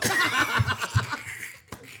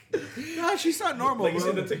 Nah, she's not normal, Like you bro.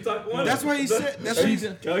 seen the TikTok one? That's why he said. That's Have why you he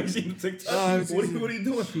said. seen the TikTok? I've What seen are you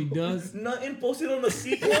doing? She does. Nothing posted on the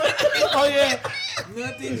sequel. Oh yeah.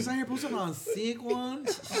 Nothing. Just out here posting on sick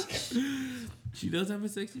ones. She does have a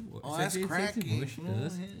sexy voice. Oh, that's sexy cracking. voice. She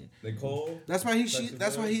does. Nicole. That's why Sexy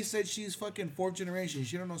That's why voice. he said she's fucking fourth generation.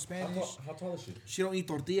 She don't know Spanish. How tall is she? She don't eat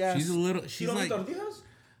tortillas. She's a little. She She's don't like. eat tortillas?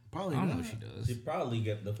 Probably I don't not. know if she does. She probably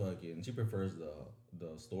get the fucking. She prefers the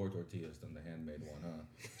store tortillas than the handmade one, huh?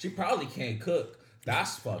 She probably can't cook.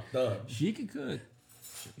 That's fucked up. She can cook.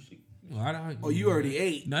 She, Well, I don't. Oh, you already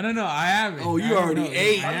ate. No, I haven't. Oh, you I already don't know.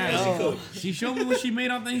 ate. I haven't. She cook. She showed me what she made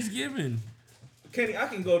on Thanksgiving. Kenny, I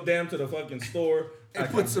can go down to the fucking store And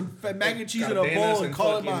put some mac and cheese in a Cardenas bowl and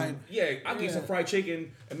call it fucking- mine. Yeah, I can get some Yeah. fried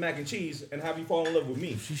chicken and mac and cheese and have you fall in love with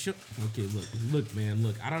me. She should. Okay, look, man,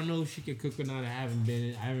 look. I don't know if she can cook or not. I haven't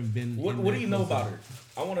been. What in do that you know close. about her?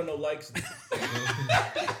 I want to know likes.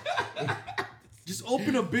 Just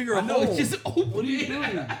open a bigger I know. hole. Just open. What are you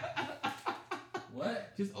doing?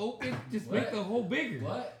 What? Just open. Just What? make the hole bigger.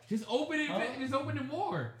 What? Just open it. Huh? Just open it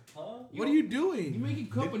more. Huh? What are you You doing? making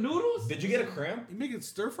cup of noodles? Did you get a cramp? You making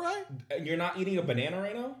stir fry? And you're not eating a banana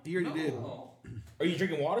right now? He already did. Oh. Are you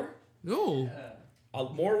drinking water? No. Yeah.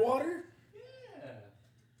 More water? Yeah.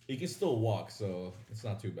 You can still walk, so it's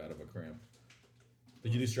not too bad of a cramp.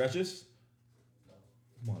 Did you do stretches?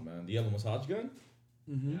 Come on, man. Do you have a massage gun?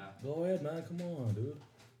 Mm-hmm. Yeah. Go ahead, man. Come on, dude.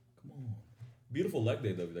 Come on. Beautiful leg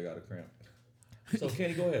day though. If they got a cramp. So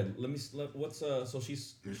Kenny, go ahead. What's so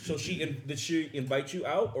did she invite you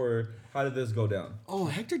out or how did this go down? Oh,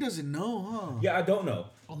 Hector doesn't know, huh? Yeah, I don't know.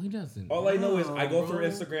 Oh, he doesn't. All I know is I go bro. through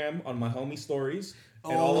Instagram on my homie stories,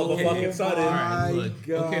 and all of a Oh, fucking sudden. All right, My look.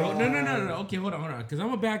 God. Okay, no. Okay, hold on. Because I'm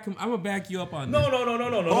gonna back you up on No. this.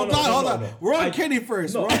 Hold on. We're on Kenny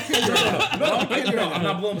first. No, We're on Kenny right now. I'm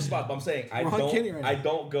not blowing the spot, but I'm saying I We're on Kenny right now.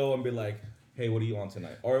 don't go and be like, hey, what do you want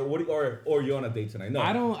tonight? Or you on a date tonight? No,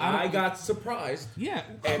 I don't- I got surprised. Yeah.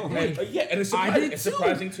 And it's I surprising. did It's too.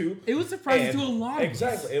 surprising too. It was surprising And to a lot of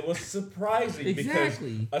exactly. us. It was surprising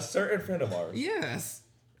Exactly. because a certain friend of ours Yes.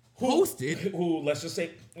 who Hosted. who let's just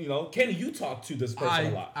say, Kenny, you talk to this person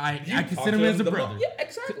a lot. I You talk consider to him as a the brother. Yeah,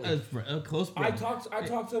 exactly. A close brother. I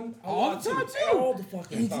talk to him a all lot the time too. All the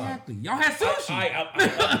fucking time. Exactly. Y'all had sushi.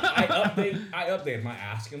 I update him. I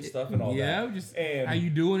ask him stuff and all yeah, that. just And how you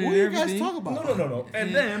doing What and do you everything. guys talk about? No.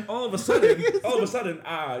 And then all of a sudden,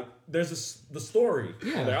 there's the story.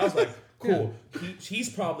 Yeah. There. I was like, cool. He's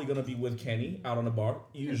probably gonna be with Kenny out on the bar,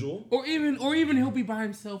 usual. Or even he'll be by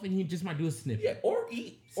himself and he just might do a snippet. Yeah, or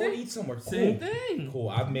eat somewhere. Cool. Same thing. Cool.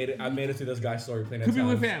 I've made it to this guy's story playing. Could be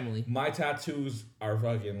with family. My tattoos are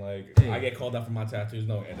fucking like Hey. I get called out for my tattoos.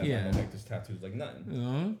 No, and then Yeah. I like this tattoos like nothing.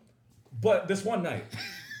 Uh-huh. But this one night.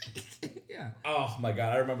 Yeah. Oh my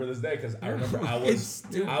god, I remember this day because I remember I It's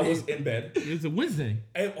was in bed. It was a Wednesday.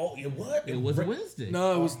 And, what? It was a Wednesday.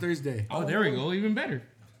 No, it was Thursday. Oh, there we go. Even better.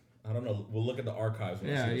 I don't know. We'll look at the archives.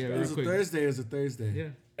 When I Yeah, see this yeah, guy. It was a quick. Thursday. It was a Thursday. Yeah.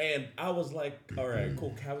 And I was like, all right,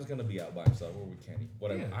 cool. Kevin's gonna be out by himself, or with Kenny,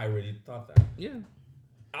 whatever. Yeah. I really thought that. Yeah.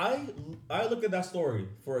 I looked at that story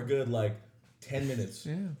for a good 10 minutes,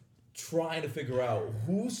 Yeah. trying to figure out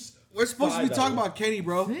who's. We're supposed to be spy talking that about Kenny,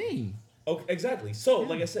 bro. We're Dang. Okay, exactly. So,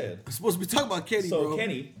 like I said, supposed to be talking about Kenny, so bro.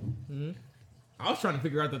 Kenny. I was trying to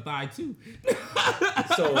figure out the thigh too.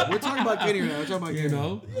 So We're talking about Kenny right now. We're talking about You Kenny.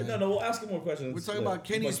 know? yeah, no, we'll ask him more questions. We're talking about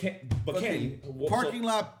Kenny's but Kenny, Parking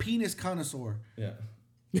lot penis connoisseur. Yeah.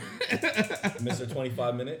 Mr.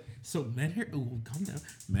 25 minute. So met her. Oh, calm down.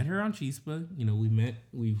 Met her on Chispa. You know, we met.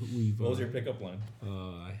 We've. What was your pickup line?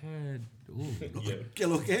 I had. Ooh. Yeah. ¿Qué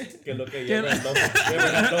lo que? Que lo que lleva el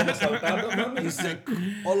lomo saltando, mami. He said,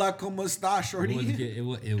 "Hola, cómo está, shorty?" It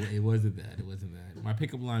wasn't that. It wasn't that. My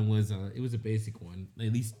pickup line was. It was a basic one,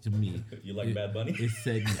 at least to me. You like Bad Bunny? It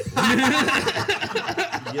said.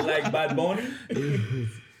 You like Bad Bunny?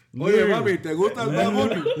 Oye, mami, ¿te gusta el Bad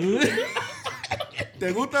Bunny?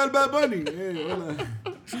 ¿Te gusta el Bad Bunny? Hola.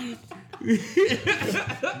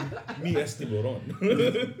 Mi es tiburón.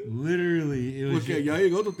 Literally, it was. Porque ya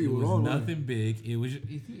llegó tu It was tiburón. nothing big. It was.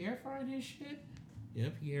 Is he air frying his shit?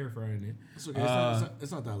 Yep, he air frying it. It's okay.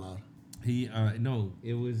 It's not that loud. He no,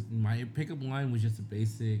 it was my pickup line was just a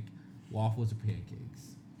basic waffles or pancakes.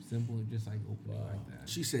 Simple, just like open it like that.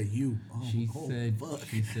 She said you. Oh, She oh, said fuck.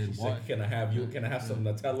 she said what? Like, can I have some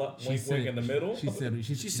Nutella? She Wink, said wink in the middle. She said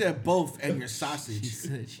She said both and your she sausage.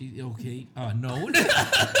 said she okay. No.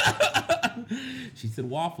 She said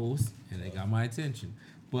waffles, and they got my attention.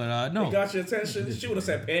 But no. It got your attention. She would have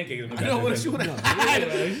said pancakes. I know what she would have.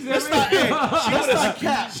 Let's Let's not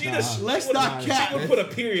cap. Let's not cap. She would put a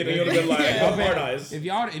period and you'd have been like, oh, hard eyes. If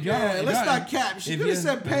y'all, Yeah, let's not cap. She if could have you-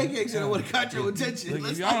 said pancakes and it would have got your attention. Look,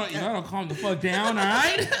 Let's if not y'all cap. don't calm the fuck down, all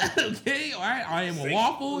right? Okay, all right. I am a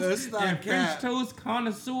waffles Let's not and French cap. toast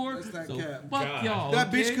connoisseur. Let's not So cap. fuck God. y'all. That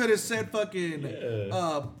bitch okay? could have said fucking,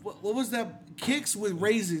 Yeah. what was that? Kicks with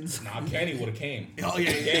raisins. Nah, Kenny would have came. Oh,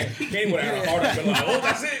 yeah. Kenny would have had a heart and been like, oh,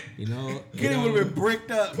 that's it. You know, Kenny would have been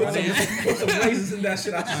bricked up. Put bro. some raisins in that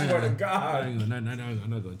shit. I swear to I'm God.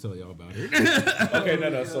 not gonna tell y'all about it. Okay,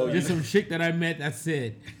 no. So Just some chick that I met. That's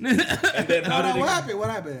it. and then how did What it? happened? What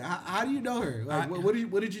happened? How do you know her? Like,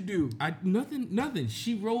 what did you do? Nothing.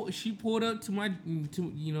 She pulled up to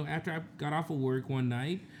after I got off of work one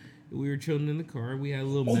night. We were chilling in the car. We had a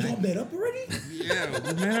little. Oh, y'all met up already? Yeah,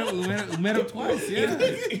 we met up twice. Yeah,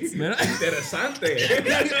 met up. Interesante.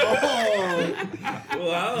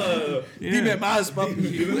 Wow. Dime más,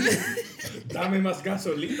 papi. Dame más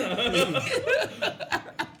gasolina.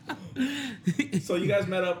 So you guys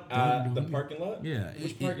met up at the parking lot? Yeah.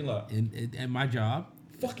 Which parking lot? At my job.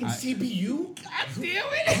 Fucking CBU? God damn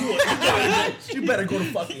it! You better go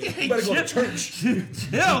to church.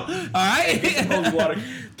 Chill. All right. Holy water.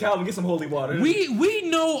 Calvin, get some holy water. We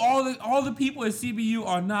know all the people at CBU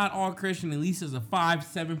are not all Christian. At least there's a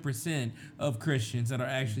 5-7% of Christians that are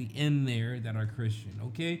actually in there that are Christian.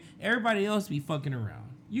 Okay, everybody else be fucking around.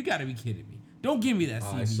 You got to be kidding me. Don't give me that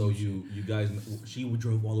CBU. So shit. you guys, she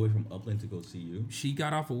drove all the way from Upland to go see you. She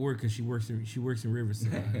got off of work because she works in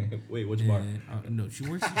Riverside. Wait, which bar? And, no, she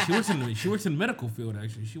works in the medical field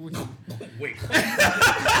actually. She works. Wait.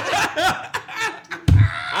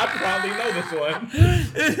 I probably know this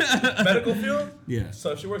one. Medical field? Yeah.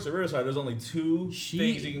 So if she works at Riverside, there's only two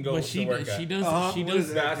things you can go to work at. She does. She what does.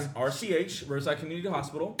 is That's RCH, Riverside Community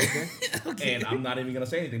Hospital. Okay. And I'm not even gonna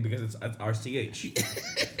say anything because it's RCH.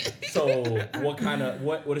 So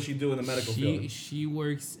what does she do in the medical field? She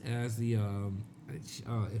works as the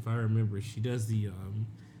if I remember, she does the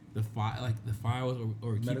files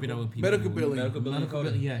or keeping up with people. Medical billing. Medical billing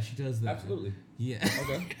coding. Yeah, she does that. Absolutely. Yeah.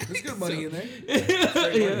 Okay. There's good money in there.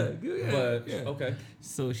 But yeah. okay.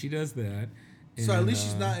 So she does that. So at and, least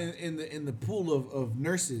she's not in the pool of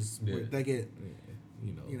nurses Yeah. that get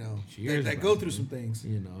you know that, she hears that about go it, through some things.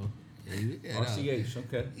 You know. And, RCH.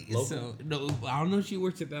 Okay. Local. So no, I don't know if she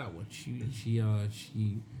works at that one. She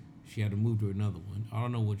had to move to another one. I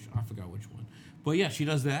don't know which. I forgot which one. But yeah, she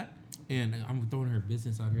does that, and I'm throwing her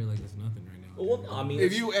business out here like it's nothing right now. Well, I mean,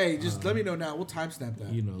 If you just let me know now, we'll timestamp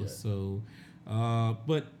that. You know, Yeah. so,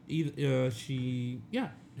 but either she, yeah,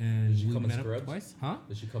 and Did she we come in met up scrubs? twice, huh?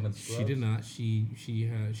 did she come in scrubs? She did not.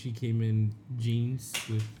 She came in jeans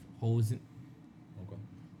with holes in. Okay.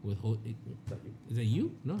 With holes. Is that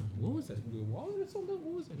you? No. What was that? What was it? What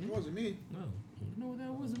was it? It wasn't me. No,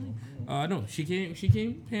 that wasn't me. No, she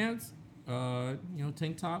came pants,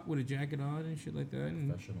 tank top with a jacket on and shit like that. And,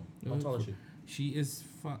 Professional. How tall is she? She is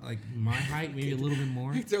like my height, maybe a little bit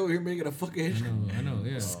more. He's over here making a fucking I know,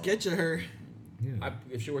 yeah. sketch of her. Yeah.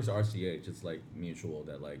 If she works at RCH, it's like mutual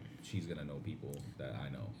that like she's gonna know people that I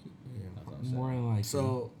know. That's what I'm saying. More than like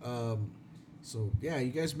So yeah,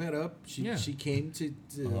 you guys met up. She came to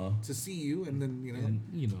see you, and then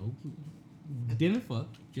didn't fuck,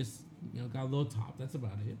 just got a little top. That's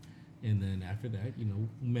about it. And then after that,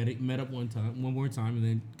 met up one more time, and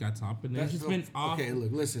then got top, and then it's just been off. Okay,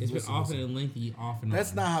 look, listen. It's been off and lengthy, off and on.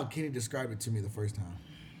 That's not how Kenny described it to me the first time.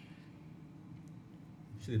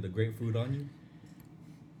 She did the grapefruit on you.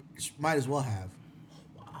 She might as well have.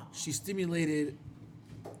 Wow. She stimulated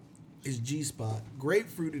his G spot,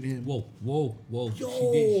 grapefruited him, Whoa. Yo! She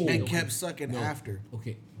did. and kept sucking No. after.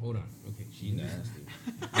 Okay, hold on. Okay, You nasty.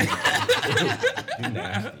 You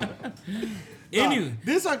nasty. Anyway,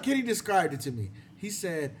 This is how Kenny described it to me. He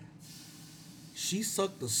said, "She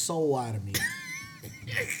sucked the soul out of me."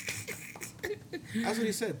 That's what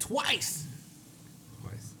he said twice.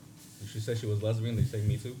 She said she was lesbian. They say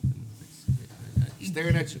me too.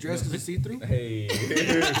 Staring at your dress because it's see-through? Hey.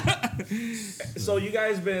 So you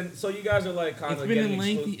guys are like kind of getting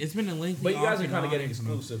lengthy. It's been a lengthy. But you guys off are and kind of on getting and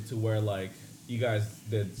on. exclusive to where like you guys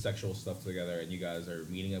did sexual stuff together and you guys are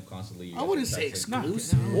meeting up constantly. You I guys wouldn't are say texting.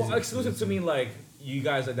 exclusive. Well, exclusive to mean like you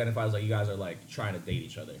guys identify as like you guys are like trying to date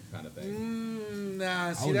each other kind of thing.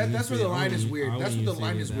 Nah, see that's where the line is weird. That's where the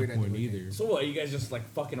line is weird. Either. So what? Are you guys just like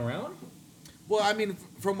fucking around? Well, I mean,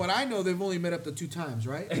 from what I know, they've only met up to 2 times,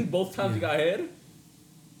 right? And both times you got head?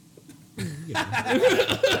 Yeah.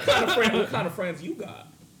 What kind of friends you got?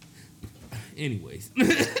 Anyways,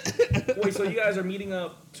 Wait, so you guys are meeting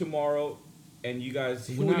up tomorrow, and you guys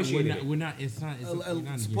who initiated it? we're not. It's not. We're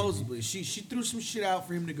not Supposedly, she threw some shit out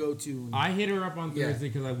for him to go to. And I hit her up on Yeah. Thursday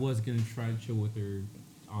because I was gonna try to chill with her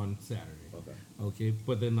on Saturday. Okay,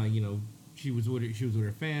 but then like she was with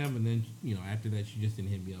her fam, and then after that she just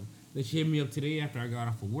didn't hit me up. Then she hit me up today after I got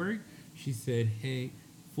off of work. She said, "Hey,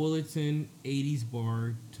 Fullerton 80s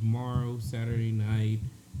bar tomorrow, Saturday night.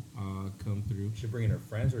 Come through." She bringing her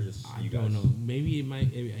friends or just I you don't guys? know. Maybe it might.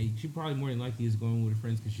 She probably more than likely is going with her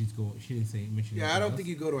friends because she's going. She didn't say mention. yeah, I anything don't else. think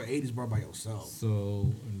you go to an 80s bar by yourself. So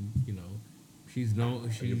she's no.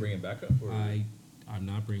 Are you bringing backup? Or? I'm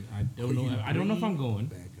not bringing. I don't know. I don't know if I'm going.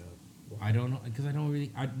 Back up. I don't know because I don't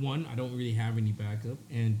really. I don't really have any backup,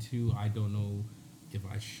 and 2, I don't know if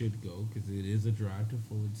I should go because it is a drive to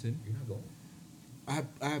Fullerton. You're not going.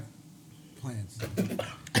 I have plans.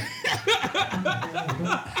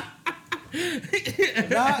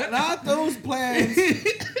 not those plans.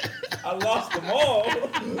 I lost them all.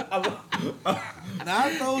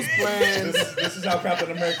 Not those plans. This is how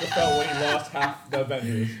Captain America felt when he lost half the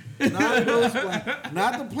Avengers. Not those plans.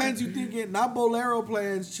 Not the plans you thinking. Not Bolero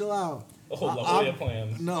plans. Chill out. Oh, La Jolla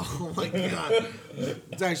plans. No, oh my god.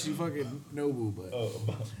 It's actually fucking Nobu, but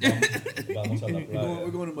Vamos a la playa.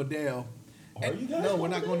 we're going to Madeo. Are you guys? No, we're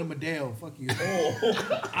not going to Madeo. Fuck you.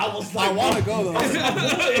 Oh, I was like, I want to go though.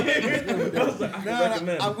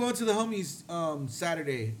 recommend. I'm going to the homies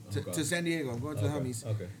Saturday Okay. to San Diego. I'm going to the homies.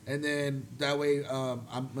 Okay. And then that way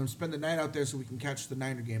I'm gonna spend the night out there so we can catch the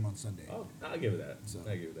Niner game on Sunday. Oh, I'll give it that. So-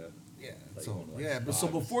 I'll give it that. Yeah. Like So going to, like, yeah, but so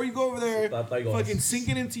spots. before you go over there, I thought you going fucking to-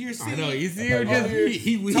 sinking into your seat. I know you see Oh, her just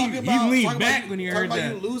he talking leaned talking back about when he talking heard about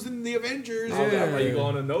that. you losing the Avengers. I was like, Yeah. are you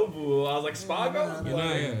going to Nobu? I was like, Spago?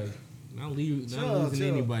 Nah, Yeah, not losing Chill.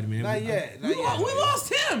 anybody, man. Not yet. Not We yet.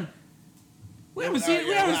 lost him. We haven't seen.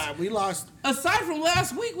 We lost. Aside from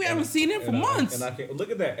last week, we haven't seen him for months. And I can't look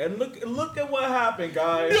at that. And look at what happened,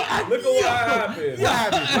 guys. Yo, Look at what happened. What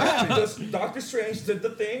happened? Just Doctor Strange did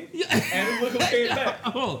the thing, and look who came back.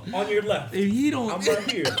 Oh, On your left. if you don't, I'm right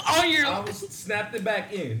here. on your. I was snapped it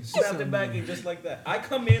back in. Snapped it back in just like that. I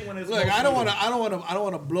come in when it's Look, most I don't needed.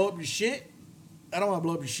 want to blow up your shit. I don't want to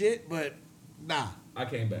blow up your shit, but nah. I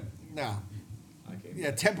came back. I came Yeah,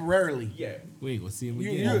 back. temporarily. Yeah. We ain't gonna see him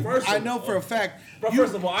You, again. you, first I of know all- for a fact. But you-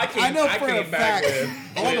 first of all, I came know for a back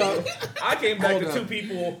fact. Hold up. I came back Hold to up. 2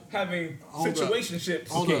 people having Hold up. situationships.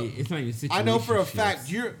 Hold Okay, up. it's not your situation. I know for a fact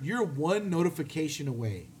you're one notification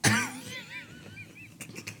away.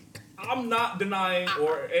 I'm not denying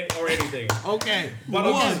or anything. Okay.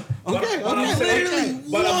 But One. Okay. I'm saying, Okay.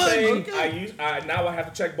 but I'm saying Okay. now I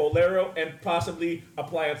have to check Bolero and possibly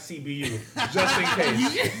apply at CBU just in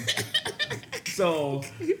case. So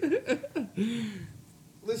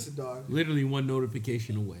Listen, dog. Literally one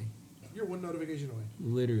notification away. You're one notification away.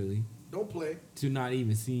 Literally Don't play. to not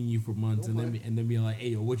even seeing you for months, Don't and then being like, "Hey,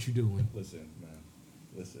 yo, what you doing?" listen, man,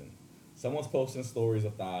 listen. Someone's posting stories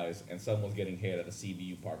of thighs and someone's getting hit at a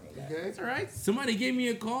CBU parking lot. Okay. It's all right. Somebody gave me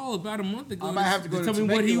a call about a month ago. I might have to go to tell me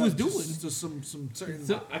what he was doing. To some certain.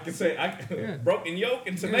 So- I can say Yeah. broken yoke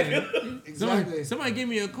in Jamaica. Exactly. Somebody gave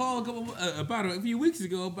me a call about a few weeks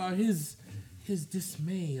ago about his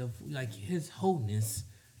dismay of like his wholeness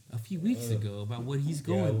a few weeks ago about what he's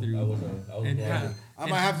going through. I was and blind. how, I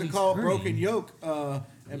and might have how to he's call hurting. Broken Yoke and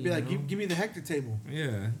be You like, know? give me the Hector table.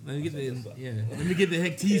 Yeah, let me get let me get the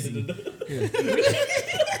heck teasy.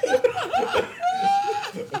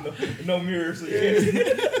 No mirror, so you can't.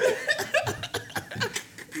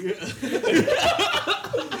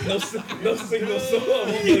 no single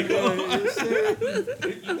song. You got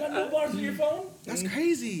no bars in your phone? That's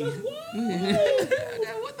crazy. What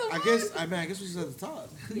the I guess we just at the top.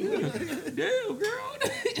 damn, girl?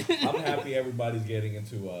 I'm happy everybody's getting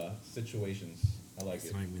into situations. I like It's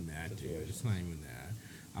it. not even that, dude. Situations. It's not even that.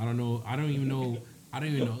 I don't know. I don't even know.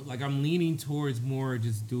 Like I'm leaning towards more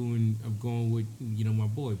just of going with my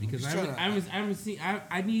boy because just I haven't seen.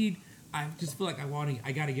 I just feel like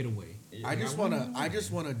I gotta get away. I just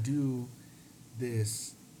wanna do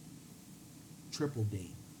this triple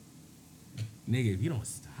date. Nigga, if you don't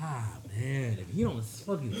stop, man. If you don't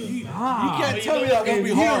fucking stop. You can't tell me that won't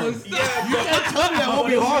be hard. Yeah, You can't tell me that won't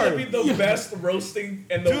be It's hard. gonna be the best roasting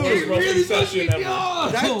and the Dude, worst it roasting really session fucking-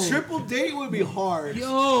 ever. That triple date would be hard.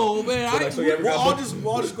 Yo, man. So you ever We'll got all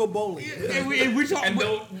just go bowling. we're talking. and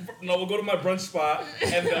we'll go to my brunch spot,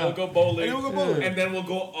 and then we'll go bowling, And then we'll go bowling. and then we'll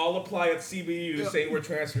go all apply at CBU saying we're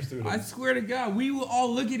transfer students. I swear to God, we will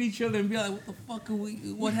all look at each other and be like, "What the fuck?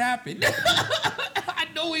 What happened?" I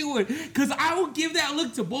know we would, cause I will give that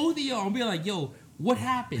look to both of y'all and be like, "Yo, what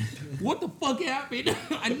happened? What the fuck happened?"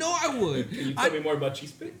 I know I would. Can you tell me more about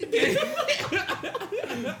cheese pit?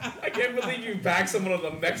 I can't believe you backed someone on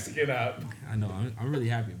the Mexican app. I know. I'm really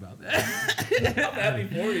happy about that. I'm happy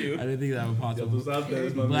for you. I didn't think that was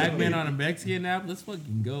possible. Black man on a Mexican app. Let's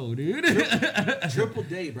fucking go, dude. Triple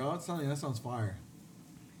date, bro. I'm telling you, that sounds fire.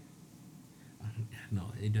 No,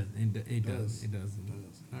 it doesn't. It doesn't.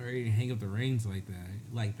 Not ready to hang up the reins like that.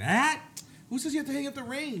 Like that? Who says you have to hang up the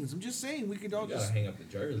reins? I'm just saying we could all You gotta just. hang up the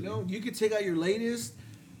jersey. You know, you could take out your latest.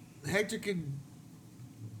 Hector could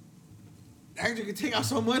take out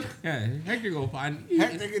someone. Yeah, Hector go find.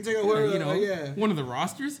 Hector could take out whoever. Yeah. one of the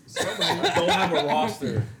rosters. Somebody. Don't have a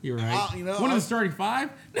roster. You're right. One of I'll- the starting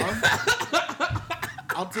five.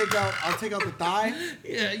 I'll take out the thigh.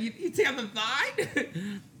 Yeah, you take out the thigh.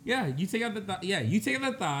 Yeah, you take out the thigh. Yeah, you take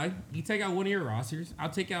out the thigh. You take out one of your rosters. I'll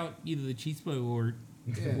take out either the cheese plate or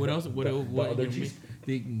Yeah. what else? What other you cheese-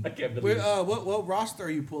 the- I can't Wait, believe it. what roster are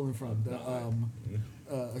you pulling from? The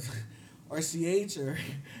RCH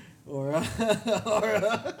or I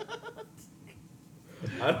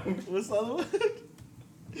don't, what's the other one?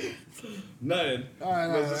 nothing. All right,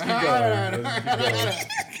 Let's just keep all going. right, Let's just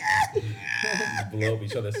keep going. Blow up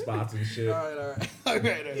each other's spots and shit. all right.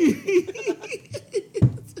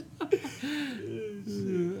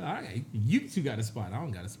 all right, you two got a spot. I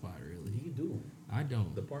don't got a spot really. You do. I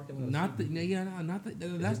don't. The parking lot. Not the not the.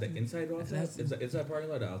 Is That's it the inside or outside? that's- Is the inside parking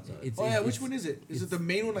lot or outside? It's, Oh yeah, it's- which one is it? Is it the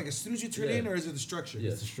main one, like as soon as you turn Yeah. in, or is it the structure?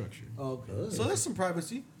 Yeah. It's the structure. Oh, okay. So that's some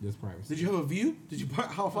privacy. There's privacy. Did you have a view? Did you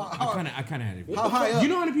how I kind of had it. how high up? You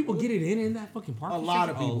know how many people get it in that fucking parking A lot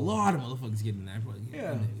of structure? people. A lot of motherfuckers get in that.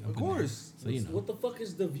 Yeah, up of in course. there. So you know. What the fuck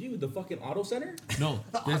is the view? The fucking auto center? No,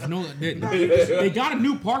 there's no. They got a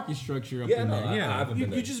new parking structure up Yeah, in no, there. I Yeah. haven't been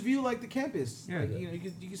You there. just view like the campus. Yeah. Like, you know,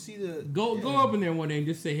 you can see the Go up in there one day and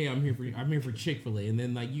just say, "Hey, I'm here for Chick-fil-A," and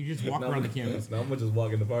then like you just walk around the campus. Now I'm gonna just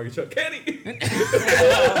walk in the parking truck. Kenny!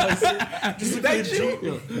 Just That you?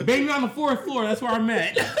 Yo, baby on the fourth floor. That's where I'm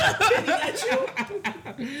at.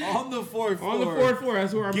 on the fourth floor. On the fourth floor.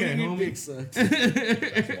 That's where I'm Getting your at. dick Homie. sucked.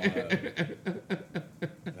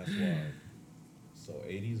 That's wild. So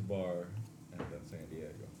 80s bar and then San Diego.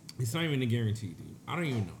 It's not even a guarantee, dude. I don't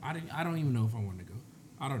even know. I don't even know if I want to go.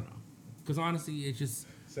 I don't know. Because honestly, it's just.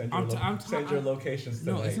 Send your locations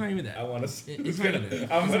tonight. No, it's not even that. I want to see. It's not even that.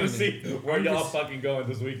 I'm It's gonna not see even that. where I'm y'all just- fucking going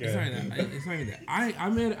this weekend. It's not even that. It's not even that.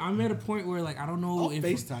 I'm at a point where like I don't know I'll if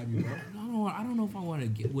FaceTime you, bro. I don't know if I want to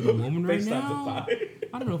get with a woman right FaceTime's now. a thigh.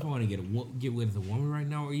 I don't know if I want to get with a woman right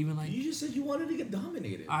now or even like You just said you wanted to get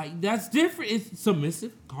dominated. that's different. It's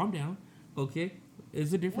submissive. Calm down. Okay.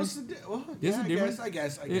 It's a difference. What's the well, There's yeah, a difference. I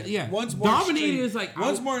guess. Yeah. One's more Dominating extreme. is like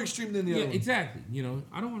one's more extreme than the Yeah, other. One. exactly. You know,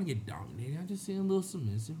 I don't want to get dominated. I just say a little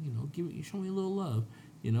submissive. You know, show me a little love.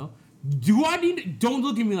 You know, do I need to? Don't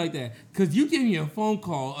look at me like that, because you gave me a phone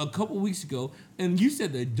call a couple weeks ago and you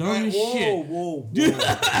said the dumbest shit. Whoa.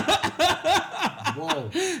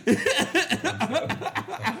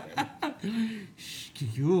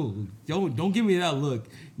 You don't give me that look.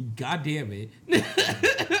 God damn it.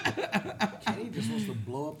 Kenny just wants to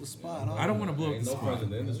blow up the spot. Huh? I don't want to blow up Ain't the no friends spot. in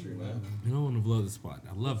the industry, man. I don't want to blow the spot.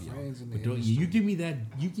 I love y'all, friends in the but don't industry. you give me that?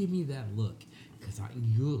 You give me that look, because I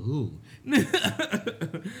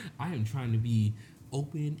am trying to be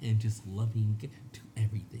open and just loving to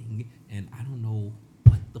everything, and I don't know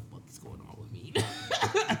what the fuck is going on with me.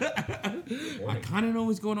 I kind of know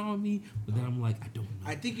what's going on with me, but then I'm like, I don't know.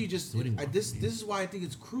 I think you just. So anyway, This is why I think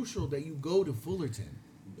it's crucial that you go to Fullerton,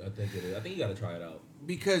 I think it is. I think you gotta try it out.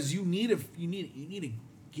 because you need to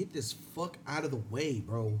get this fuck out of the way,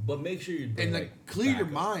 bro. But make sure you bring, And like clear your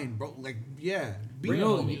mind, bro. Like yeah, Bring you it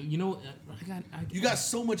know, home. you know, you got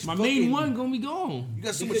so much. my fucking, main one gonna be gone. You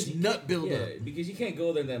got so Because much you nut can't- buildup. Yeah, because you can't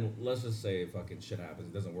go there. Then let's just say fucking shit happens.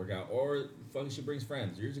 It doesn't work out, or fucking she brings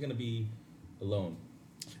friends. You're just gonna be alone.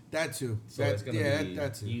 That too. So that, it's gonna yeah, be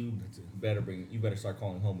that too. you That too. better start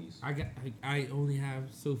calling homies. I only have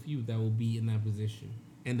so few that will be in that position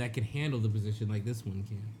and that can handle the position like this one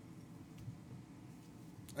can.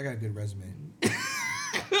 I got a good resume.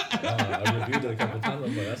 I reviewed it a couple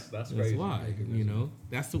times, but that's That's crazy. why, you know,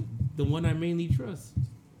 that's the one I mainly trust.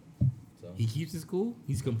 So, He keeps his cool.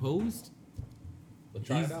 He's composed. But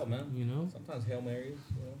try it out, man. You know? Sometimes Hail Marys.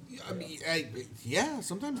 You know? I mean, yeah.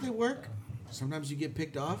 Sometimes they work. Sometimes you get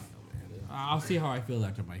picked off. I'll see how I feel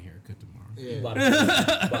after my haircut tomorrow. Yeah. You about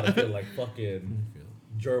to feel like fucking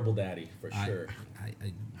gerbil daddy for sure.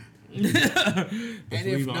 And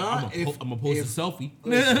if not, I'm gonna post a selfie.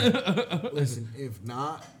 Listen, if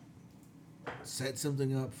not, set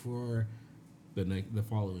something up for The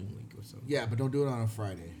following week or something. yeah, but don't do it on a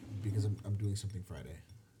Friday because I'm doing something Friday.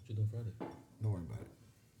 What you doing Friday? Don't worry about it.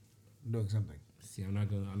 I'm doing something. See, I'm not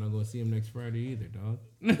gonna see him next Friday either, dog.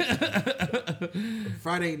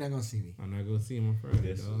 Friday, you're not gonna see me. I'm not gonna see him on Friday,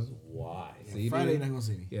 This dog. is why. See, Friday, dude? you're not gonna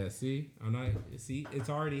see me. Yeah, see, I'm not. See, it's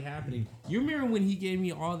already happening. You remember when he gave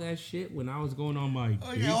me all that shit when I was going on my?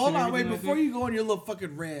 Oh dates yeah, hold and on, wait. everything like Before that? you go on your little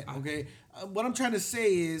fucking rant, okay? What I'm trying to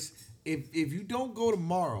say is, if you don't go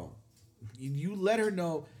tomorrow, you let her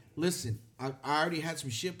know. Listen, I already had some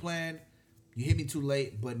shit planned. You hit me too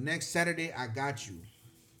late, but next Saturday I got you.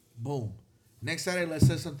 Boom. Next Saturday, let's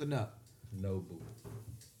set something up. No boo.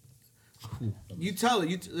 You tell her.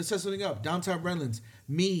 Let's set something up. Downtown Redlands.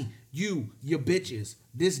 Me, you, your bitches.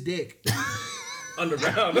 This dick.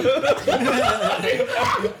 Underground. Underground.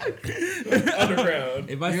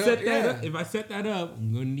 If I Yeah, set that yeah. up,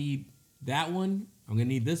 I'm gonna need that one. I'm gonna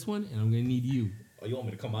need this one, and I'm gonna need you. Oh, you want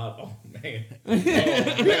me to come out? Oh man.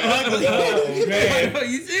 Ugly. Oh man.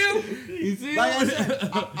 You see him? You see him? Like I said,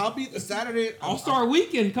 I'll be Saturday. All-Star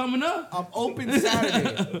Weekend coming up. I'm open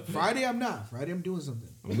Saturday. Friday, I'm not. Friday, I'm doing something.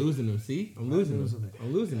 I'm losing him. See, I'm losing him.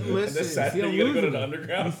 I'm losing him. Listen, This Saturday I'm you gotta go to losing the it.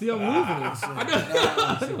 underground. You see, I'm losing him.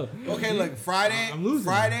 I know. Okay, look, Friday. I'm losing.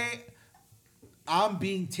 Friday, I'm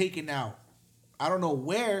being taken out. I don't know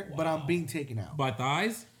where, but I'm being taken out. By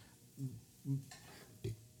thighs.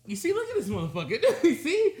 You see, look at this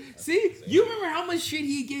motherfucker. see, you remember how much shit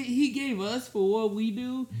he gave us for what we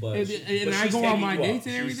do, But and I she's go on taking my you up. dates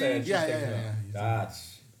and She everything. said she's Yeah, taking yeah, you yeah, up.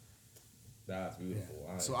 That's beautiful.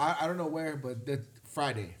 All right. So I don't know where, but that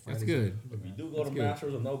Friday. That's Friday's good. If you do go to good.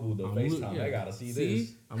 Masters of Nobu, the I'm FaceTime, yeah. they gotta see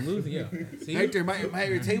this. I'm losing. Yeah. See, Hector, am I at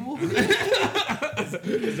your table? Is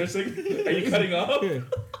there are you cutting off?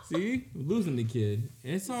 see, I'm losing the kid.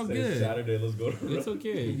 And it's all Say good. Saturday, let's go to It's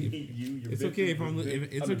okay. Your It's bitches, okay if I'm this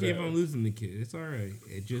it's okay if I'm losing the kid. It's all right.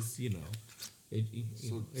 It just So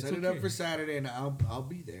it's set it okay. up for Saturday, and I'll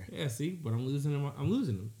be there. Yeah, see, but I'm losing him. I'm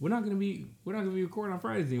losing him. We're not gonna be recording on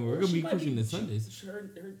Fridays anymore. We're gonna be pushing to Sundays.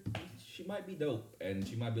 She might be dope, and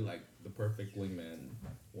she might be like the perfect wingman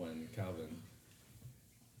when Calvin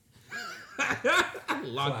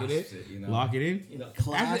Lock it clasps in. it, you know? Lock it in. You know,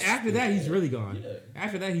 After that, he's really gone. Yeah.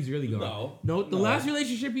 After that, he's really gone. No. The last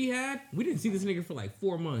relationship he had, we didn't see this nigga for like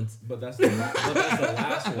 4 months. but that's the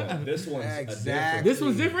last one. This one's a different. This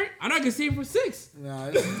one's different. I'm not gonna see him for 6. Nah,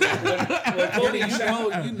 this is- When Kobe and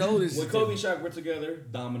Shaq, you know this. when is Kobe and Shaq were together,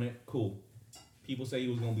 dominant, cool. People say he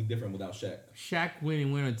was gonna be different without Shaq. Shaq went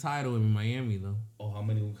and won a title in Miami though. Oh, how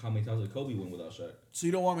many times did Kobe win without Shaq? So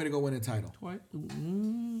you don't want me to go win a title? Twice.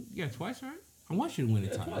 Yeah, twice, right? I want you to win a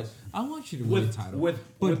title. twice. I want you to win a title. But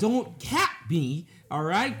with- don't cap me, all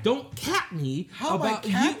right? Don't cap me. How am I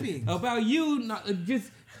capping? About you, not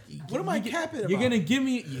just. What am I capping You're about? gonna give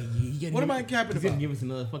me. What am I capping He's gonna about? give us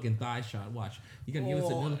another fucking thigh shot. Watch. You're gonna give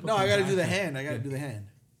us another. No, I gotta do the thigh shot. hand. I gotta do the hand.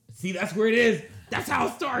 See, that's where it is. That's how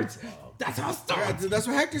it starts. That's how it starts. That's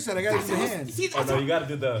what Hector said. I gotta do the That's how- hand. See, Oh that's no, how- you gotta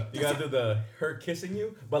do the her kissing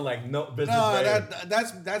you, but like no business. No, there.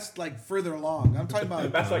 that's like further along. I'm talking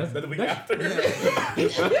about That's like the week after.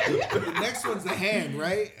 the next one's the hand,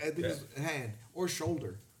 right? I think it's hand or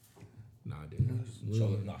shoulder. Nah, dude.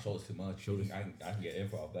 Shoulders too much. I can get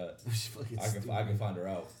info off that. It's fucking I can stupid. find her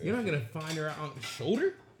out. You're not gonna find her out on the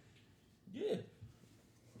shoulder. Yeah.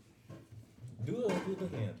 Do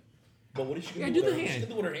the hand. But what is she gonna Yeah, do do with the her? hand. She can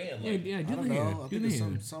do with her hand. Yeah, Like, yeah. I Do don't the know. hand. I Do think the it's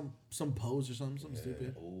hand. some pose or something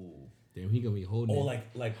stupid. oh. Damn, he gonna be holding Oh, it.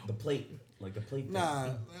 like the plate. Like the plate. Nah,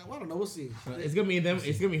 I don't know. We'll see. It's gonna be them.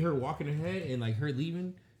 It's gonna be her walking her head and like her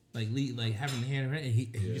leaving, like having the hand in her head, and he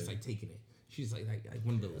just like taking it. She's like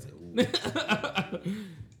one of those. Like,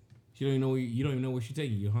 she don't even know where you don't even know where she's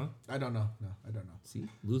taking you, huh? I don't know. No, I don't know. See,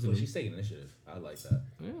 losing. Well, it. she's taking initiative. I like that.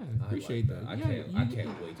 Yeah, I appreciate like that. I Yeah,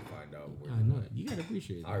 can't wait to find out where I you're know. at. You gotta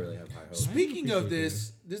appreciate that. I really have high hopes. Speaking of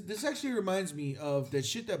appreciate this actually reminds me of that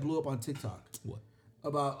shit that blew up on TikTok What?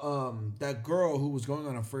 about that girl who was going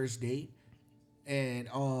on a first date, and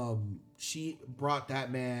she brought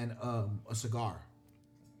that man a cigar.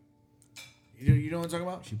 You know what I'm talking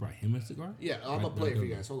about? She brought him a cigar. Yeah, I'm gonna Right, play it for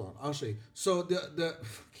you guys. Hold on, I'll show you. So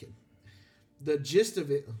the gist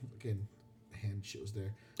of it, again, hand shit was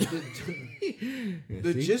there.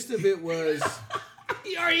 The See? gist of it was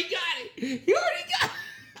You already got it. You already got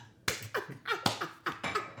it.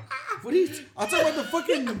 What are you? I'll talk about the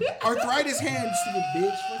fucking arthritis hand, stupid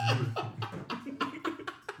bitch. Fuck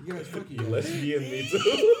you. You guys, fuck you. You Guys. lesbian, me too.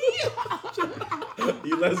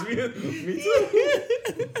 You lesbian, me too.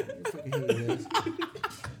 I fucking hate you guys.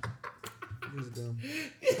 You guys are dumb.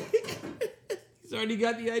 He's already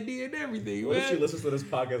got the idea and everything, What if she man. listens to this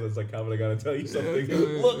podcast and it's like, Calvin, I gotta tell you something. Okay.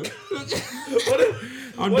 Look.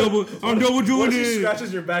 I'm double doing What if she it.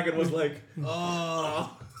 scratches your back and was like,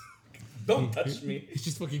 oh, don't touch me. It's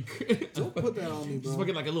just fucking. Don't put that on me, bro. Just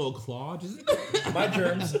fucking like a little claw. Just. My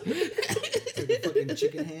germs. Like a fucking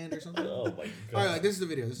chicken hand or something. Oh my god. All right, this is the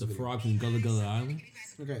video. This is The the video. frog from Gullah Gullah Island.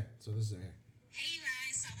 Okay, so this is it. Hey you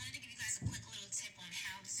guys, so I wanted to give you guys a quick little tip on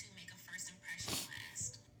how to make a first impression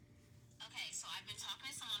last. Okay, so I've been talking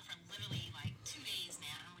to someone for literally like 2 days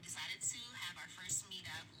now, and we decided to have our first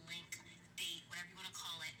meetup, link, date, whatever you want to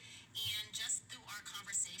call it. And just through our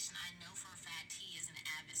conversation, I know for a fact he is an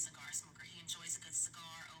avid cigar smoker. He enjoys a good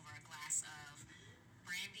cigar over a glass of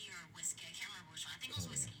brandy or whiskey. I can't remember which one. I think it was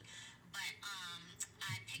whiskey. But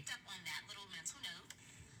I picked up on that little mental note.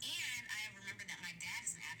 And I remembered that my dad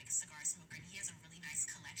is an avid cigar smoker and he has a really nice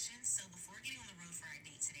collection. So before getting on the road for our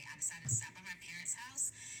date today, I decided to stop by my parents' house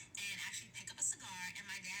and actually pick up a cigar. And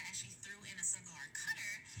my dad actually threw in a cigar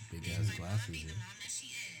cutter. Big And ass my glasses, mom, being the yeah. mom that she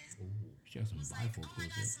is, She has some was like, oh my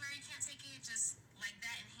bifocals. God, Samara, you can't take it just like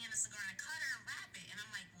that and hand a cigar and a cutter and wrap it. And I'm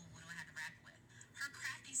like, well, what do I have to wrap it with? Her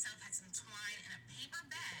crafty self had some twine in a paper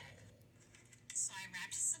bag. So I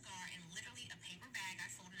wrapped a cigar in literally a paper bag I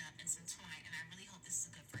folded up and some twine. And I really hope this is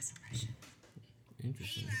a good first impression.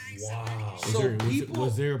 Interesting. Wow. So people-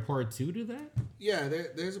 Was there a part 2 to that? Yeah,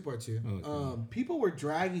 there's a part 2. Okay. People were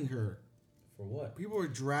dragging her. For what? People were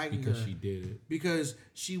dragging Because her she did it. because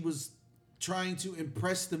she was trying to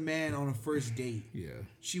impress the man on a first date. Yeah.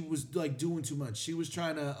 She was like doing too much. She was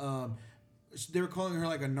trying to. They were calling her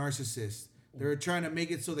like a narcissist. They were trying to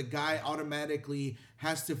make it so the guy automatically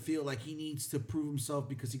has to feel like he needs to prove himself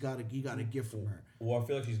because he got a gift from her. Well, I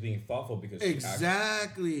feel like she's being thoughtful because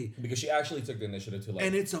Exactly. because she actually took the initiative to like.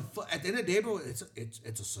 And it's at the end of the day, bro. It's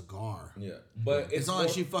a cigar. yeah, but It's not like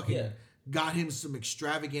more- she fucking yeah. got him some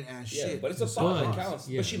extravagant ass Yeah, shit. but it's a thought that But- counts.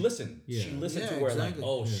 yeah. But she listened. Yeah. She listened Yeah, to where exactly. like,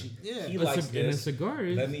 oh, Yeah. he But likes and a this. cigar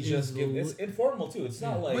is, Let me just give. It's informal too. It's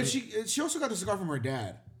not like. But she also got the cigar from her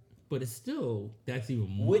dad. But it's still, that's even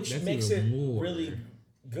more. which that's makes it even more. really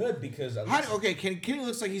good because at How, least- okay, Kenny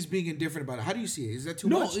looks like he's being indifferent about it. How do you see it? Is that too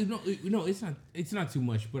No, much? no, it's not. It's not too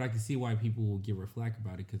much, but I can see why people will give her flack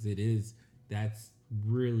about it because that's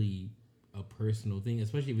really a personal thing,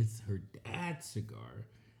 especially if it's her dad's cigar,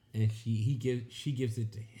 and she gives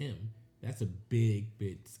it to him. That's a big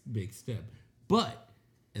step. But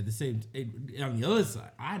at the same, on the other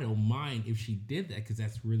side, I don't mind if she did that because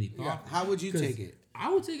that's really Yeah. thoughtful. How would you 'Cause take it? I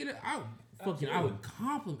would take it. I would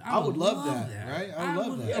compliment. I would love that, right? I would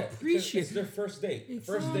love that. Yeah, because Appreciate it's their first date. First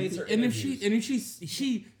Exactly. dates are and if interviews.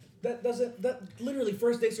 she that literally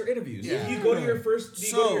first dates are interviews. Yeah. If you go to your first,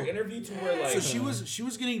 you go So- to your interview to where like. So she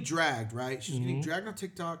was getting dragged, right? She was getting dragged on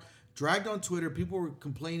TikTok, dragged on Twitter. People were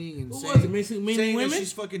complaining and Who saying, was it? Mainly saying that women?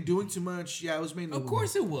 she's fucking doing too much. Yeah, it was mainly Of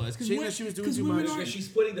course it was. Saying that she was doing too much. because she's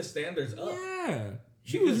putting the standards up. Yeah.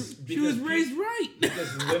 She Because- was because raised right.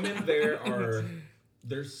 Because women there are,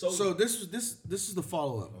 they're so. So this is the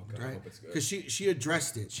follow up, Okay, I right? hope it's good. Because she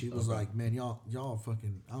addressed it. She was like, "Man, y'all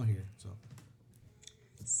fucking out here." So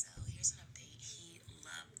So here's an update. He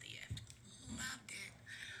loved the gift. Loved it.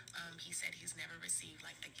 He said he's never received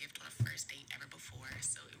like a gift on a first date ever before,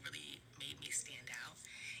 so it really made me stand out.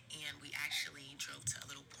 And we actually drove to a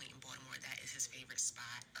little point in Baltimore that is his favorite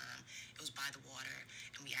spot. It was by the water,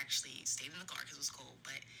 and we actually stayed in the car because it was cold.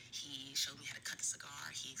 But he showed me how to cut the cigar.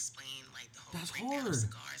 He explained like the whole That's breakdown hard. of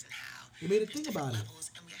cigars and how You made a there's thing different about it.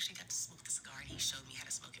 levels. And we actually got to smoke the cigar. And he showed me how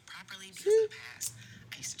to smoke it properly because in the past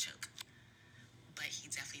I used to choke. But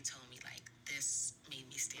he definitely told me like this made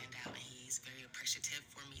me stand out, and he's very appreciative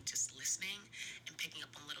for me just listening and picking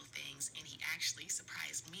up on little things. And he actually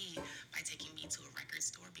surprised me by taking me to a record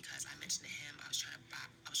store because I mentioned to him I was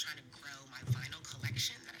trying to grow my vinyl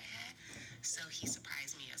collection that I had. So he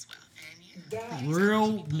surprised me as well. And yeah,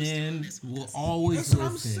 Real men will always That's what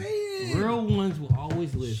I'm listen. saying. Real ones will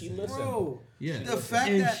always listen. She listened. bro, Yeah. the fact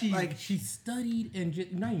and that she like she studied and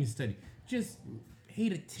just not even studied, just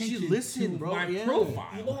paid attention listened, to bro, my yeah. profile.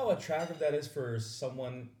 You know how attractive that is for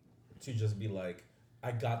someone to just be like,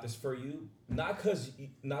 "I got this for you," not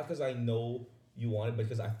because I know you want it, but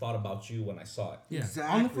because I thought about you when I saw it. Yeah.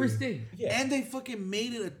 Exactly. On the first date. Yeah. And they fucking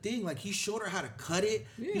made it a thing. Like he showed her how to cut it.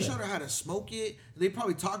 He Yeah. showed her how to smoke it. They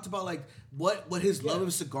probably talked about like what his love Yeah.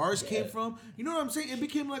 of cigars came Yeah. from. You know what I'm saying? It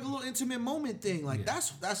became like a little intimate moment thing. Like Yeah.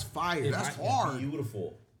 that's fire. If That's I- hard.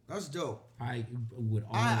 Beautiful. That's dope. I would.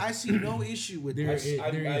 I see no issue with There this. is-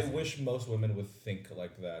 I wish most women would think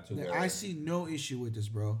like that too. I see no issue with this,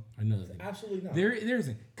 bro. another thing. Absolutely not. There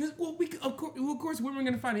isn't, because of course women are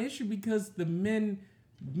gonna find an issue because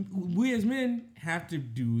we as men have to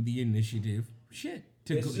do the initiative shit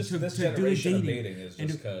to It's go just to this do the generation of dating. dating is and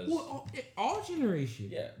just do- 'cause- well, all generation.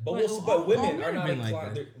 Yeah, but Like, but women all are men not have been like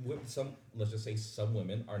inclined. that. Some, let's just say some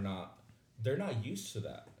women are not. They're not used to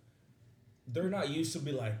that. They're not used to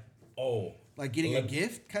be like, oh, Like getting a like-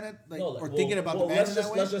 gift, kind of like, no, or well, thinking about well, the man in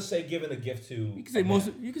that way. let's just say giving a gift to. You can say a most.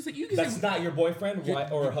 man. You can say That's say, not your boyfriend,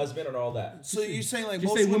 wife, or husband, and all that. So you're saying like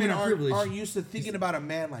just most say women women are privileged. aren't used to thinking about a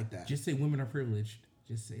man like that. just say women are privileged.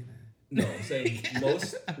 Just say that. No, I'm saying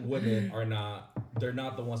most women are not. They're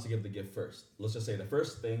not the ones to give the gift first. Let's just say the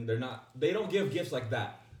first thing they're not. They don't give gifts like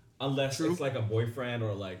that unless True. it's like a boyfriend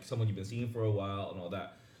or like someone you've been seeing for a while and all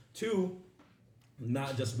that. Two,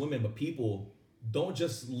 not just women but people don't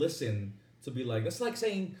just listen to be like. It's like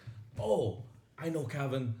saying, "Oh, I know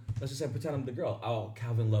Calvin. Let's just say pretend I'm the girl. Oh,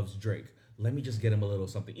 Calvin loves Drake. Let me just get him a little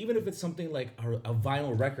something, even if it's something like a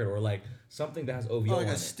vinyl record or like something that has OVO Oh, like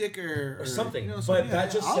on a it. sticker Or something. You know, But yeah,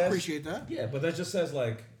 that just I'll says, appreciate that. Yeah, but that just says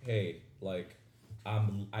like, hey, like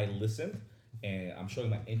I listened and I'm showing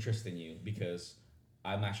my interest in you because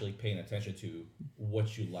I'm actually paying attention to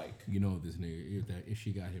what you like. You know this nigga. If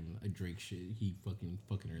she got him a Drake shit, he fucking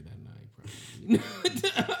her that night. Probably.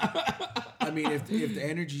 I mean, if the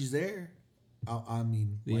energy's there, I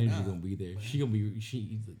mean, The why energy not? gonna be there. She's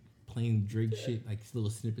like, playing Drake shit, like little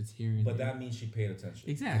snippets here and But there. that means she paid attention.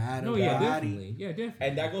 Exactly. No, Got yeah, it. definitely. Yeah, definitely.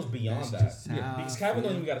 And that goes beyond That's that. just Yeah, how because I Calvin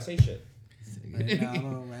don't feel. even gotta say shit. Like,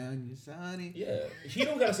 all around you, sonny. Yeah. He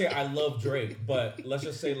don't gotta say I love Drake, but let's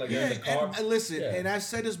just say like you're in the car. And listen, Yeah. and I've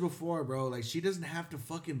said this before, bro. Like, she doesn't have to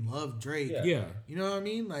fucking love Drake. Yeah. Yeah. You know what I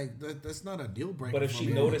mean? Like, that's not a deal breaker. But if for she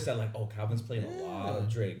me. noticed that, like, oh, Calvin's playing a lot of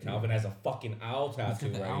Drake. Calvin has a fucking owl tattoo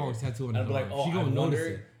got the right owl here. tattoo on And his I'd be like, arm. oh, She I gonna notice wonder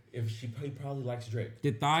it. if he probably likes Drake.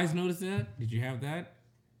 Did Thighs notice that? Did you have that?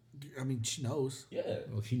 I mean, she knows Yeah.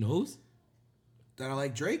 Oh, she knows. that I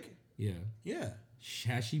like Drake. Yeah. Yeah.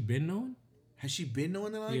 Has she been knowing? Has she been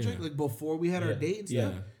knowing that I like Yeah. Drake? Like before we had our Yeah. date and Yeah.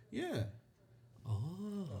 stuff. Yeah.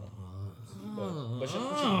 But she,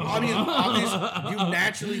 I mean, obviously, you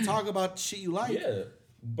naturally talk about shit you like. yeah.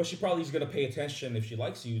 But she probably is gonna pay attention if she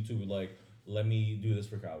likes you to like, let me do this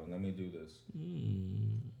for Calvin. Let me do this.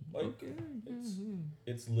 Like,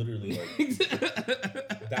 it's literally like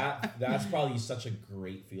that. That's probably such a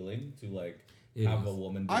great feeling to like It have is. a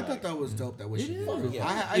woman. Be I like, thought that was dope. That what she did. is.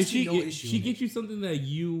 Yeah. I If see no if issue. She with gets you something that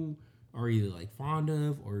you are either like fond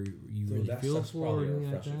of or you Dude, really that's feel that's for or probably a anything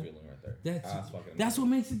like refreshing that. feeling right there. That's fucking what amazing.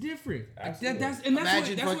 makes it different. Absolutely. That's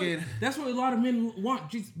Imagine what, fucking- that's what a lot of men want.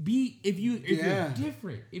 Just be if Yeah. you're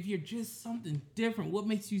different. If you're just something different, what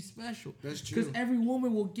makes you special? That's true. Because every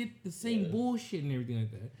woman will get the same bullshit and everything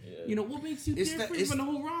like that. Yeah. You know what makes you It's the- different it's- from the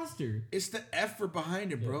whole roster? It's the effort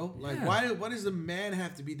behind it, bro. Like, Yeah. why does the man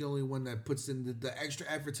have to be the only one that puts in the extra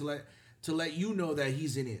effort to let you know that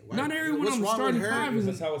he's in it? Why- Not everyone what's on the wrong with starting her? five Because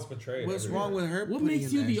that's how it's portrayed. What's everywhere. wrong with her? What putting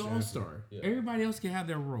makes in you the extra all effort? star? Yeah. Everybody else can have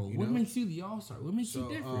their role. What know? makes you the all star? What makes you So,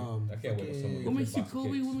 different? I can't wait till someone. What gives makes you a box of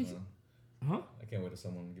Kobe? kicks, What makes you? man. Huh? I can't wait till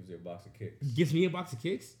someone gives you a box of kicks. Gives me a box of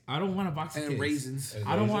kicks. I don't want a box of And kicks. raisins. And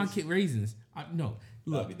I don't want raisins? raisins. No,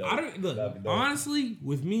 look, That'd be dope. I don't look. That'd be dope. Honestly,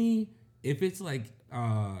 with me, if it's like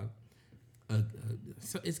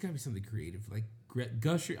so it's gotta be something creative, like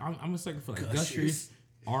Gusher. I'm a sucker for like Gushers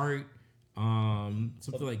art,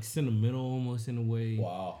 something like sentimental almost in a way.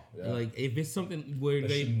 Wow. Yeah. Like if it's something where that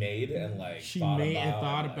they she made and like she thought made about, and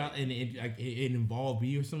thought like, about, and it like it involved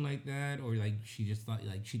me or something like that, or like she just thought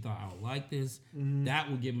like she thought I would like this. That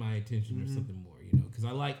would get my attention or something more, you know, because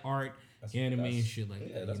I like art, anime, and that's- shit like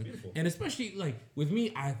yeah, that. that's you know? beautiful. And especially like with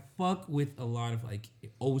me, I fuck with a lot of like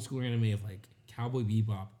old school anime of like Cowboy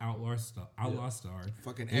Bebop, Outlaw Star,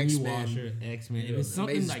 Fucking Amy X-Men. Washer, X-Men. If it's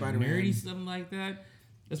something Amazing like Spider-Man. nerdy, something like that.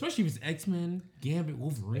 Especially if it's X-Men, Gambit,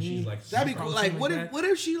 Wolverine. she's like That'd be super- cool. something Like, what like if that. what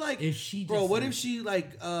if she like If she bro? just, What like- if she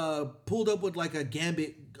like pulled up with like a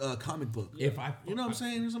Gambit comic book? If I, You know what I'm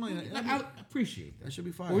saying? Or something like that. I would appreciate that. That should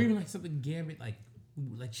be fine. Or even like something Gambit, like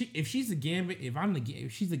if she's a Gambit, if I'm the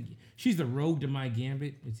if she's the rogue to my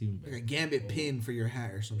Gambit, it's even better. Like a Gambit pin for your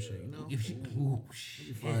hat or some shit. You know? If she, ooh,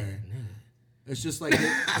 shit, fire. man. It's just like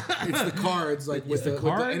it's the cards like with the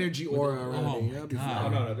energy aura around Oh it. my That'd be God.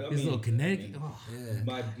 fire. No, I This mean- little kinetic. Oh.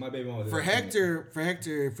 my baby mama. did For that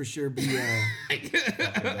Hector for sure be to me.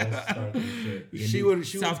 Don't start this shit. she would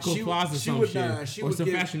South Coast Plaza, she some would shit, she or would some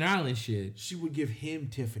give Fashion Island shit. she would give him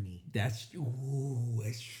Tiffany. That's true.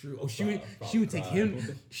 Oh, she would Probably take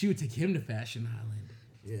him. She would take him to Fashion Island.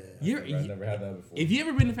 Yeah. I've never had that before. If you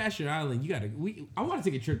ever been to Fashion Island, you gotta. I want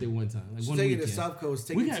to take a trip there one time, like one Take you weekend. to South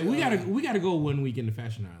Coast. We gotta go one weekend to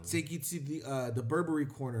Fashion Island. Take you to the Burberry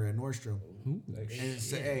corner at Nordstrom. And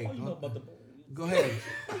say, hey, How you know about the? go ahead.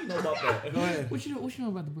 How you know about that? Go ahead. What you know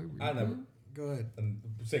about the Burberry? I never. Go ahead. And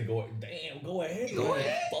say go. Damn, go ahead. Go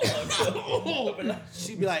ahead. Fuck.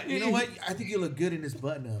 She'd be like, you know what? I think you look good in this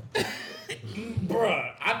button up.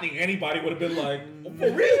 Bruh, I think anybody would have been like,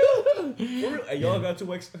 for real? For real? Hey, y'all got 2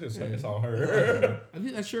 weeks? It's on her. I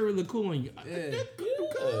think that shirt would look cool on you. Yeah.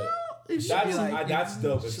 That's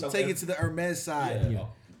dope. She'll take it to the Hermes side. Yeah.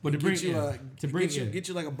 But to bring Get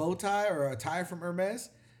you like a bow tie or a tie from Hermes.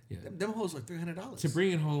 Yeah. Them hoes like $300. to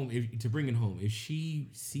bring it home, if she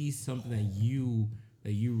sees something that you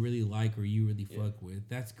really like or you really fuck with,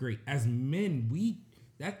 that's great. As men,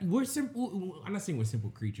 we're simple. I'm not saying we're simple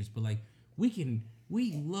creatures, but like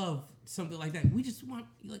we love something like that. We just want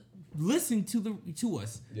like listen to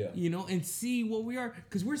us, you know, and see what we are,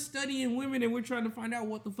 because we're studying women and we're trying to find out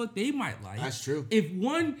what the fuck they might like. That's true. If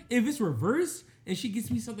it's reversed and she gives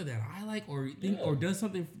me something that I like or does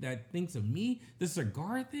something that thinks of me, the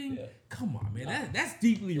cigar thing, come on, man, that's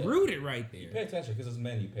deeply rooted right there. You pay attention because it's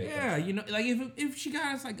men. You pay attention. Yeah, you know, like if she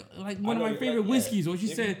got us like one of my favorite whiskeys, or if she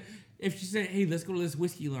said, hey, let's go to this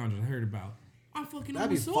whiskey lounge I heard about, I'm fucking That'd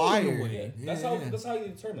be sold fire. away. Yeah. That's how you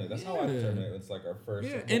determine it. That's how I determine it. It's like our first.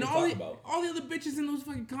 Yeah, what and we all talk the other bitches in those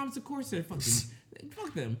fucking comments, of course, they're fucking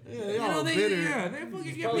fuck them. Yeah, they all bitter. Yeah, they're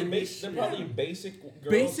fucking They're probably basic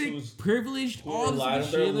girls basic, privileged, who all relied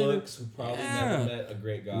this on their shit. looks, who probably never met a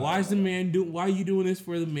great guy. Why is the man doing? Why are you doing this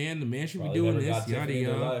for the man? The man should Probably be doing never this. got Yada Tiffany in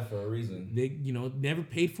their yada. life for a reason. They, never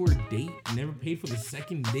paid for a date. Never paid for the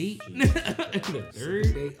second date. The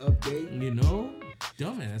third Day update. You know,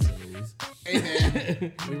 dumbass always. Hey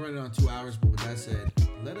man, we running on 2 hours, but with that said,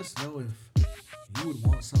 let us know if you would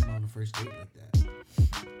want something on the first date like that. You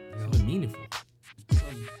know? Something meaningful.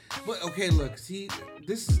 But okay, look, see,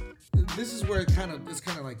 this is where it's kind of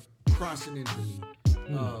like crossing in for me,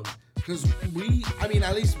 because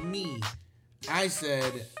at least me, I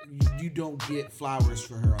said you don't get flowers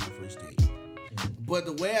for her on the first date. But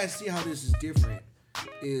the way I see how this is different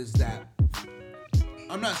is that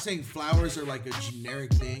I'm not saying flowers are like a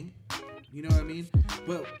generic thing. You know what I mean?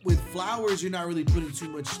 But with flowers, you're not really putting too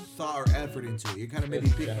much thought or effort into it. You're kind of maybe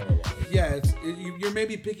picking. Yeah, you're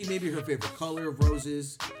maybe picking maybe her favorite color of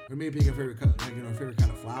roses, or maybe picking her favorite color, her favorite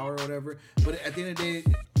kind of flower or whatever. But at the end of the day,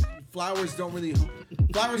 flowers don't really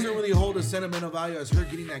hold a sentimental value as her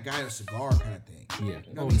getting that guy a cigar kind of thing. Yeah.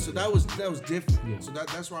 You know what I mean? So that was different. Yeah. So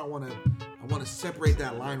that's where I want to separate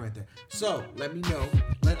that line right there. So let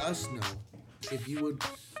us know if you would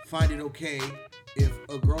find it okay if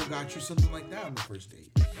a girl got you something like that on the first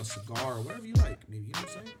date, a cigar or whatever you like, maybe, you know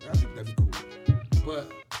what I'm saying? I think that'd be cool.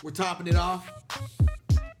 But we're topping it off.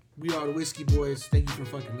 We are the Whiskey Boys. Thank you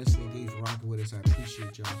for fucking listening. Thank you for rocking with us. I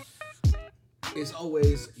appreciate y'all. As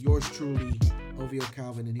always, yours truly, OVO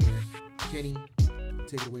Calvin in here. Kenny,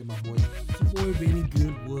 take it away, my boy. It's your boy Benny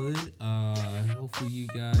Goodwood. Hopefully you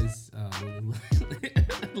guys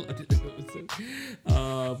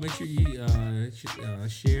make sure you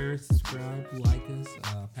share, subscribe, like us,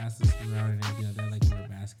 pass us around and everything like that, like we're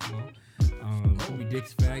basketball. Keep your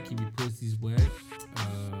dicks fat, keep your pussies wet.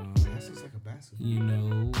 That sounds like a basketball.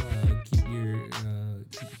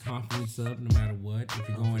 Keep your confidence up no matter what. If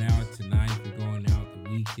you're going out tonight, if you're going out the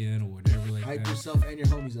weekend or whatever like hype that. yourself and your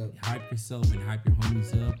homies up. Hype yourself and hype your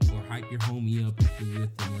homies up, or hype your homie up if you're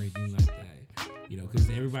with them or anything like that. Because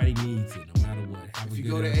everybody needs it, no matter what. If you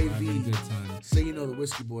go to AV, good time. Say you know the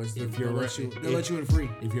Whiskey Boys. They'll let you in free.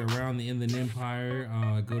 If you're around the Inland Empire,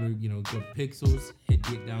 go to Pixels, hit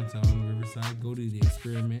downtown Riverside, go to the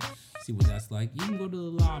Experiment, see what that's like. You can go to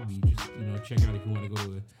the lobby, just check out if you want to go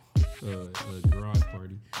to a garage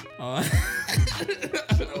party.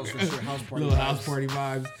 That was for sure house party. Little house party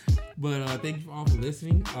vibes. But thank you all for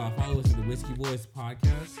listening. Follow us at the Whiskey Boys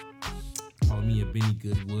podcast. Follow me at Benny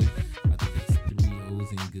Goodwood. I think that's 3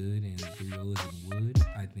 O's in good and 3 O's in wood.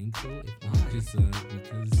 I think so. If not, just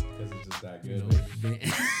because it's just that good.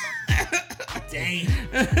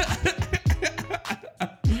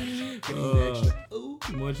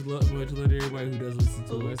 Much love to everybody who does listen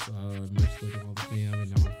to us. Much love to all the fam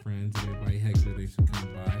and our friends and everybody. Hector, thanks for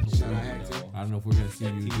coming by. Shout out Hector. I don't know if we're gonna see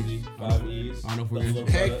you. 5 E's. I don't know if we're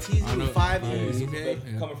gonna Heck, TZ 5 E's. Okay.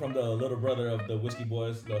 Coming from the little brother of the Whiskey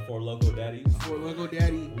Boys, the Four Loco Daddies. Four Loco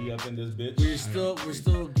Daddy. We up in this bitch. We're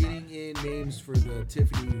still getting in names for the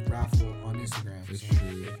Tiffany raffle on Instagram. That's So.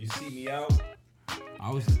 true. If you see me out,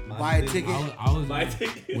 I was buy a ticket. I was buy a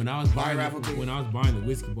ticket. when I was Buy a buying raffle ticket. when I was buying the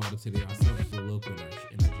whiskey bottle today. I saw it for local and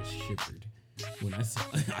I just shivered. When I saw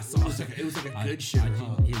It was like a good shiver,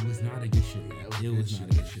 huh? It was not a good shiver. It was not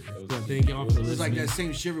a good shiver. But thank y'all for listening. It was like that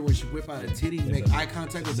same shiver when she whip out a titty, make eye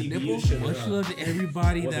contact with the nipple. Much love to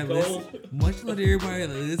everybody that listens. Much love to everybody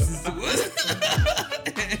that listens to us.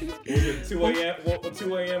 Was it 2 a.m.? What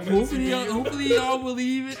 2 a.m.? Hopefully y'all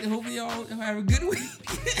believe it. Hopefully y'all have a good week.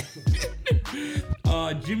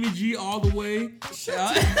 Jimmy G all the way.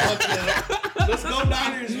 Let's go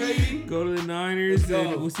Niners, baby. Go to the Niners,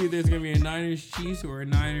 and we'll see if there's gonna be a Niners Chiefs or a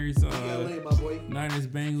Niners Niners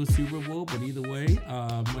Bengals Super Bowl. But either way,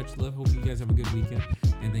 much love. Hope you guys have a good weekend,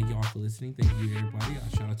 and thank you all for listening. Thank you to everybody.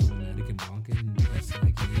 Shout out to Lunatic and Blanca and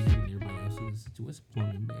Westside Canadian and everybody else who listens to us.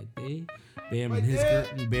 Plumbing that day. Bam and his girl,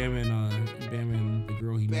 Bam and the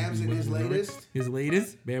girl he Bam's in his latest. His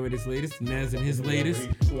latest. Bam and his latest. Nez and his latest.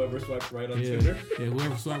 Whoever swiped right on Tinder. Yeah,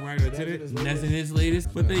 whoever swiped right on Tinder. Nez and his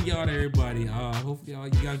latest. But thank y'all to everybody. Hopefully y'all,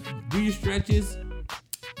 you guys do your stretches.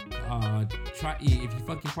 Try if you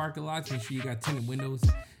fucking parking lots, make sure you got tinted windows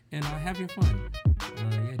and have your fun.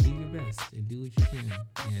 Yeah, do your best and do what you can.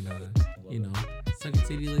 And suck a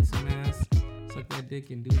titty, lick some ass, suck that dick,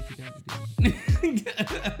 and do what you got to do.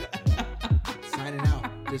 Signing out,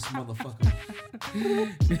 this motherfucker.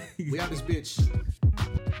 We out this bitch.